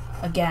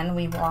 again,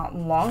 we want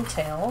long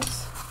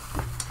tails.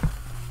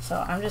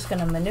 So I'm just going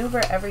to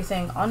maneuver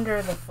everything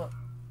under the foot.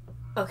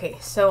 Okay,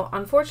 so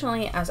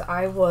unfortunately, as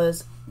I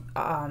was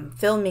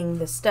filming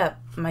this step,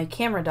 my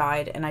camera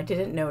died and I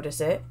didn't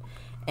notice it.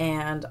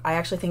 And I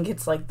actually think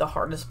it's like the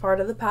hardest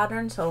part of the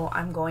pattern, so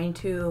I'm going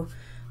to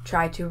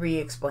try to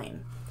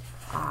re-explain.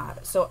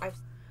 So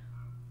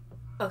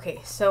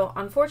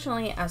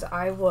unfortunately, as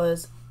I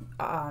was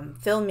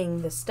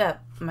filming this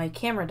step, my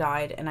camera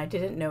died and I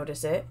didn't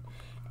notice it.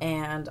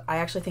 And I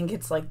actually think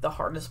it's like the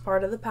hardest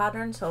part of the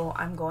pattern, so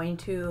I'm going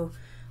to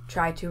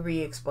try to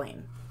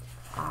re-explain.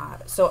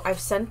 So I've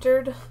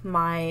centered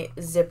my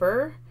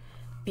zipper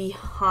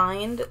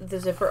behind the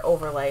zipper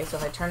overlay. So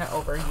if I turn it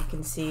over, you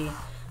can see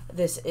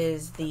this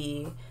is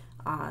the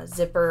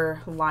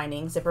zipper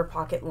lining, zipper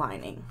pocket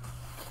lining.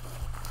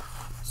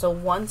 So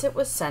once it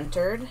was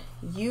centered,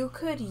 you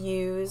could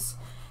use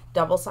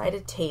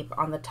double-sided tape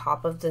on the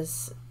top of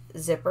this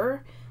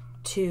zipper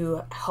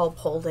to help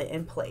hold it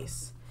in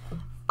place.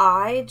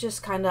 I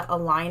just kind of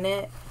align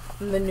it,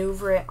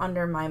 maneuver it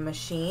under my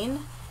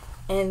machine,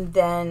 and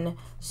then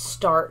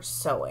start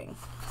sewing.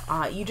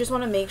 You just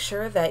want to make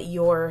sure that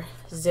your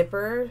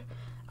zipper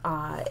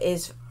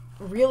is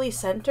really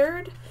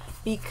centered,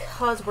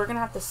 because we're going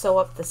to have to sew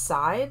up the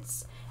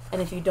sides,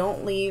 and if you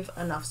don't leave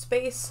enough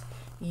space,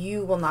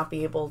 you will not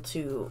be able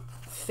to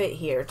fit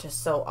here to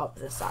sew up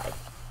the side.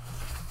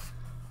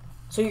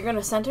 So you're going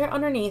to center it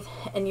underneath,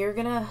 and you're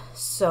going to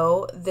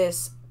sew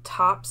this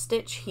top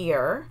stitch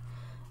here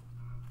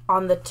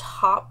on the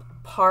top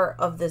part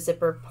of the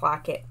zipper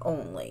pocket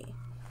only.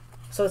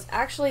 So it's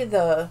actually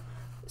the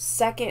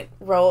second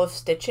row of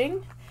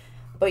stitching,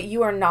 but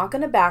you are not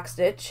going to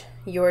backstitch.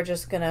 You are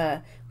just going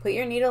to put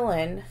your needle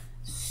in,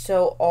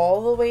 sew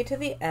all the way to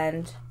the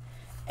end,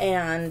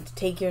 and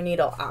take your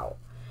needle out.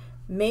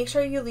 Make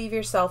sure you leave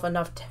yourself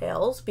enough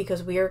tails,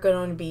 because we are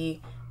going to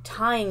be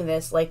tying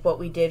this like what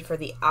we did for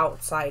the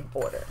outside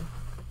border.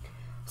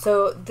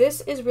 So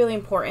this is really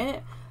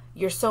important.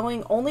 You're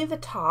sewing only the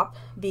top,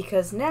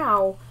 because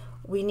now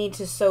we need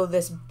to sew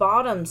this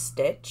bottom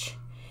stitch,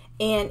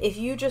 and if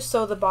you just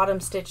sew the bottom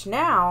stitch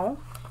now,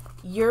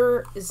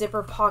 your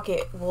zipper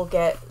pocket will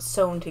get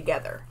sewn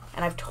together,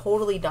 and I've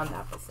totally done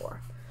that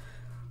before.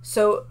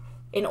 So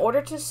in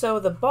order to sew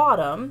the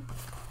bottom,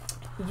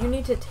 you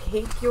need to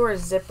take your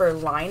zipper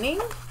lining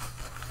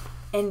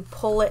and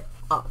pull it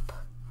up.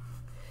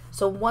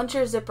 So once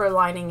your zipper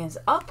lining is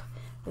up,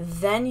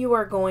 then you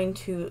are going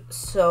to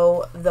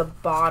sew the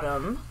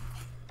bottom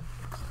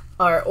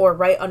or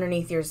right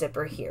underneath your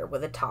zipper here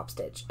with a top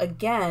stitch.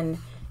 Again,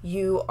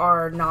 you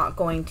are not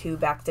going to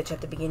backstitch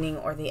at the beginning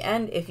or the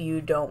end if you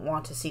don't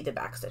want to see the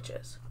back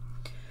stitches.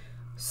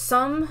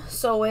 Some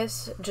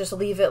sewists just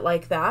leave it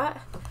like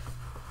that,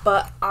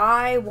 but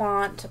I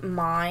want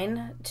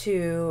mine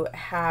to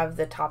have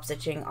the top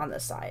stitching on the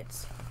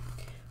sides.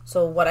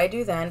 So what I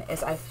do then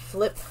is I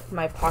flip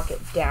my pocket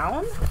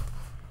down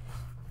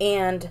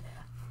and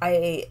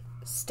I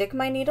stick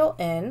my needle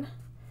in,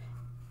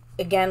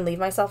 again, leave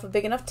myself a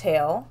big enough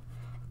tail,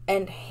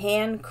 and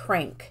hand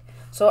crank.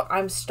 So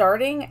I'm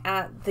starting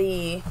at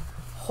the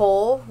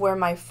hole where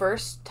my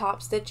first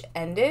top stitch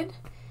ended,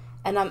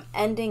 and I'm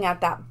ending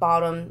at that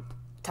bottom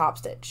top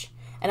stitch.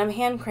 And I'm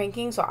hand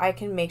cranking so I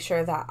can make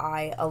sure that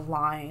I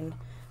align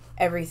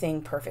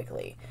everything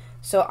perfectly.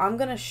 So I'm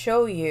gonna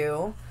show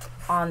you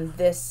on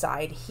this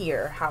side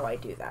here how I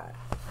do that.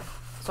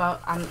 So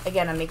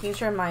I'm making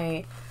sure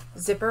my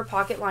zipper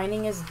pocket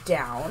lining is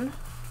down.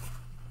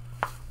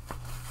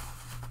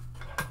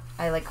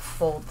 I like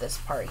fold this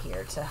part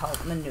here to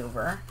help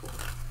maneuver.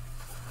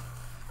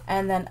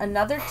 And then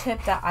another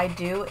tip that I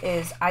do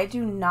is I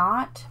do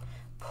not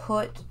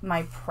put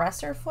my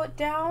presser foot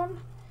down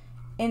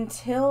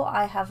until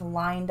I have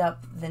lined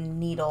up the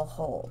needle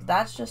hole.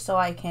 That's just so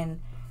I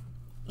can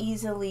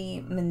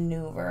easily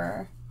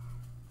maneuver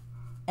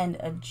and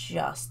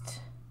adjust.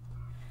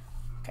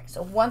 Okay,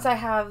 so once I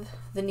have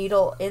the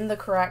needle in the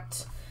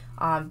correct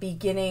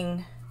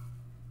beginning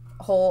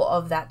hole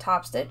of that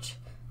top stitch,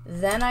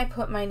 then I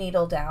put my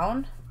needle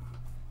down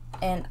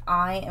and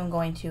I am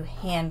going to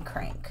hand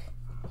crank,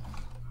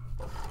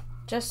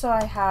 just so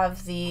I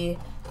have the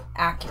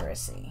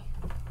accuracy.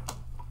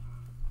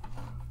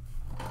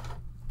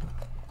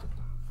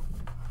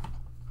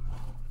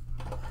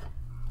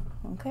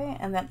 Okay,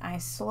 and then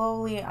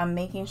I'm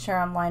making sure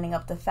I'm lining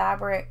up the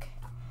fabric,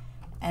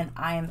 and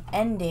I am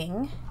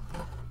ending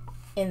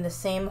in the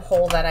same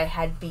hole that I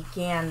had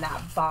began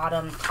that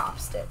bottom top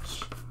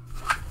stitch.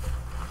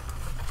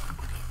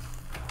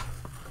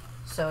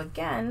 So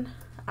again,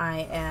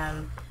 I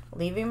am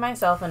leaving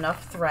myself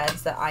enough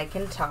threads that I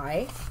can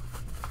tie.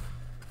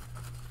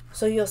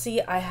 So you'll see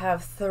I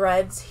have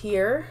threads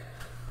here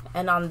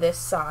and on this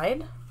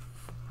side.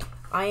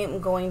 I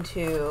am going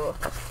to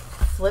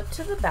flip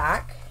to the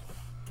back,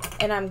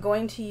 and I'm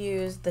going to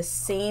use the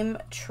same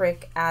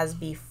trick as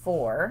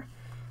before,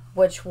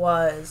 which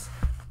was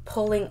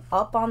pulling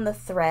up on the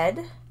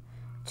thread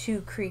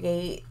to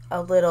create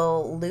a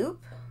little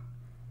loop,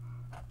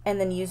 and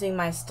then using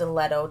my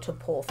stiletto to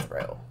pull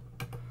through.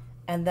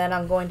 And then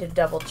I'm going to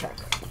double check.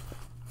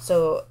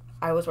 So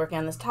I was working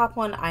on this top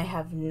one. I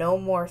have no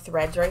more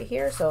threads right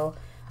here, so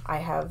I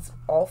have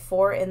all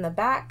 4 in the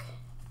back.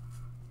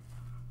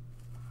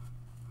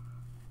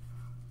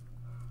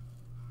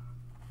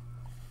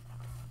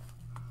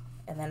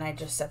 And then I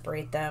just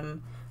separate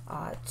them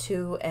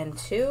 2 and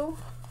 2,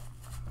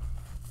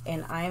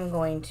 and I'm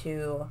going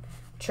to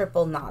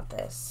triple knot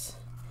this.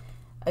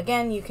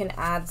 Again, you can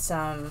add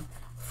some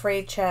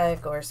fray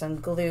check or some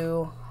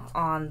glue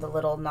on the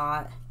little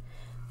knot.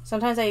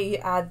 Sometimes I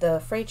add the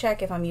fray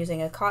check if I'm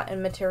using a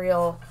cotton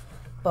material,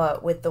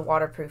 but with the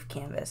waterproof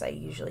canvas I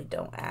usually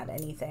don't add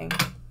anything.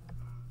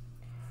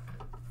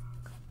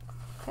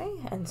 Okay,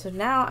 and so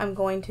now I'm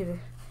going to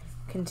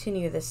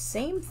continue the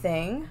same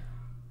thing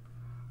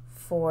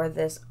for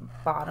this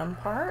bottom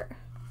part.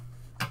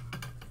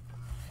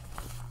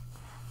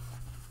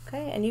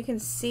 Okay, and you can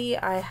see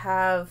I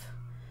have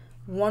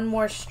one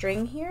more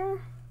string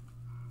here.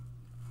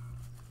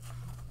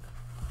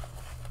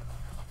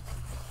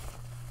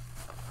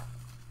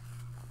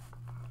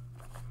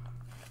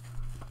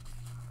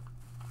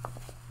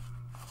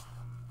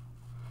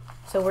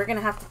 So we're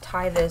gonna have to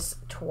tie this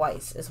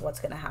twice is what's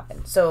gonna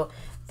happen. So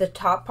the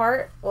top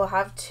part will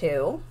have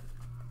 2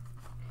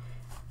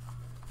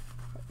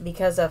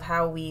 because of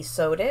how we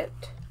sewed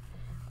it.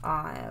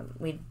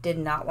 We did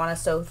not want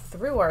to sew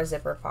through our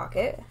zipper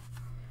pocket.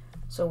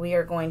 So we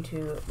are going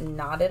to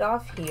knot it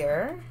off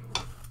here.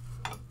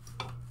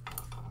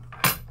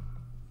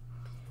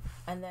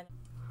 And then,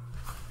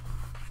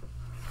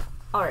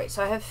 all right,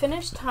 so I have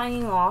finished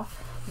tying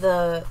off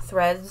the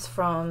threads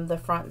from the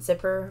front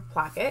zipper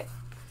pocket.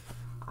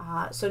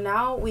 So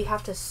now we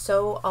have to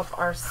sew up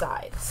our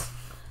sides.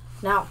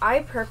 Now I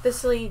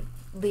purposely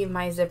leave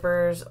my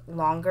zippers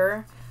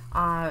longer.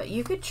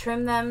 You could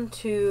trim them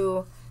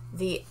to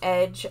the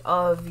edge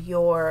of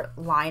your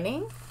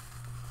lining.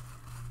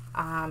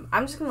 I'm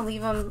just gonna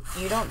leave them,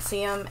 you don't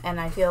see them, and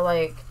I feel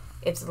like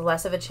it's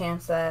less of a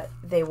chance that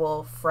they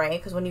will fray,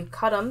 because when you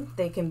cut them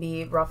they can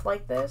be rough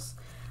like this.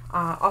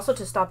 Also,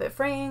 to stop it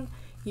fraying,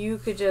 you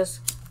could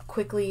just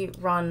quickly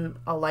run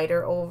a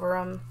lighter over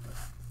them.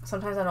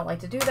 Sometimes I don't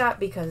like to do that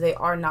because they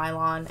are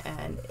nylon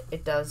and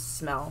it does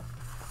smell.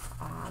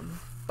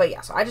 But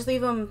yeah, so I just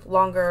leave them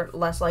longer,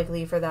 less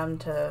likely for them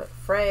to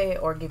fray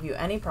or give you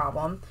any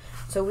problem.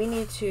 So we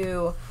need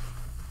to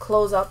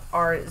close up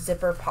our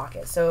zipper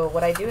pocket. So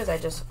what I do is I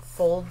just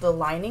fold the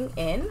lining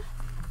in,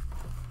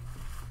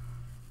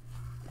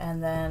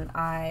 and then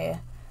I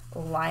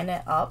line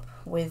it up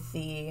with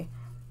the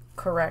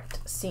correct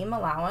seam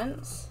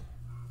allowance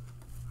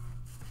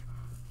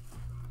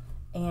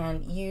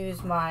and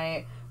use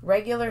my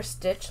regular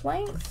stitch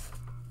length,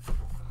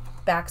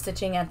 back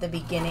stitching at the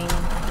beginning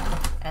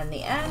and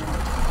the end.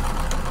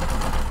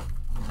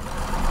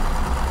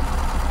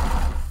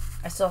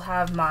 I still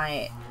have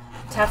my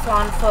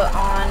Teflon foot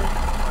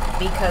on,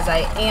 because I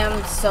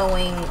am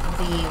sewing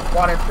the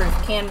waterproof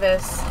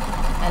canvas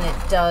and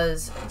it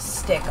does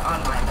stick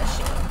on my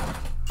machine.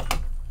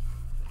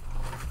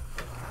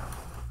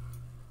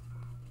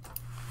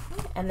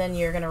 And then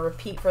you're going to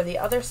repeat for the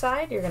other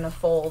side. You're going to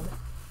fold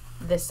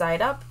this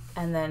side up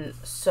and then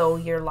sew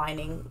your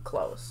lining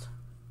closed.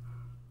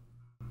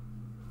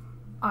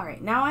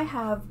 Alright, now I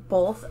have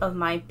both of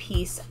my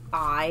piece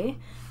I.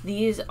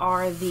 These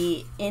are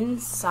the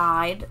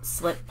inside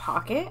slip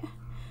pocket.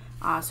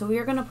 So we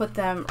are going to put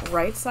them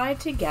right side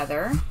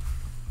together.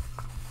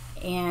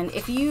 And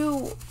if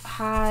you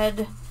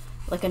had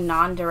like a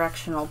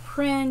non-directional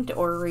print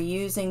or were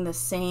using the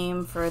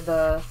same for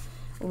the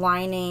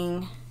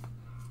lining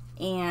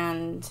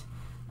and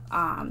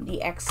the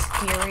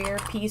exterior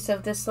piece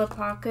of the slip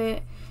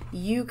pocket,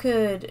 you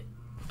could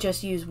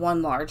just use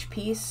one large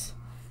piece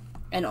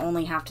and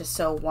only have to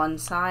sew one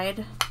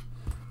side.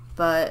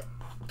 But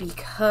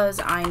because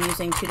I'm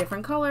using two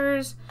different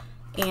colors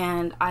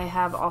and I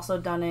have also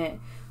done it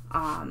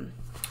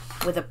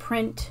with a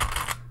print,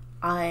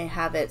 I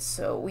have it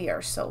so we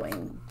are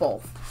sewing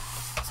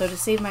both. So to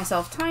save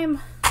myself time,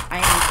 I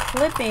am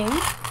clipping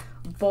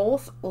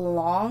both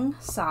long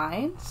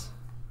sides,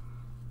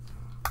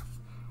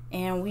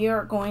 and we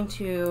are going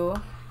to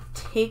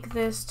take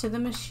this to the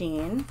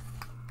machine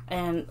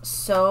and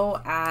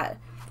sew at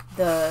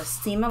the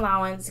seam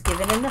allowance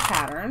given in the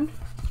pattern.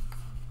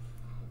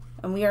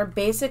 And we are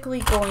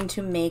basically going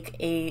to make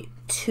a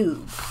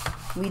tube.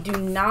 We do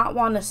not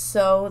want to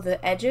sew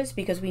the edges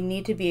because we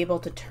need to be able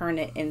to turn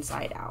it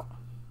inside out.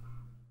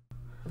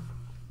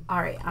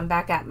 Alright, I'm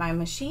back at my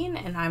machine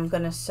and I'm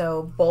going to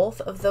sew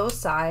both of those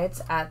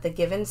sides at the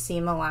given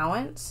seam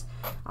allowance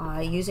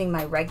using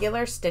my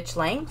regular stitch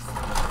length.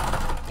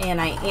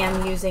 And I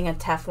am using a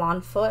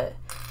Teflon foot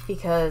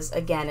because,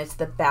 again, it's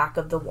the back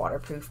of the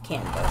waterproof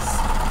canvas.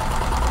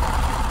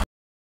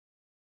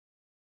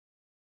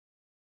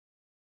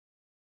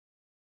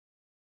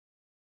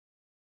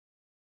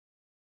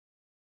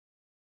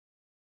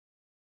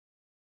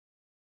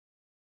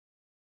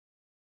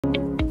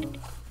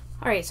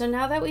 Alright, so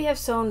now that we have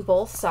sewn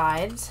both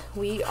sides,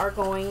 we are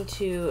going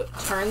to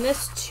turn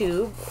this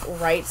tube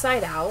right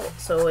side out.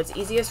 So it's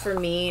easiest for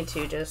me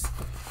to just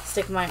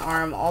stick my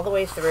arm all the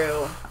way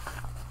through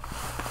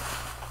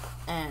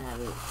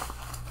and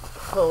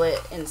pull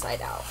it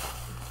inside out.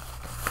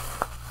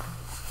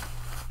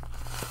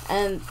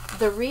 And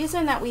the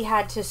reason that we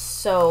had to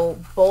sew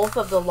both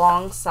of the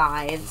long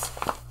sides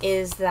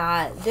is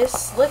that this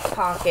slip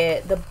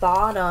pocket, the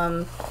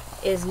bottom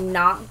is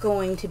not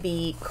going to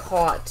be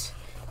caught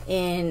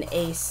in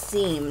a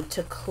seam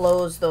to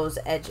close those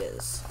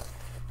edges.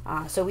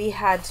 So we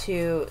had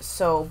to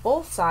sew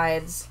both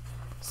sides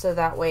so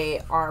that way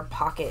our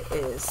pocket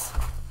is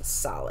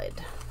solid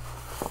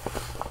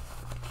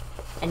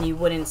and you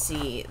wouldn't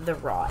see the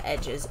raw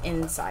edges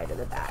inside of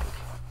the bag.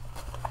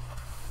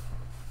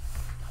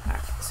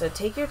 Alright, so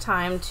take your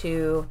time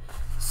to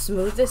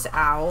smooth this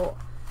out.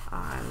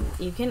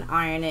 You can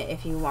iron it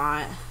if you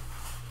want.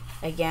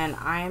 Again,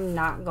 I'm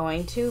not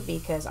going to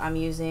because I'm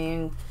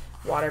using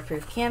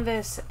waterproof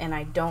canvas and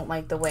I don't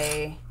like the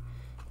way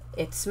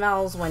it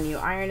smells when you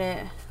iron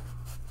it.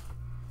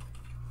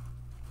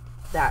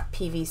 That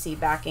PVC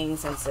backing,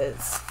 since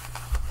it's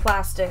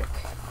plastic,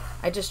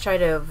 I just try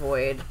to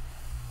avoid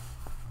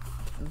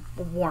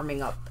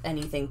warming up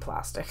anything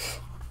plastic.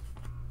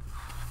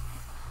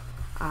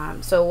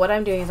 So what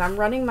I'm doing is I'm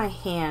running my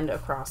hand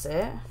across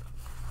it,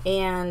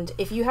 and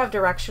if you have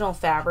directional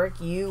fabric,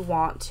 you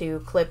want to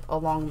clip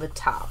along the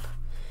top.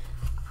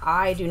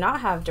 I do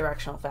not have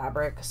directional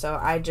fabric, so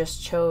I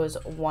just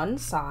chose one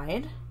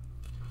side.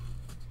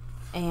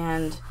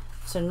 And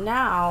so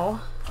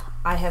now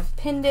I have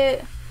pinned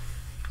it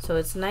so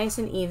it's nice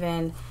and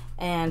even,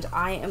 and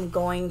I am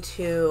going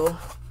to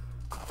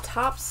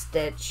top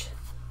stitch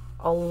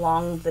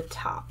along the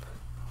top.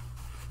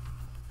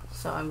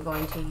 So I'm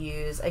going to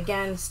use,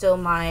 again, still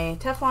my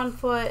Teflon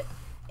foot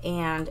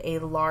and a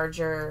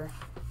larger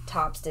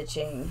top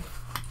stitching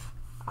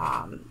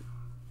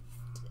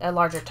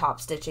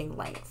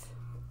length.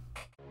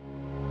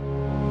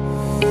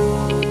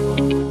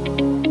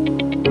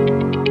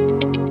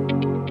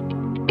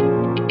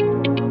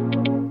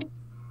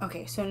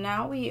 Okay, so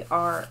now we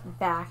are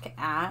back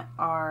at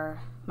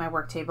my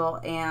work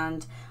table,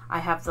 and I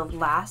have the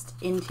last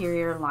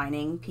interior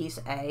lining, piece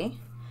A.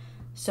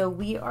 So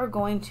we are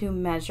going to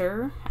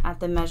measure at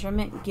the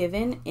measurement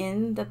given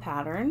in the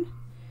pattern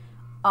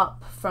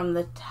up from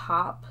the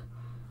top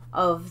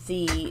of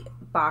the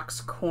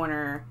box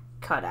corner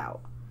cutout.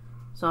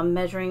 So I'm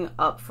measuring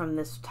up from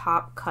this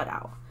top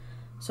cutout.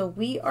 So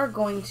we are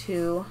going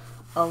to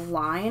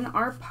align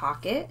our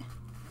pocket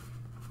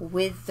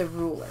with the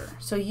ruler.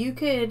 So you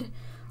could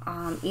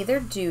either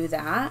do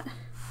that,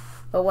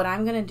 but what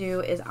I'm going to do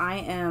is I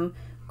am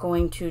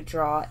going to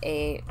draw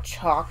a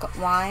chalk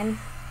line.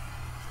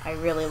 I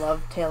really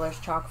love Taylor's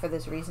chalk for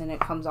this reason. It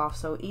comes off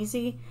so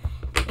easy,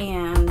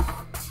 and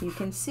you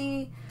can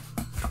see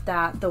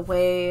that the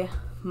way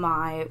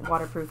my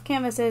waterproof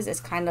canvas is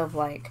kind of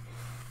like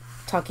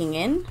tucking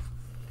in.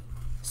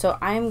 So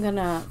I'm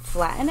gonna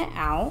flatten it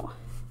out,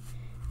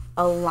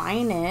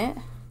 align it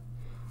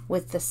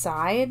with the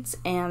sides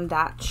and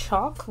that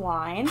chalk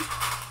line,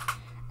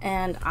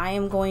 and I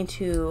am going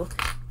to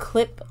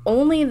clip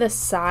only the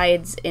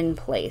sides in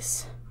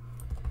place.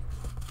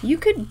 You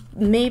could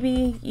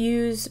maybe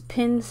use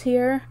pins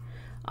here,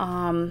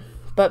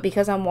 but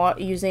because I'm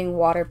using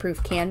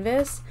waterproof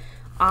canvas,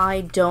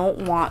 I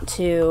don't want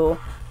to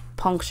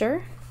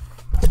puncture.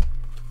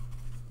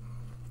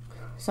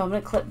 So I'm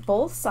going to clip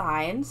both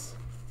sides,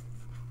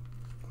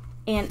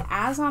 and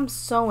as I'm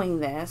sewing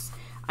this,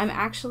 I'm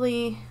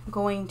actually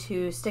going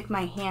to stick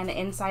my hand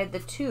inside the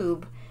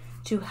tube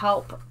to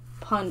help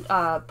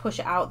push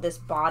out this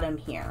bottom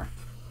here.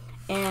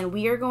 And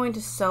we are going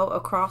to sew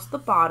across the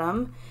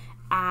bottom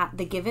at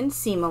the given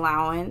seam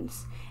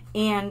allowance,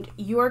 and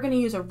you are going to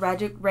use a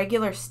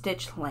regular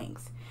stitch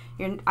length.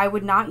 I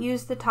would not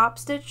use the top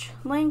stitch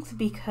length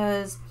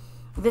because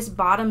this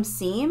bottom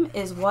seam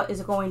is what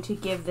is going to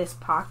give this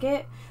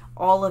pocket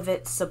all of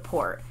its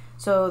support.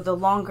 So the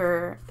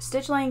longer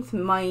stitch length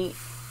might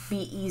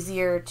be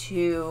easier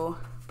to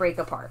break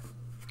apart.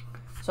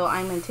 So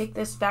I'm going to take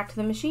this back to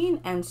the machine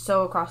and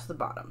sew across the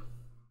bottom.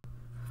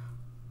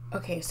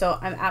 Okay, so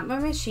I'm at my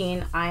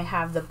machine. I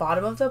have the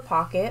bottom of the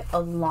pocket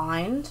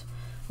aligned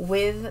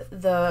with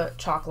the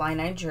chalk line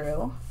I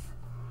drew.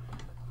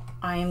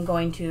 I am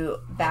going to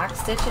back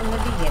stitch in the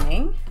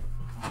beginning,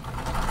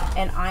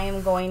 and I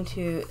am going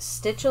to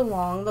stitch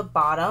along the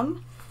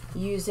bottom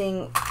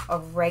using a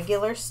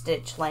regular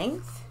stitch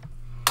length.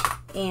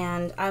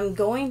 And I'm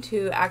going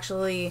to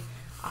actually,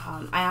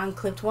 I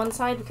unclipped one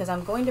side because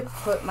I'm going to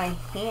put my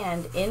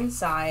hand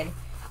inside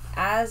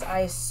as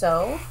I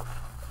sew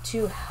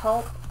to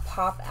help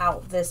pop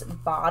out this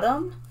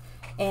bottom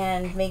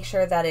and make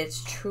sure that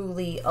it's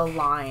truly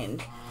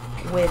aligned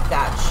with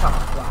that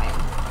chalk line.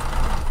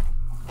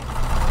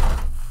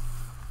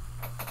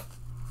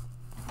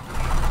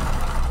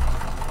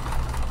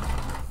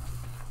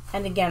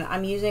 And again,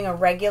 I'm using a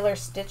regular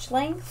stitch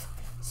length,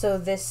 so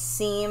this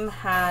seam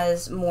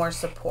has more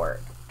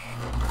support.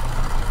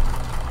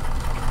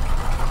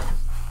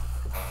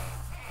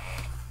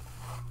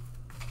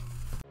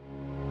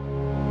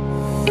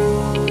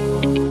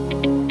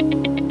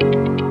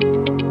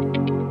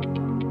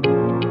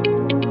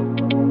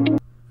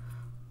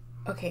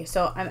 Okay,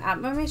 so I'm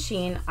at my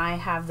machine. I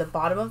have the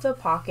bottom of the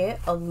pocket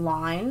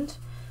aligned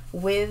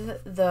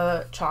with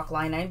the chalk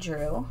line I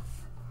drew.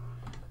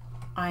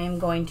 I am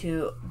going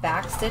to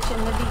back stitch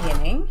in the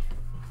beginning,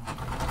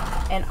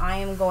 and I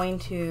am going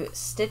to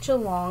stitch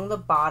along the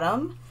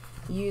bottom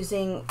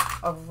using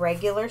a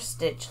regular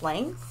stitch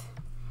length.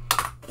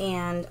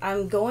 And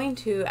I'm going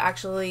to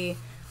actually,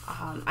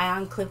 I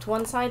unclipped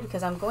one side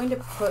because I'm going to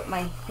put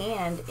my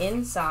hand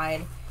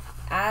inside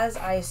as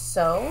I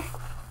sew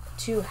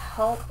to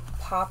help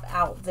pop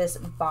out this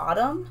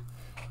bottom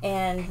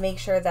and make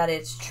sure that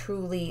it's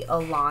truly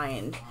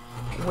aligned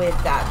with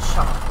that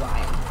chalk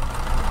line.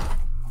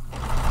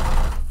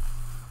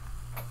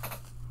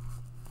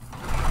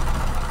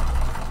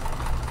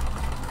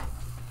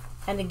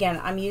 And again,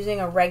 I'm using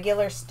a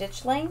regular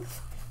stitch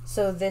length,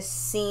 so this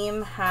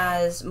seam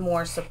has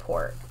more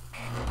support.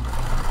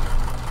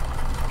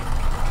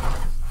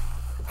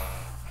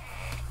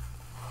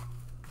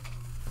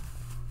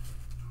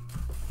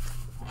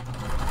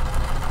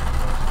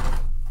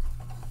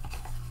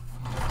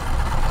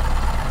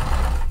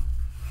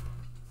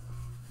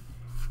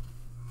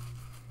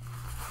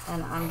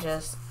 And I'm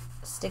just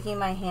sticking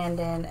my hand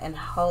in and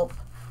help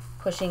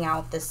pushing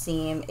out the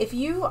seam. If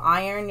you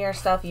iron your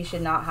stuff, you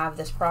should not have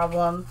this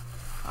problem.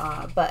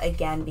 But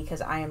again,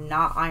 because I am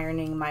not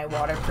ironing my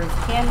waterproof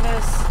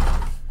canvas,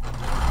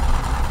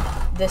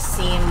 the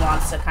seam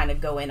wants to kind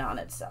of go in on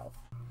itself.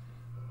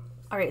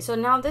 All right, so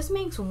now this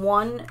makes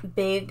one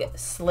big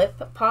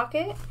slip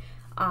pocket,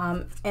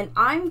 and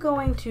I'm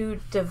going to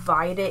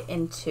divide it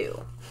in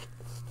two.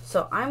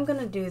 So I'm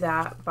gonna do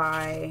that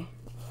by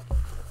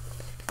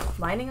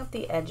lining up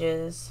the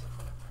edges,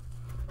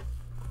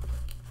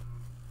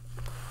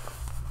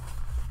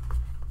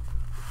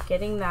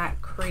 getting that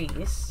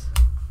crease.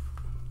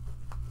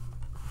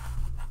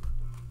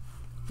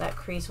 That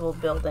crease will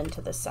build into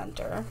the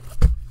center,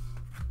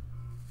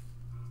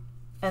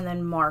 and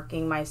then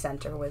marking my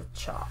center with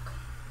chalk.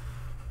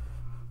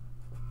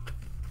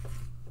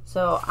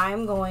 So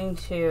I'm going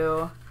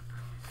to,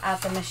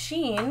 at the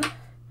machine,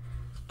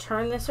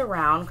 turn this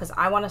around because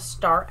I want to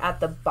start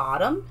at the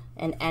bottom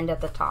and end at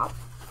the top.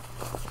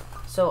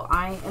 So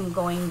I am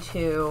going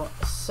to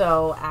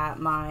sew at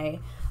my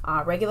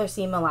regular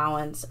seam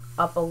allowance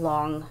up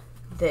along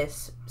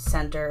this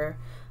center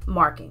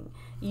marking.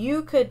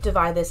 You could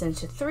divide this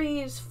into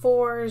 3s,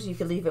 4s, you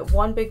could leave it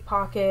one big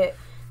pocket,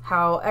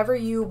 however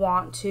you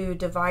want to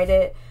divide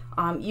it.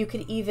 You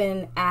could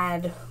even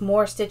add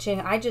more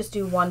stitching. I just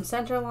do one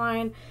center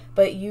line,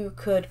 but you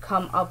could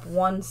come up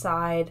one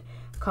side,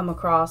 come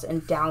across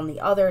and down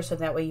the other, so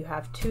that way you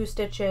have 2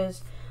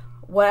 stitches.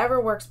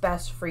 Whatever works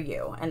best for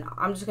you. And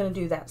I'm just going to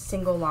do that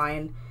single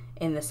line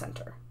in the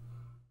center.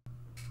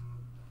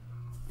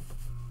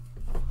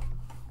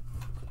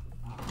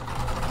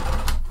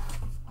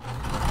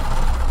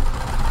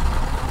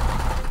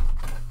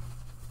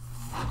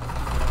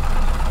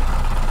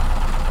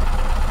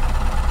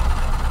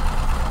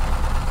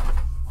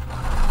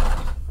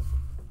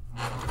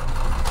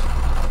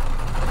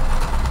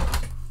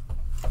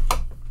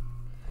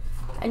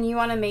 And you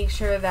want to make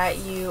sure that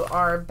you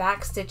are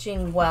back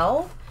stitching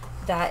well,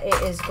 that it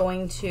is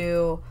going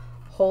to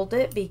hold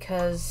it,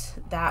 because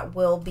that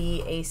will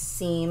be a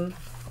seam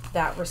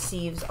that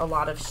receives a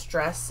lot of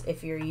stress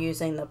if you're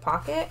using the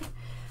pocket.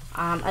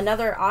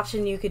 Another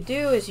option you could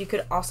do is you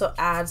could also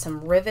add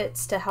some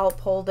rivets to help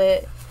hold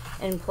it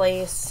in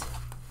place.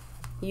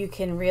 You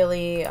can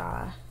really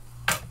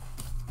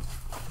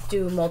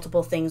do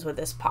multiple things with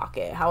this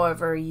pocket,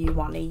 however you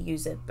want to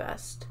use it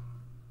best.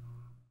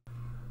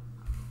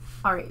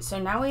 All right, so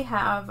now we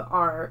have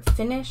our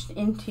finished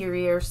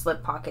interior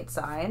slip pocket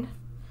side.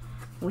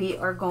 We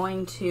are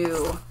going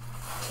to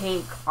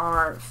take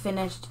our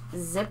finished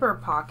zipper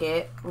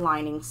pocket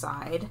lining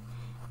side,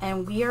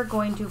 and we are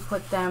going to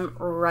put them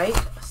right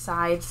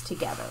sides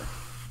together.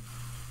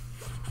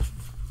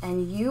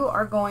 And you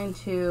are going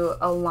to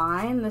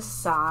align the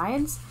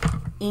sides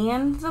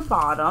and the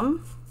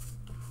bottom,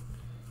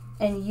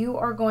 and you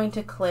are going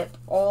to clip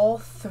all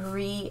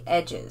 3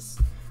 edges.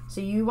 So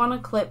you want to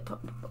clip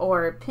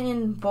or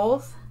pin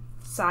both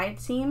side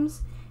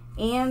seams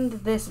and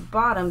this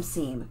bottom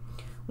seam.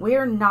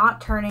 We're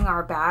not turning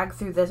our bag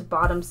through this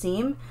bottom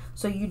seam,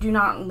 so you do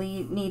not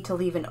need to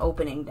leave an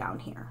opening down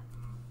here.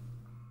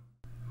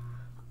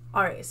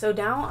 Alright, so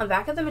now on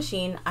back of the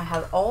machine, I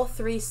have all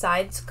 3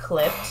 sides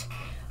clipped.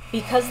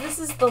 Because this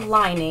is the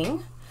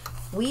lining,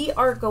 we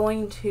are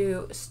going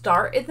to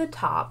start at the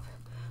top.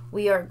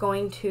 We are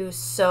going to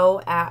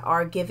sew at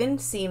our given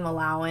seam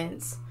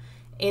allowance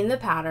in the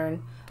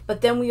pattern,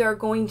 but then we are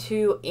going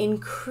to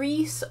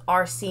increase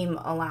our seam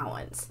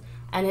allowance.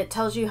 And it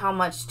tells you how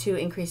much to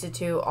increase it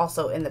to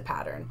also in the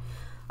pattern.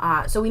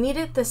 So we need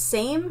it the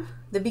same,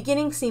 the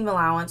beginning seam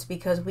allowance,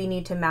 because we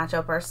need to match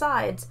up our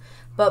sides,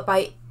 but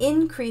by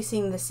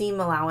increasing the seam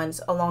allowance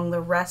along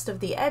the rest of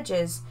the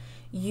edges,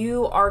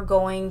 you are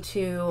going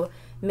to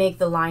make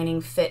the lining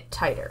fit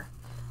tighter.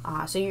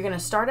 So you're going to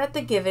start at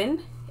the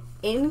given,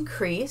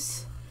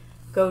 increase,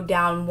 go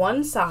down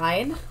one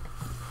side,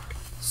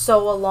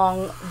 sew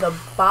along the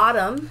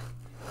bottom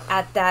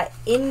at that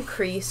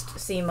increased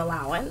seam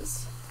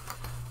allowance.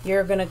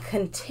 You're going to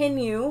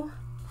continue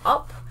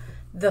up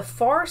the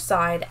far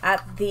side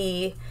at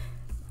the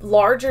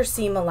larger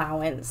seam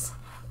allowance,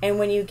 and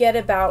when you get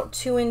about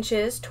 2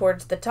 inches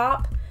towards the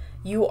top,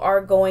 you are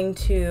going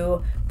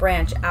to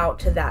branch out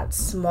to that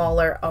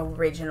smaller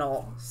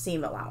original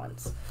seam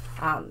allowance.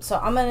 So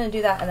I'm going to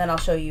do that, and then I'll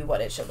show you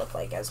what it should look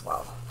like as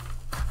well.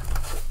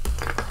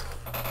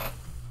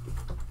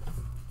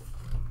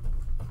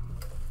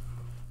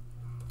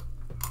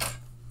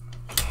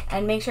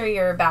 And make sure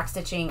you're back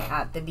stitching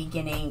at the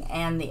beginning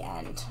and the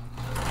end.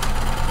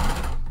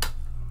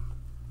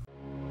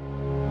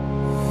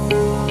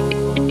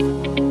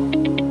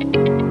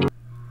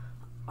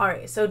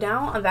 Alright, so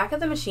now on back of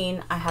the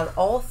machine, I have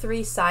all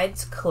 3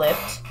 sides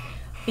clipped.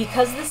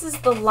 Because this is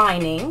the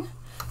lining,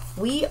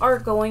 we are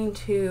going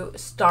to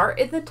start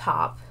at the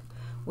top.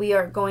 We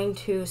are going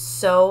to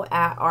sew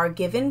at our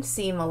given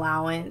seam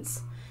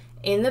allowance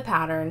in the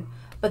pattern,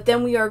 but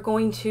then we are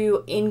going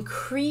to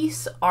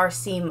increase our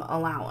seam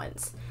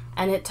allowance.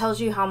 And it tells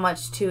you how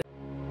much to.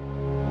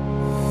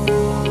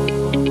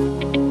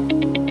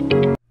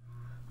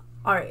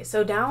 Alright,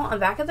 so now on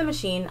back of the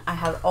machine, I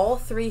have all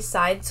 3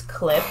 sides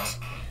clipped.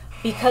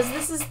 Because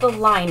this is the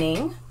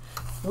lining,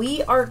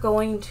 we are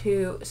going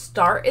to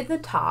start at the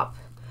top.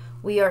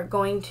 We are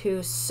going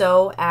to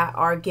sew at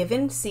our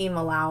given seam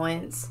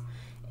allowance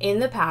in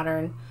the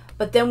pattern,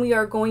 but then we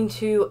are going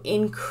to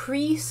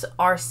increase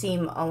our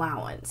seam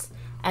allowance.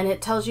 And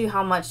it tells you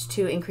how much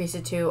to increase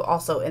it to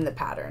also in the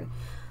pattern.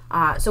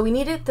 So we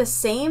need it the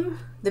same,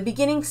 the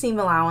beginning seam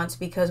allowance,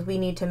 because we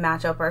need to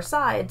match up our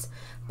sides,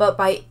 but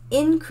by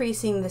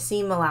increasing the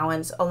seam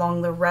allowance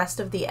along the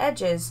rest of the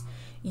edges,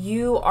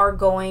 you are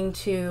going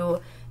to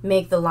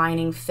make the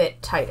lining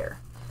fit tighter.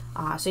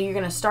 So you're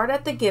going to start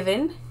at the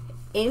given,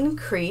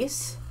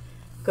 increase,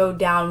 go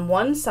down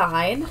one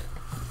side,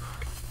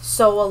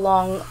 sew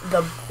along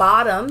the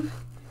bottom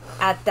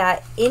at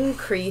that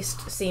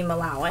increased seam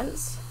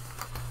allowance.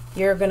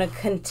 You're going to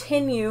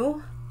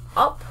continue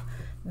up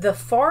the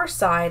far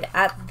side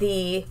at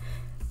the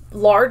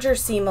larger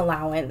seam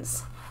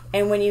allowance,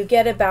 and when you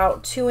get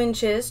about 2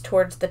 inches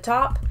towards the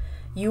top,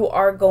 you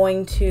are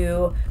going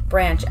to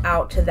branch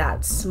out to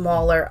that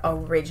smaller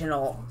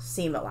original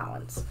seam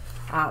allowance.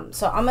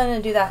 So I'm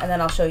going to do that, and then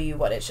I'll show you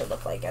what it should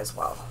look like as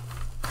well.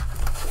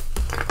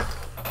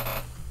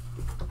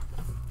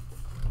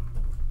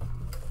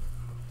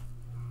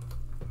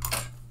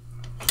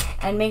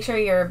 And make sure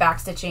you're back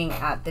stitching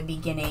at the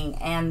beginning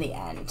and the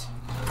end.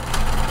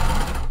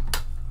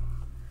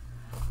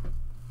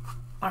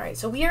 Alright,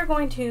 so we are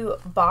going to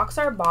box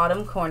our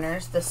bottom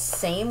corners the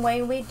same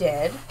way we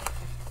did.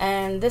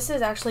 And this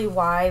is actually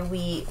why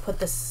we put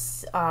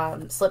this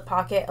slip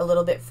pocket a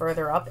little bit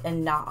further up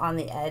and not on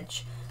the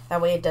edge.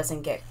 That way it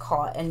doesn't get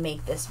caught and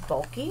make this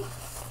bulky.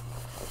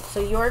 So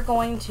you're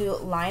going to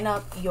line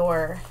up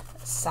your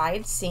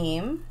side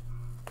seam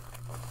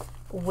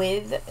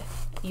with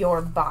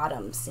your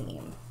bottom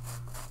seam.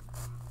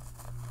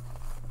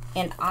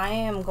 and I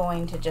am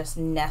going to just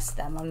nest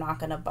them. I'm not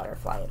going to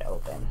butterfly it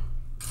open.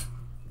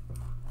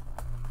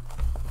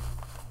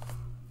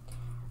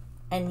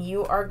 And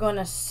you are going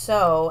to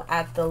sew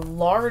at the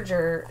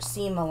larger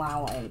seam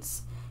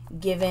allowance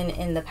given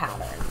in the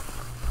pattern.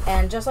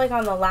 And just like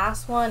on the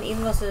last one,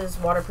 even though this is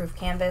waterproof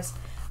canvas,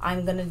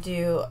 I'm going to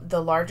do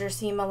the larger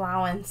seam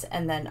allowance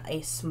and then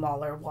a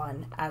smaller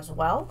one as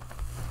well.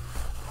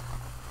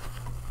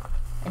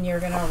 And you're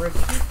going to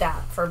repeat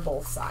that for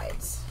both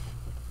sides.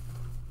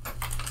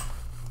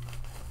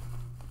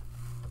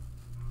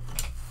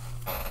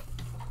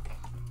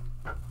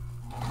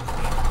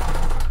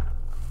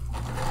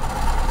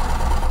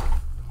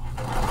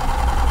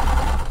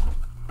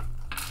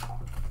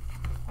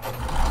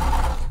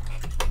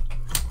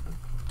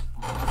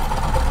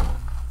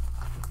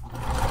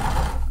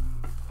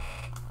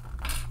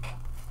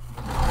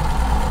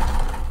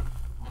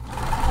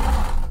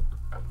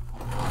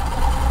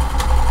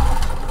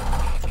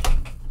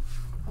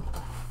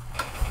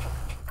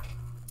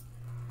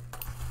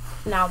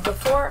 Now,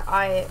 before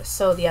I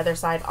sew the other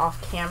side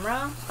off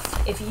camera,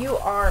 if you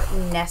are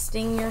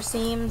nesting your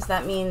seams,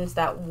 that means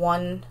that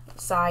one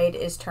side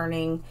is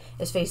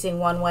facing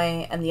one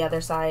way and the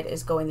other side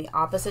is going the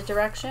opposite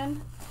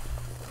direction.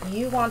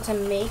 You want to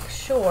make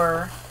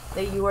sure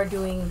that you are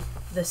doing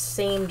the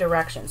same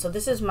direction. So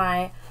this is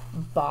my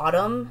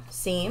bottom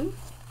seam.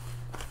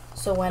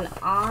 So when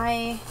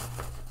I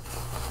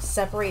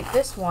separate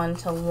this one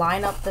to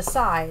line up the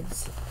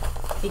sides,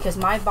 because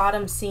my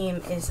bottom seam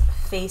is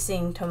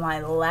facing to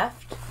my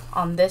left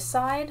on this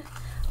side,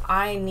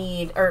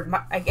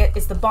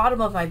 it's the bottom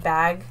of my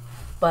bag,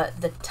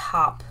 but the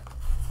top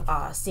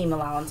seam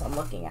allowance I'm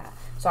looking at.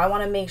 So I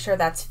want to make sure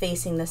that's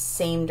facing the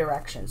same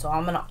direction. So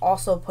I'm going to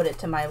also put it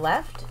to my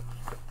left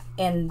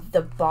and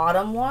the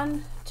bottom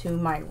one to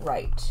my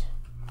right.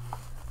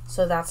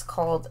 So that's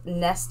called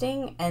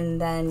nesting, and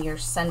then your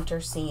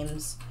center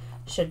seams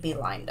should be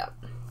lined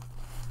up.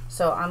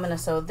 So I'm going to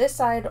sew this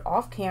side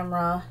off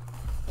camera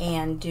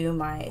and do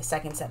my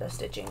second set of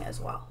stitching as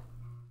well.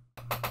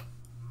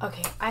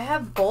 Okay, I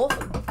have both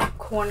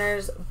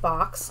corners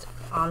boxed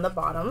on the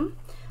bottom.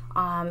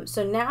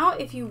 So now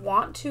if you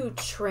want to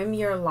trim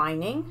your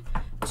lining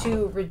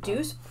to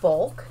reduce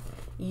bulk,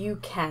 you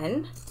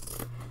can.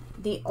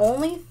 The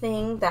only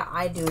thing that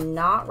I do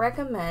not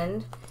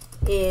recommend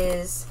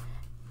is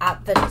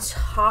at the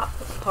top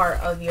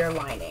part of your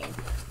lining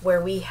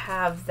where we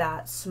have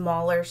that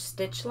smaller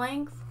stitch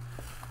length.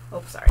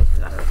 Oh, sorry,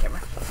 not on the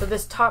camera. So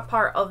this top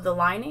part of the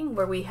lining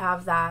where we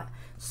have that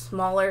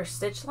smaller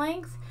stitch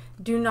length,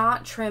 do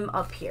not trim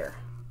up here.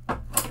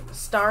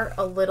 Start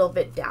a little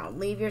bit down.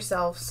 Leave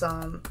yourself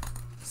some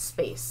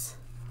space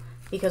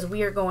because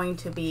we are going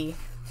to be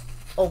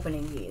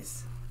opening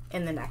these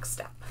in the next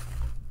step.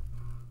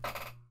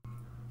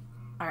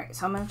 All right,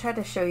 so I'm going to try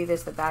to show you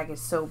this. The bag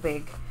is so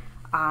big.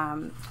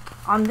 On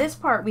this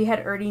part, we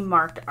had already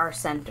marked our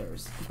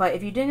centers, but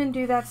if you didn't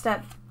do that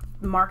step,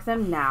 mark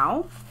them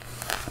now.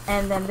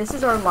 And then this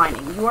is our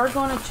lining. You are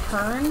going to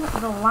turn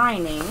the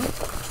lining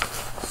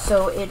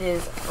so it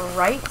is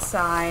right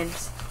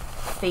sides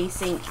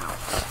facing out.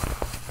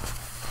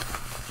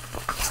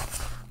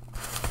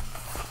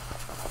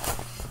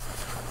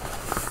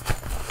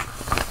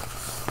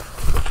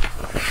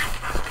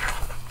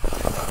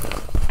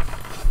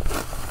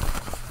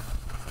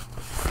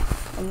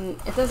 And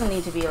it doesn't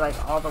need to be like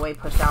all the way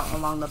pushed out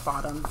along the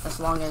bottom, as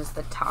long as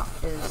the top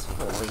is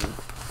fully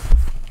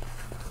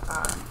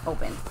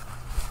open.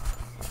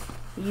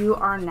 You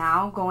are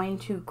now going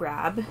to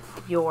grab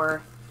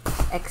your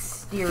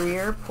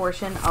exterior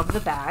portion of the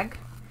bag.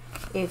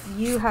 If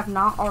you have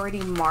not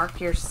already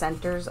marked your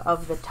centers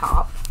of the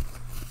top,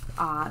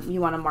 you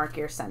want to mark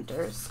your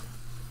centers.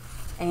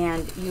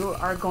 And you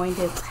are going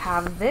to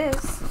have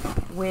this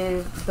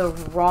with the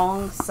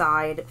wrong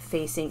side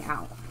facing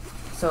out.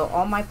 So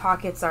all my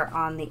pockets are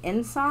on the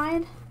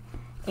inside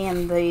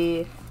and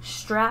the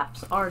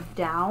straps are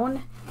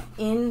down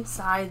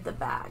inside the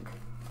bag.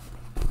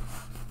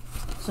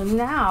 So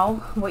now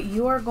what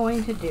you are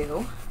going to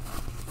do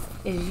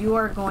is you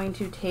are going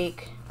to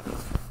take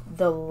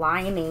the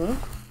lining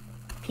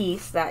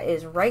piece that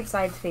is right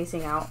sides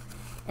facing out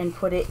and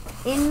put it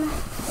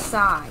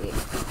inside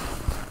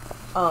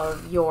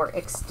of your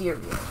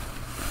exterior.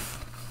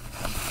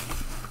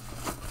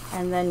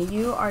 And then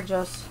you are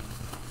just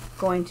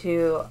going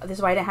to, this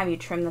is why I didn't have you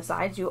trim the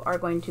sides, you are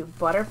going to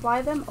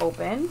butterfly them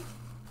open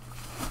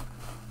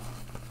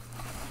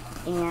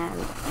and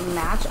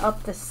match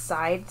up the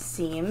side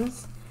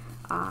seams.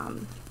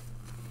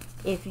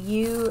 If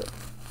you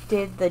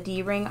did the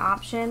D-ring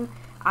option,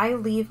 I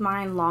leave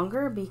mine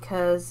longer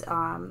because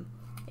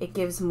it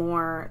gives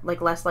more,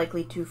 like, less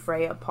likely to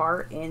fray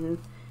apart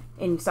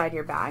inside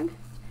your bag.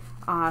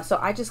 So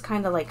I just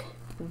kind of like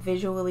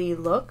visually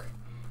look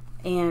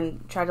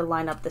and try to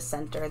line up the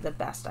center the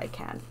best I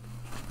can.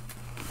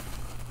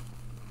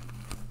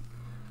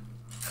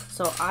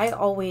 So I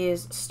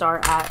always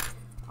start at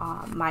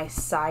my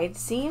side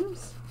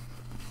seams.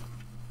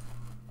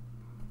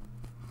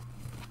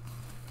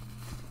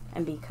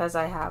 And because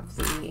I have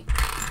the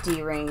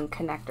D-ring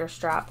connector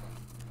strap.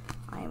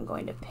 I am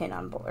going to pin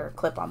on or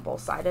clip on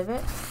both sides of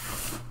it.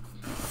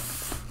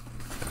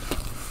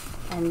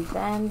 And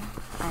then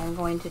I'm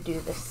going to do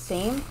the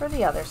same for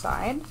the other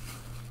side.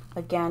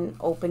 Again,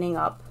 opening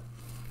up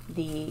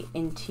the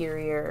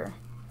interior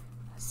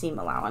seam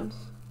allowance,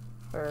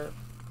 or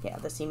yeah,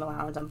 the seam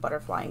allowance. I'm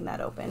butterflying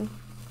that open.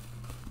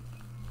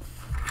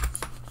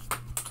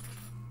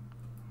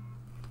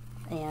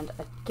 And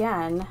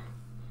again,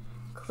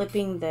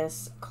 clipping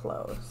this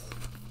close.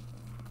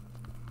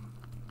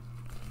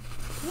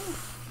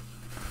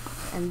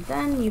 And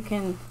then you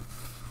can,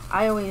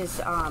 I always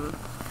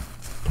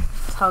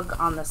tug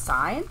on the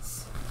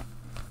sides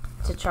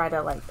to try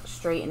to like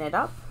straighten it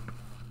up.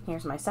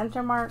 Here's my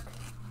center mark.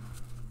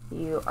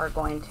 You are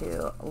going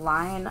to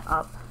line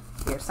up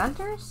your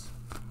centers.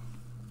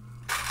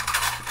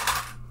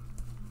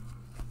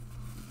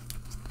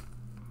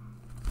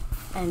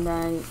 And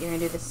then you're going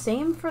to do the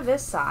same for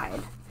this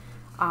side.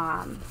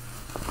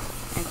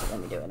 Actually, let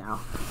me do it now.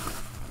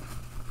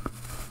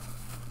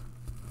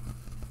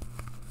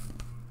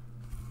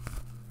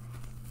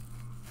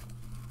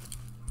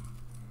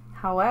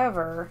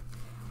 However,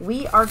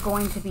 we are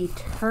going to be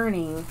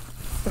turning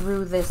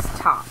through this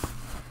top.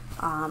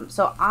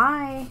 So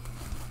I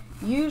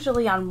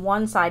usually on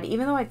one side,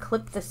 even though I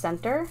clip the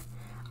center,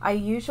 I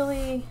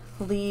usually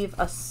leave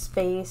a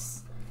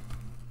space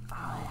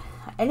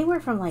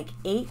anywhere from like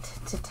 8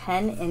 to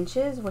 10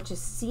 inches, which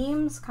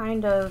seems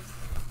kind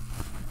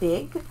of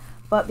big,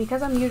 but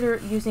because I'm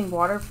using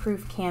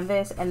waterproof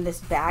canvas and this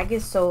bag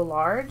is so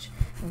large,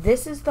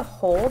 this is the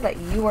hole that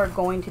you are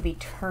going to be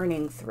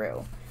turning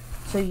through.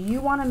 So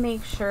you want to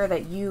make sure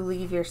that you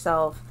leave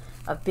yourself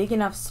a big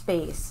enough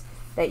space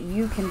that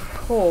you can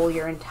pull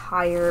your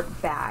entire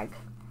bag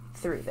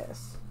through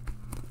this.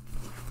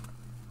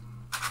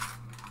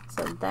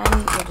 So then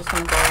you're just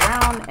going to go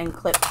around and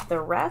clip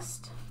the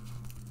rest.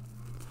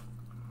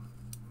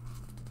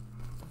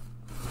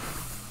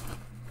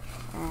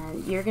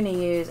 And you're going to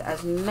use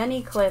as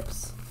many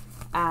clips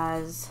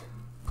as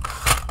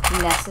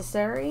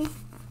necessary.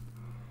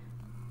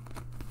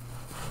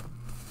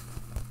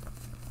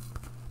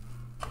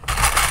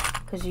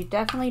 Because you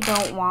definitely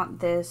don't want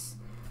this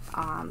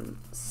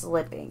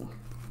slipping.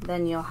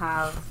 Then you'll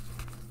have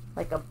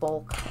like a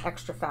bulk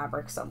extra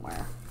fabric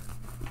somewhere.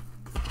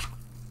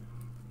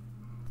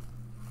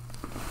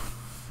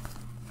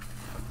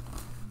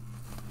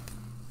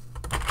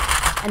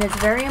 And it's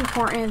very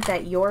important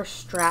that your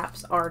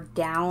straps are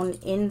down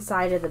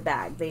inside of the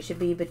bag. They should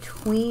be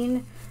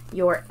between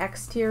your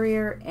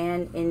exterior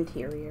and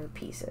interior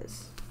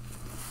pieces.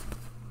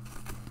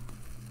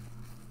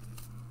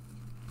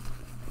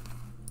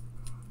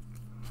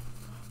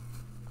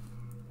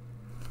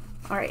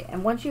 All right,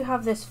 and once you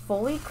have this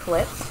fully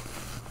clipped,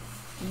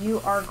 you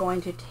are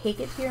going to take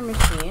it to your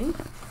machine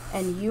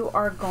and you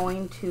are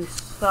going to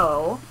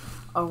sew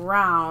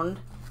around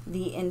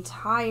the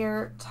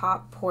entire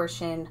top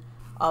portion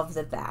of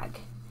the bag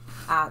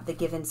at the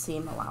given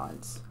seam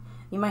allowance.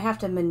 You might have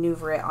to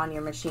maneuver it on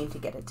your machine to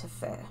get it to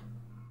fit.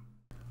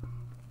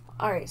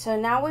 All right, so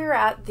now we're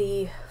at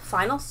the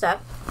final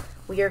step.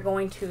 We are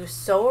going to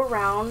sew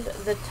around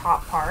the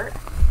top part.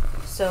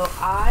 So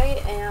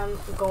I am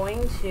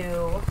going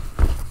to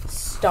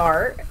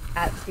start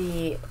at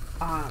the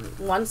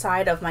one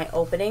side of my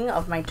opening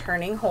of my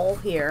turning hole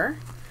here.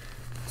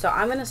 So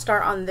I'm going to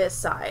start on this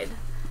side.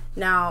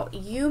 Now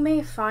you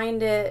may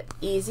find it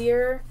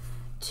easier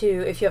to,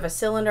 if you have a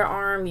cylinder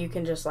arm, you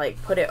can just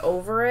like put it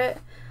over it.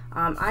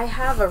 I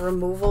have a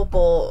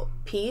removable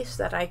piece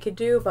that I could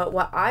do, but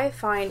what I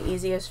find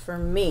easiest for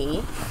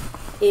me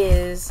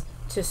is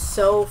to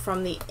sew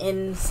from the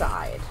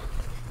inside.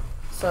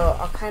 So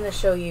I'll kind of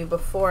show you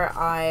before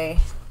I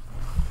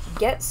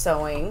get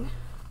sewing,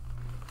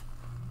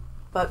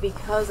 but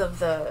because of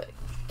the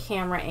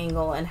camera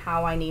angle and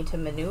how I need to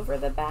maneuver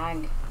the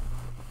bag,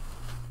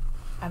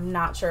 I'm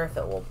not sure if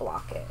it will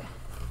block it.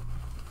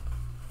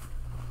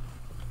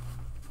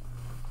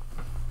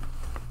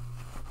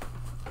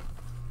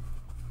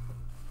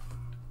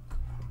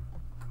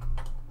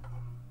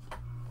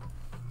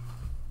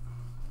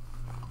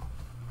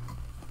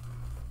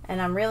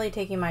 And I'm really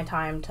taking my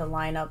time to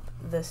line up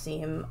the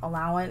seam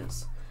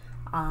allowance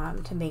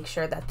to make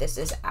sure that this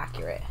is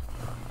accurate.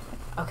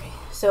 Okay,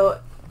 so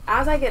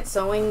as I get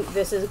sewing,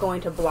 this is going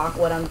to block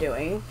what I'm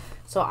doing.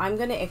 So I'm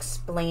going to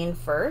explain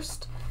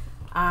first.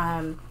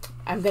 I'm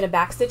going to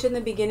backstitch in the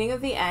beginning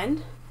of the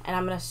end, and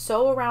I'm going to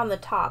sew around the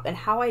top. And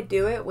how I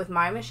do it with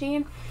my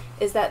machine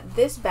is that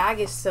this bag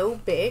is so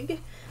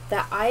big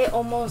that I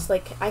almost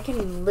like, I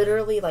can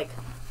literally like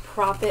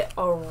prop it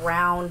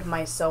around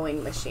my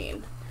sewing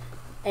machine.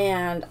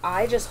 And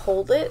I just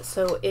hold it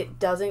so it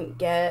doesn't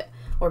get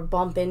or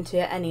bump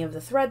into any of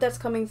the thread that's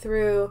coming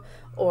through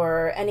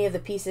or any of the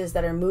pieces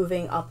that are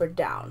moving up or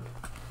down.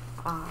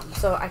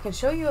 So I can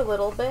show you a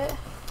little bit,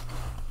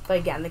 but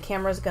again, the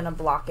camera is going to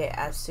block it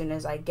as soon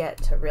as I get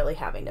to really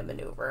having to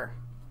maneuver.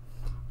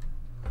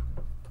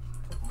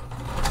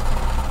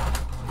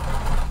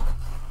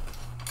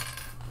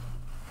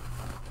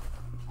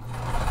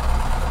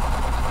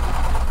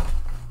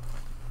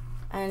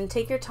 And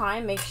take your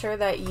time, make sure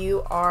that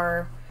you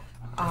are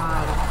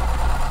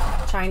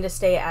trying to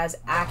stay as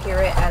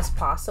accurate as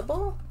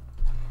possible.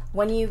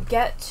 When you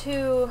get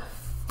to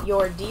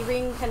your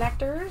D-ring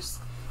connectors,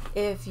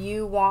 if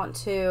you want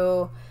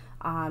to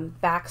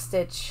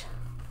backstitch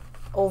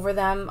over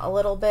them a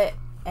little bit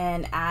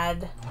and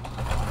add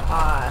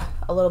a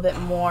little bit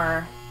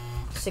more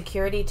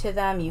security to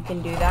them, you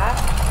can do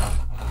that.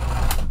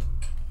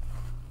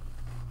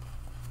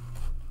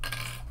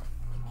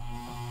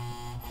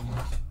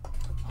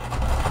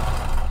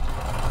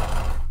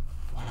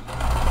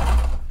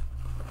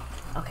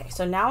 Okay,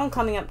 so now I'm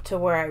coming up to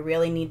where I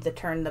really need to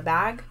turn the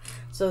bag.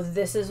 So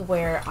this is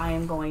where I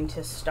am going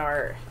to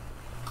start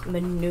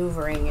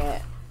maneuvering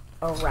it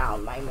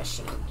around my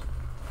machine.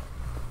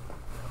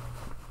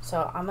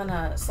 So I'm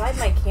gonna slide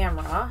my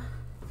camera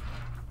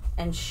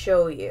and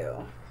show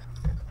you.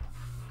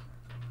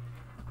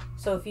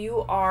 So if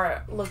you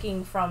are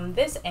looking from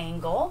this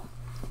angle,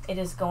 it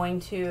is going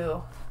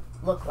to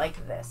look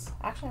like this.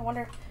 Actually, I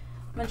wonder,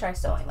 I'm gonna try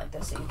sewing like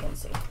this so you can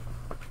see.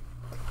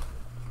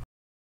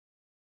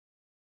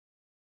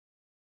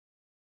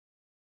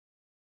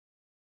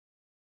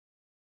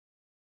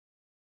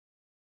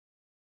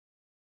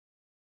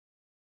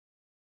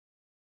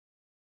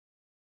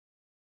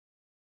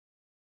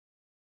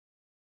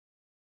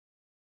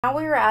 Now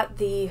we're at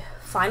the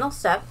final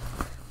step.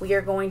 We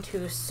are going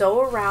to sew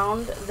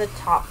around the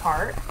top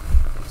part.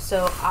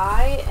 So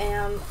I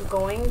am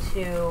going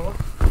to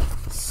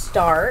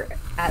start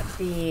at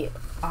the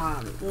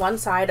one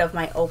side of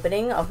my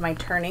opening of my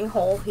turning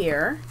hole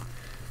here.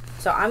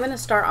 So I'm going to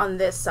start on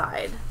this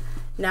side.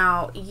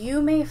 Now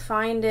you may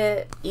find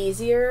it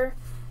easier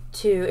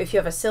to, if you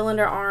have a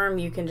cylinder arm,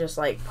 you can just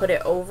like put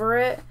it over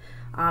it.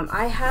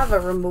 I have a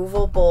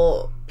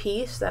removable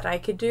piece that I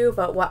could do,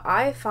 but what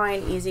I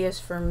find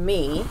easiest for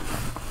me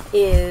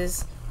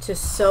is to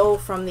sew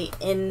from the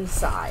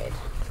inside.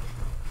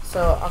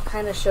 So I'll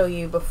kind of show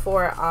you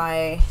before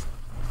I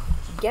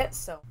get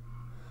sewn.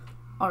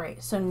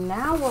 Alright, so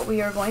now what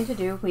we are going to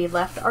do, we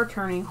left our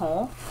turning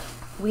hole.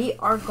 We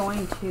are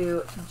going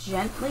to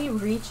gently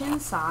reach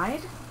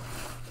inside.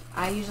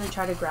 I usually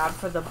try to grab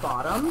for the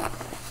bottom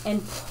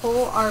and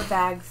pull our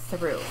bag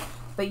through.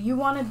 But you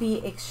want to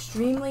be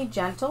extremely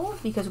gentle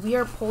because we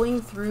are pulling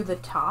through the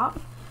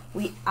top.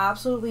 We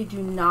absolutely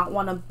do not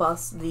want to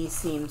bust these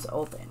seams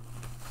open.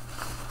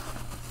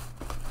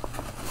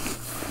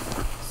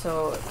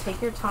 So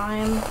take your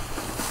time.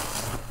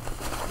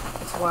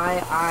 That's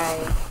why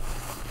I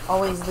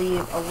always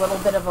leave a little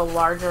bit of a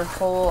larger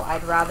hole.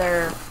 I'd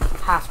rather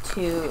have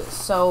to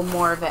sew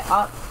more of it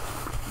up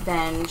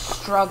than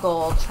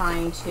struggle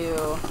trying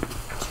to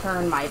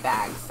turn my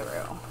bag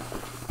through.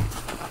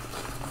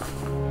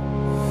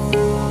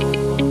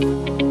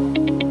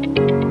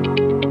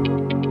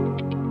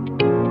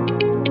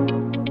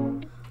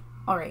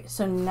 Alright,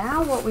 so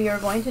now what we are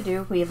going to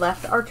do, we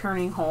left our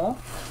turning hole.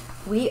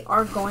 We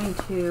are going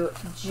to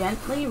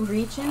gently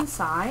reach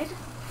inside.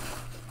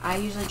 I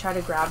usually try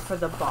to grab for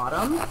the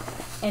bottom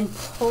and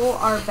pull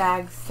our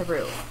bag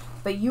through.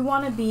 But you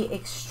want to be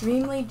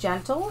extremely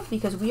gentle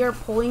because we are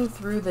pulling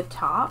through the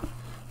top.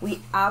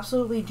 We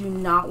absolutely do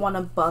not want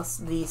to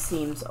bust these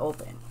seams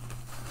open.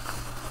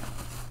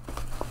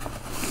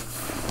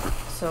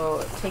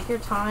 So take your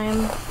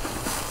time.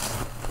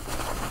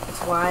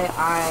 That's why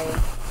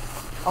I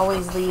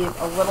always leave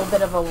a little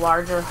bit of a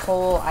larger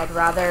hole. I'd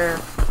rather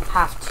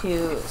have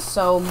to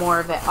sew more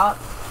of it up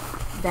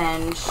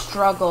than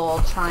struggle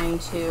trying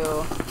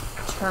to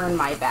turn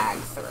my bag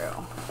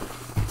through.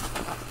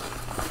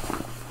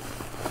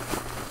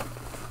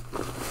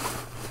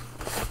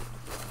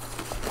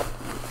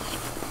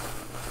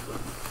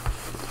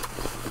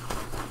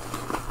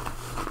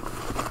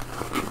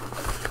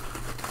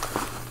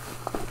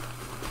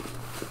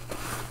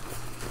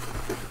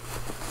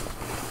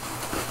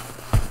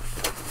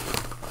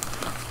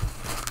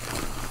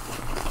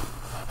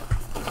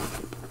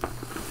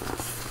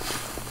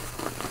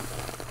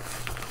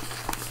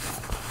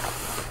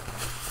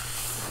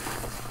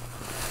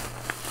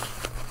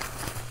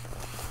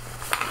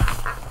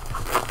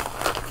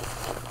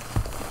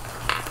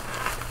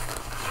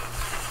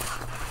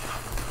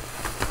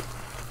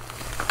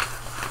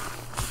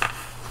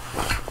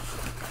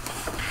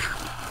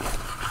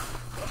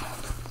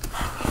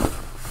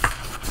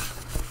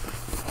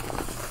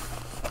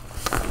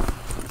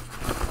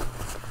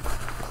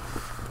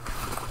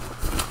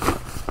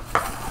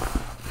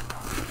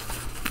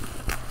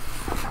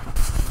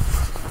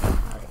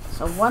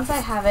 So once I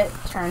have it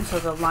turned so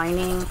the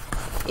lining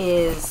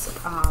is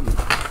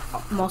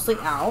mostly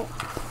out,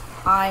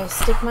 I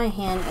stick my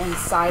hand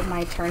inside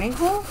my turning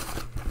hole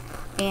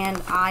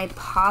and I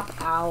pop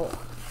out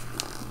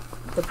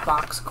the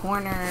box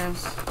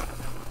corners.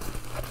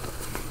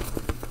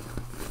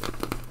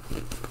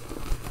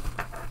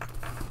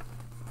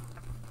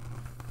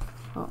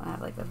 Oh, I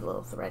have like a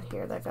little thread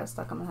here that got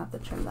stuck. I'm gonna have to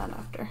trim that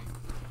after.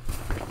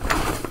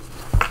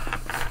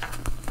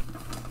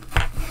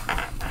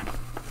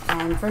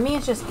 And for me,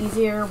 it's just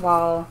easier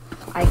while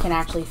I can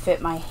actually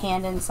fit my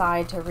hand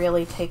inside to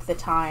really take the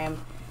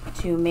time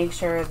to make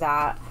sure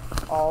that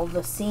all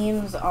the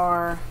seams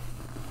are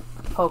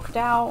poked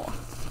out.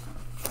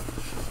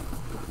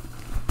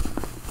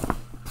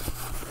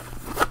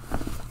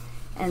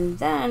 And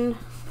then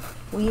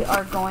we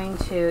are going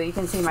to, you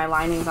can see my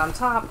lining's on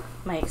top,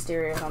 my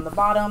exterior is on the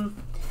bottom.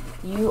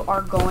 You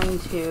are going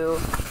to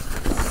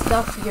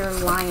stuff your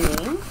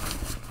lining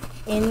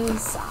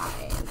inside.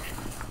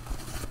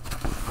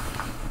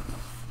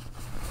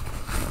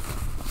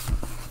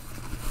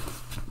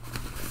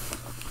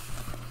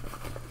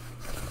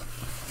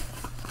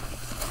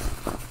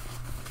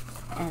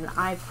 And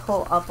I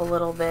pull up a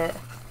little bit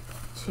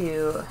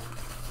to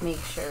make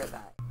sure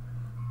that.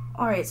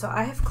 Alright, so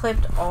I have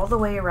clipped all the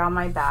way around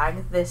my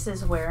bag. This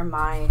is where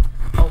my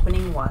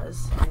opening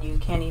was, and you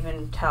can't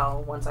even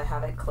tell once I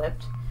have it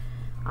clipped.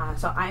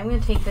 So I'm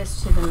going to take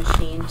this to the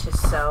machine to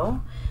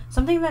sew.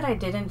 Something that I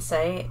didn't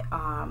say,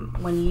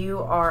 when you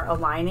are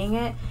aligning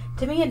it,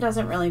 to me it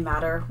doesn't really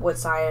matter what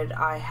side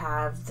I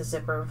have the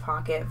zipper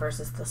pocket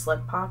versus the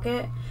slip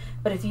pocket,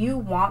 but if you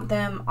want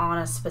them on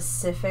a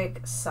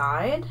specific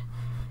side,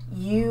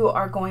 you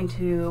are going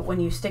to, when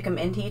you stick them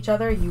into each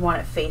other, you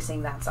want it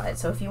facing that side.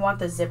 So if you want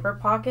the zipper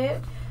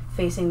pocket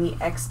facing the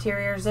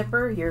exterior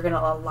zipper, you're going to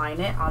align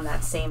it on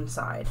that same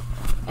side,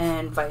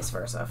 and vice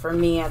versa. For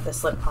me, I have the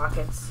slip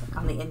pockets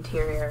on the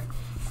interior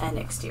and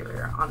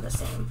exterior on the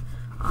same.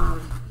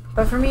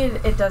 But for me,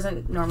 it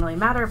doesn't normally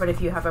matter, but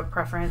if you have a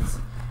preference,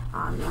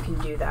 you can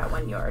do that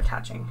when you're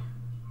attaching.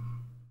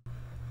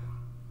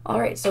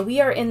 Alright, so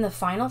we are in the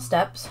final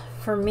steps.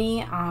 For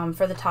me,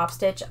 for the top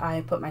stitch,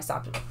 I put my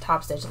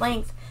top stitch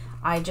length.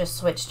 I just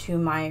switched to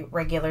my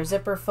regular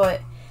zipper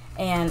foot,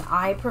 and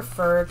I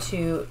prefer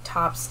to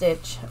top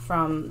stitch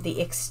from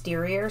the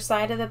exterior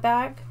side of the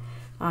bag.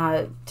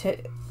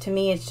 To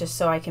me, it's just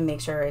so I can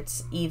make sure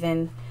it's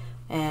even,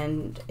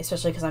 and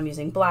especially because I'm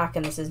using black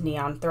and this is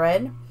neon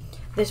thread.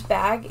 This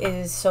bag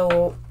is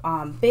so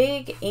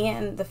big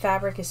and the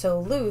fabric is so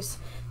loose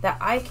that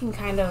I can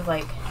kind of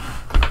like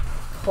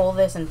pull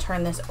this and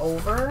turn this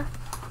over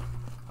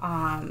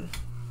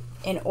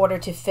in order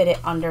to fit it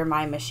under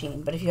my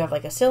machine. But if you have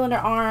like a cylinder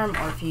arm,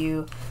 or if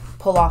you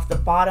pull off the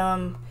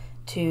bottom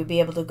to be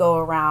able to go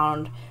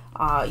around,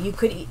 you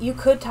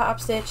could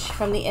top stitch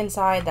from the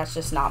inside. That's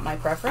just not my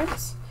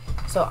preference.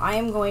 So I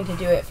am going to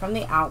do it from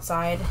the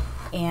outside,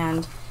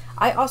 and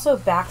I also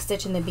back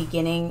stitch in the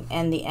beginning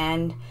and the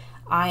end.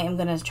 I am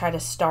going to try to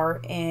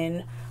start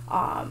in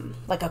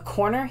like a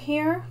corner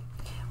here.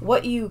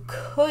 What you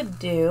could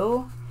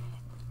do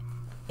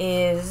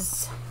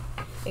is,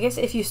 I guess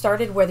if you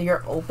started where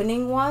your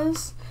opening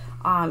was,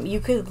 you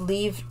could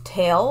leave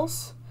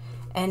tails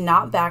and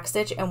not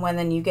backstitch, and when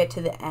then you get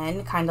to the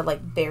end, kind of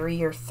like bury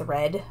your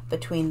thread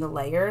between the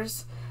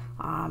layers.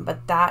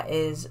 But that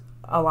is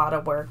a lot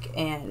of work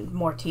and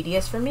more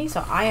tedious for me,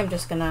 so I am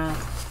just gonna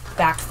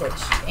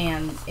backstitch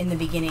and in the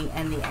beginning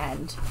and the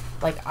end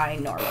like I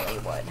normally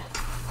would.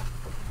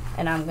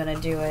 And I'm gonna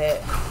do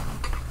it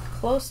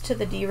close to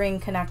the D-ring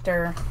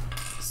connector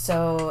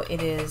so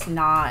it is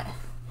not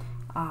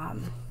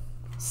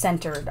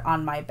centered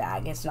on my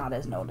bag. It's not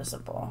as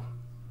noticeable.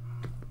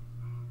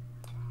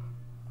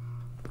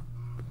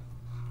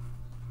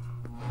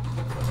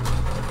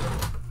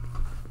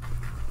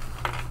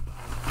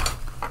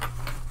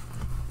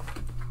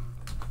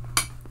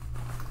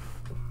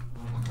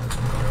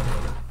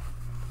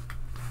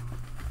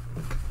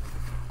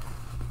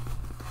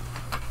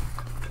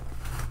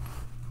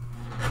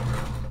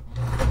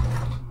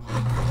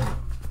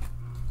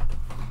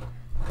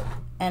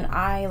 And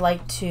I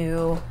like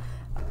to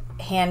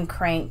hand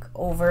crank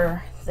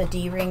over the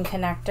D-ring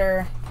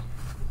connector.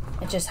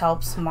 It just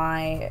helps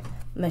my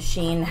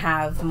machine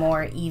have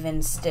more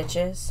even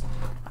stitches,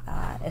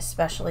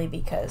 especially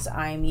because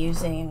I'm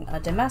using a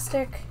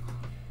domestic,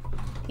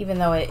 even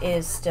though it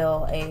is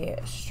still a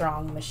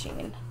strong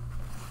machine.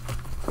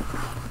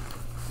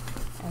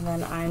 And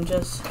then I'm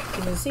just,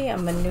 you can see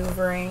I'm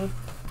maneuvering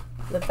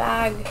the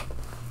bag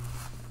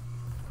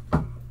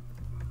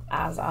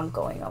as I'm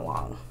going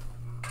along.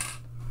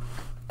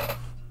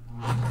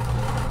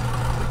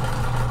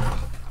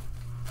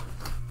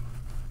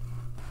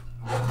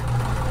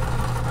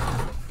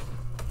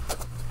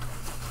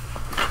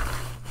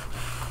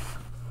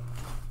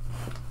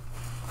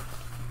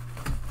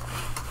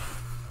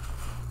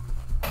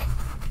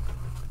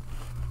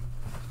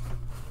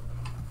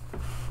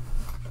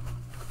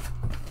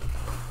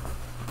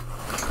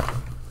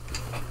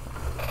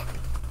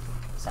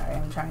 Sorry,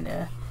 I'm trying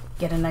to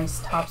get a nice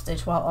top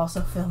stitch while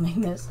also filming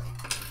this.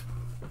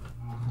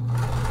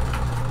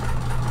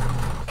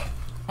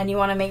 And you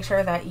want to make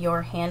sure that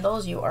your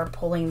handles, you are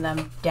pulling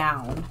them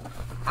down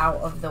out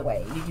of the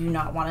way. You do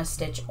not want to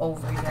stitch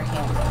over your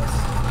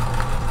handles.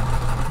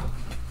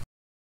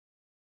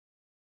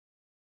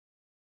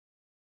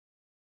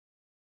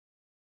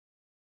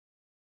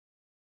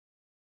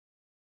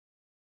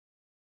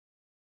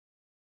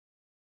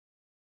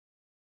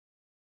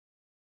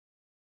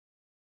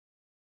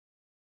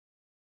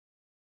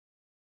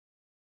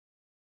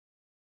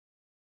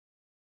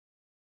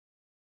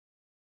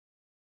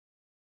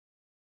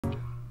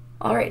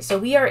 All right, so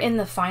we are in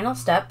the final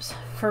steps.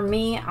 For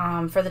me,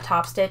 for the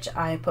top stitch,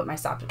 I put my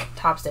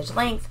top stitch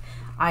length.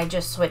 I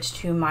just switched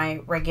to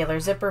my regular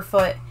zipper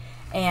foot,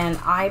 and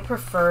I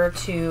prefer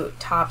to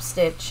top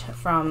stitch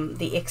from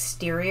the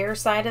exterior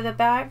side of the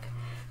bag.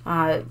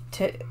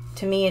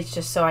 To me, it's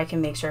just so I can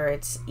make sure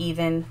it's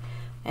even,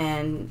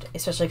 and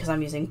especially because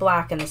I'm using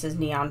black and this is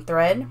neon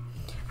thread.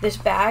 This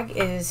bag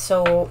is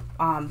so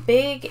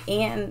big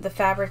and the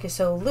fabric is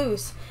so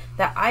loose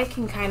that I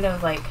can kind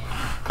of like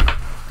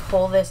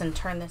pull this and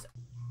turn this.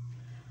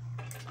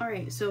 All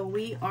right, so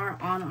we are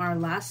on our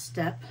last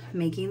step,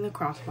 making the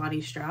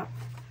crossbody strap.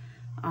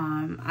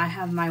 I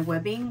have my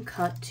webbing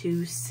cut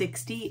to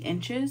 60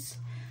 inches.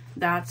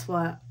 That's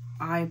what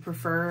I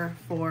prefer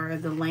for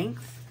the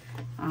length.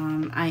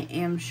 I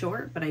am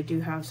short, but I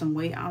do have some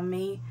weight on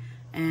me,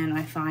 and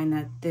I find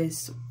that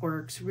this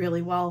works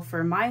really well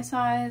for my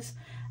size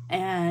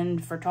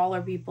and for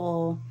taller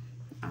people.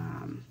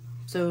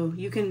 So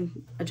you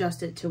can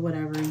adjust it to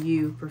whatever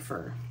you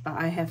prefer, but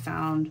I have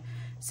found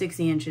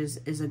 60 inches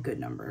is a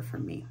good number for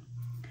me.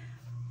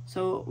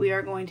 So we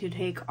are going to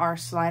take our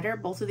slider.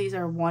 Both of these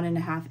are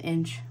 1.5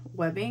 inch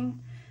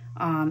webbing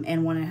and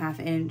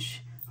 1.5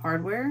 inch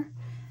hardware.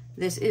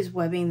 This is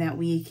webbing that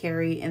we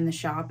carry in the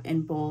shop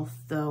in both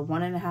the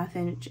 1.5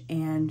 inch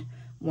and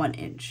 1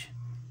 inch.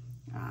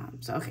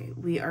 So okay,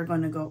 we are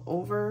going to go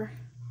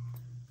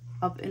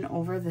up and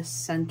over the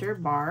center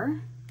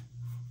bar.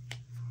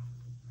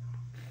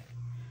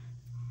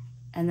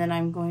 And then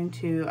I'm going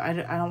to, I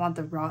don't want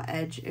the raw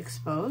edge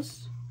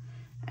exposed.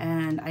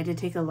 And I did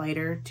take a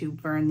lighter to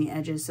burn the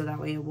edges so that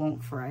way it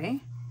won't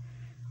fray.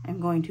 I'm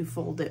going to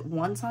fold it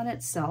once on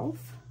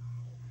itself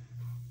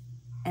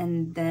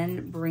and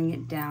then bring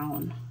it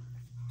down.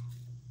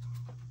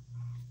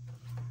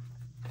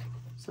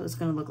 So it's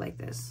gonna look like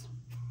this.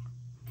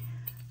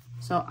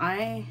 So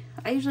I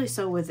usually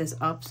sew with this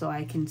up so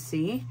I can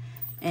see,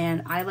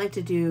 and I like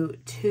to do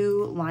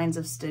 2 lines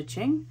of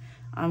stitching.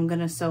 I'm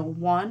gonna sew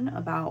one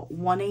about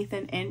 1/8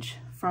 an inch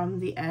from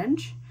the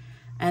edge,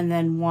 and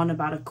then one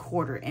about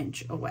 1/4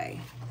 inch away.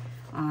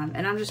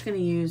 And I'm just gonna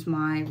use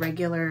my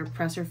regular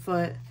presser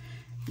foot.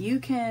 You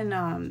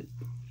can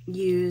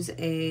use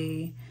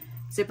a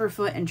zipper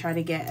foot and try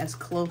to get as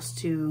close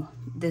to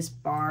this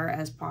bar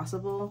as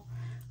possible.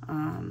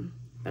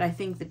 But I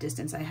think the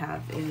distance I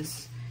have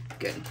is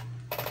good.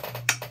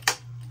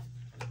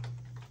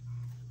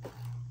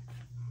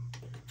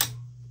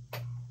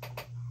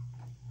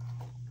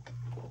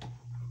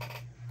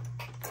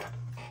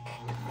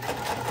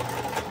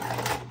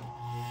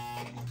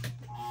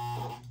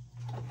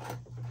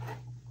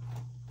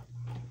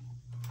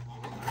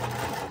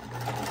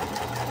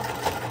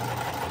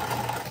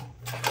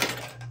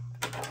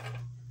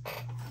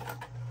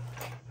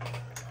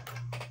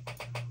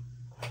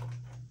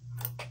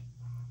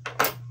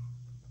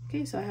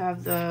 Okay, so I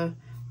have the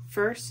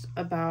first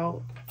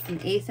about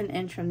 1/8 an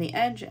inch from the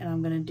edge, and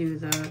I'm going to do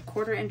the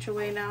 1/4 inch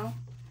away now.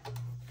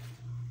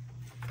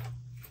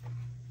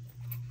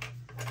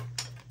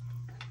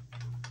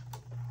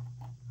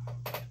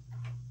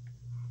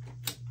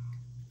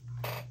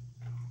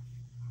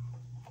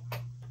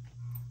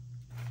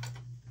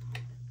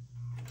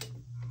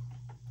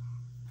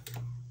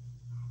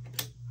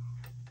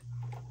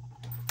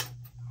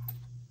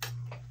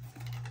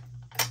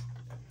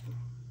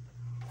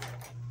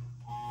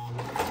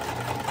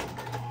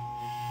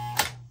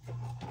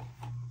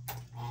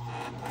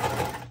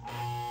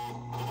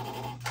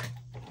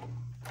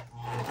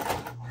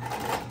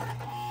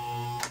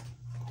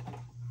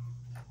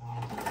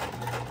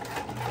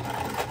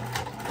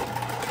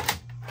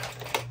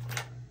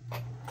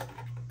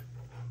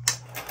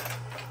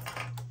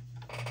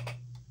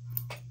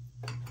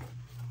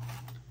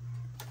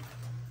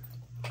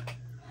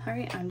 All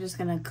right, I'm just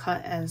gonna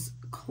cut as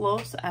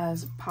close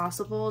as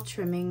possible,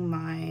 trimming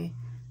my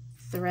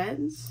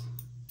threads.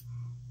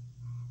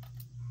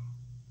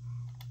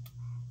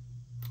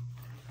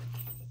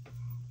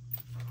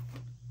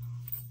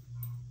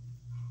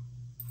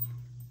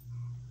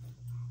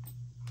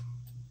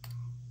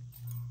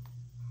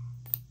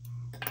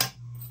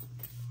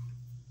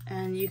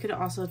 And you could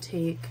also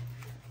take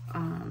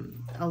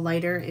a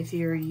lighter if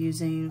you're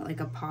using like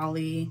a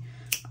poly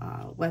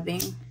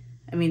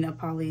a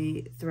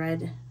poly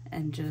thread,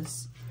 and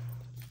just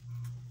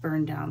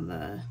burn down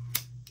the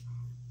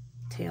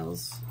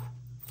tails.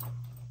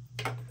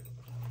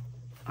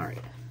 All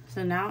right,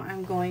 so now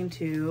I'm going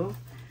to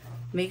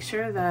make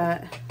sure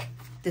that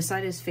this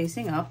side is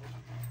facing up,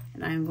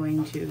 and I'm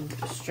going to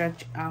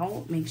stretch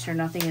out, make sure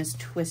nothing is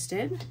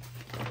twisted.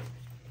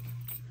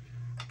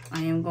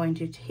 I am going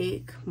to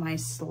take my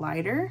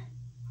slider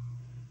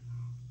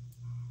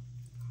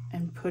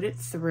and put it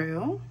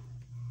through.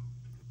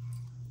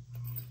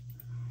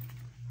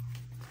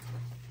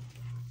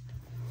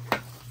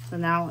 So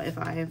now if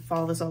I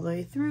follow this all the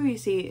way through, you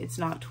see it's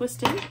not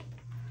twisted.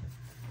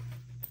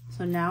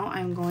 So now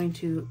I'm going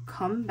to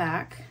come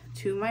back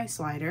to my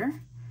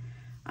slider.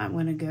 I'm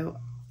going to go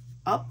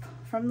up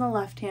from the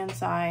left-hand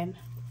side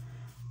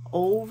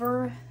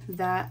over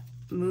that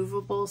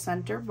movable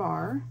center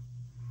bar,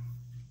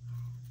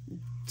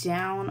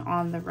 down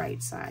on the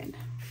right side.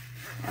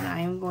 And I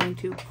am going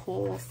to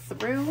pull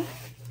through.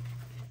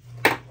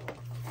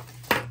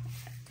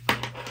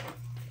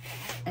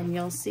 And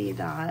you'll see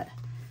that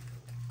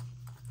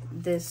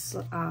this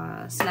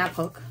snap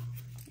hook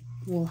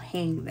will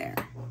hang there.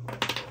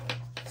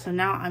 So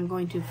now I'm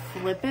going to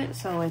flip it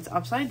so it's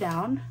upside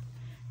down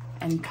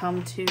and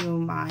come to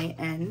my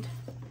end.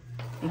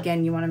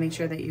 Again, you want to make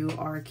sure that you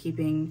are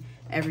keeping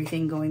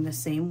everything going the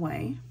same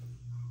way.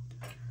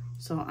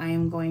 So I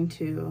am going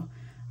to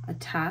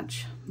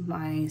attach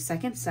my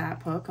second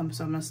snap hook. So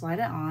I'm going to slide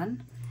it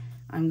on.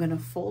 I'm going to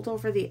fold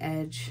over the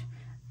edge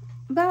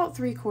about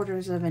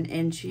 3/4 of an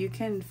inch. You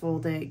can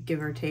fold it,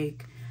 give or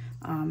take.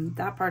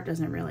 That part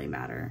doesn't really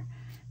matter.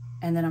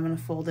 And then I'm going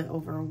to fold it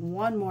over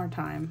one more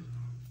time.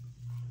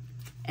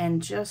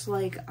 And just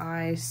like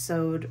I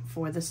sewed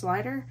for the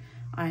slider,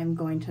 I'm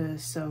going to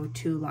sew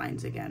 2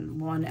 lines again,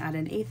 one at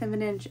 1/8 of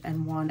an inch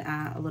and one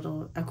at a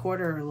 1/4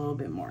 or a little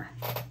bit more.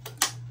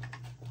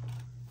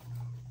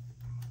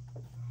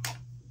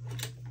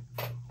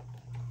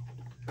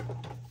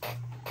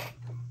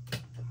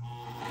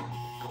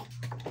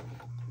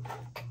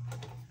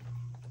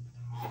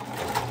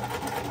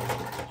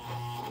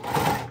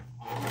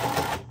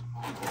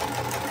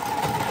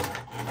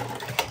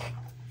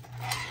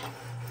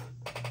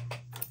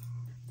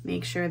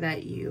 Make sure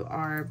that you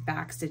are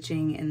back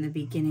stitching in the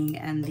beginning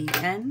and the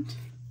end.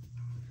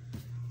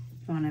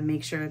 You want to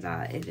make sure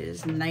that it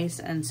is nice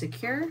and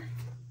secure.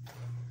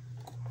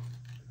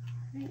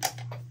 Right.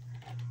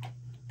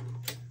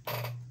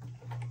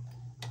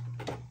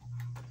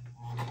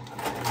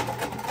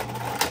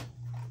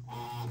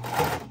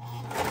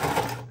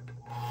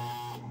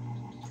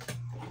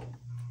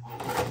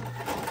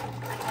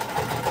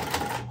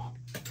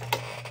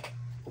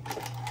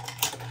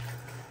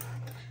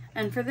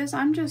 And for this,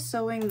 I'm just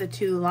sewing the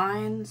 2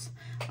 lines.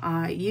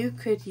 You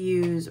could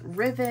use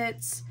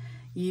rivets.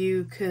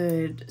 You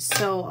could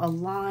sew a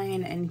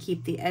line and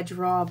keep the edge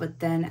raw,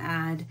 but then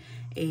add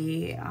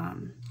a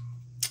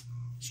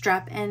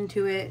strap end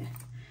to it.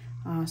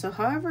 So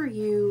however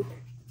you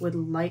would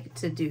like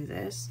to do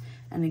this.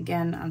 And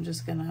again, I'm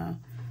just gonna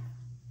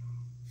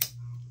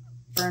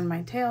burn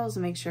my tails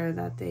and make sure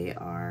that they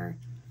are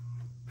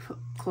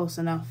close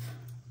enough.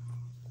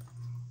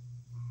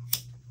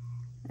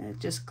 It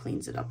just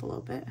cleans it up a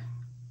little bit.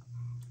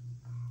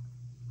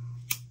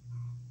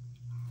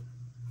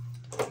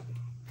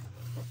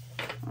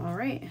 All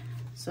right,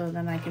 so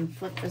then I can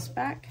flip this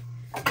back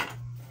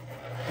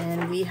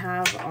and we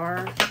have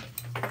our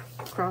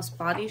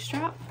crossbody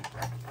strap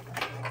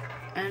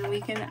and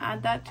we can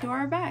add that to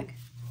our bag.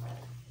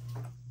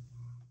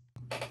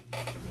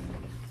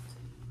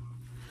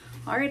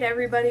 All right,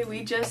 everybody,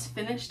 we just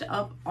finished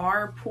up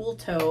our pool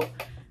tote.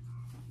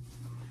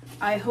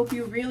 I hope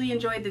you really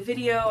enjoyed the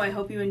video. I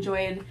hope you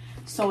enjoyed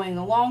sewing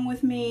along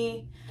with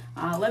me.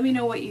 Let me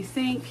know what you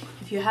think.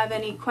 If you have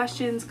any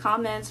questions,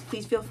 comments,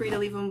 please feel free to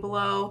leave them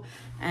below.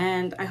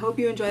 And I hope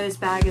you enjoy this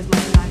bag as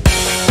much as I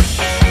do.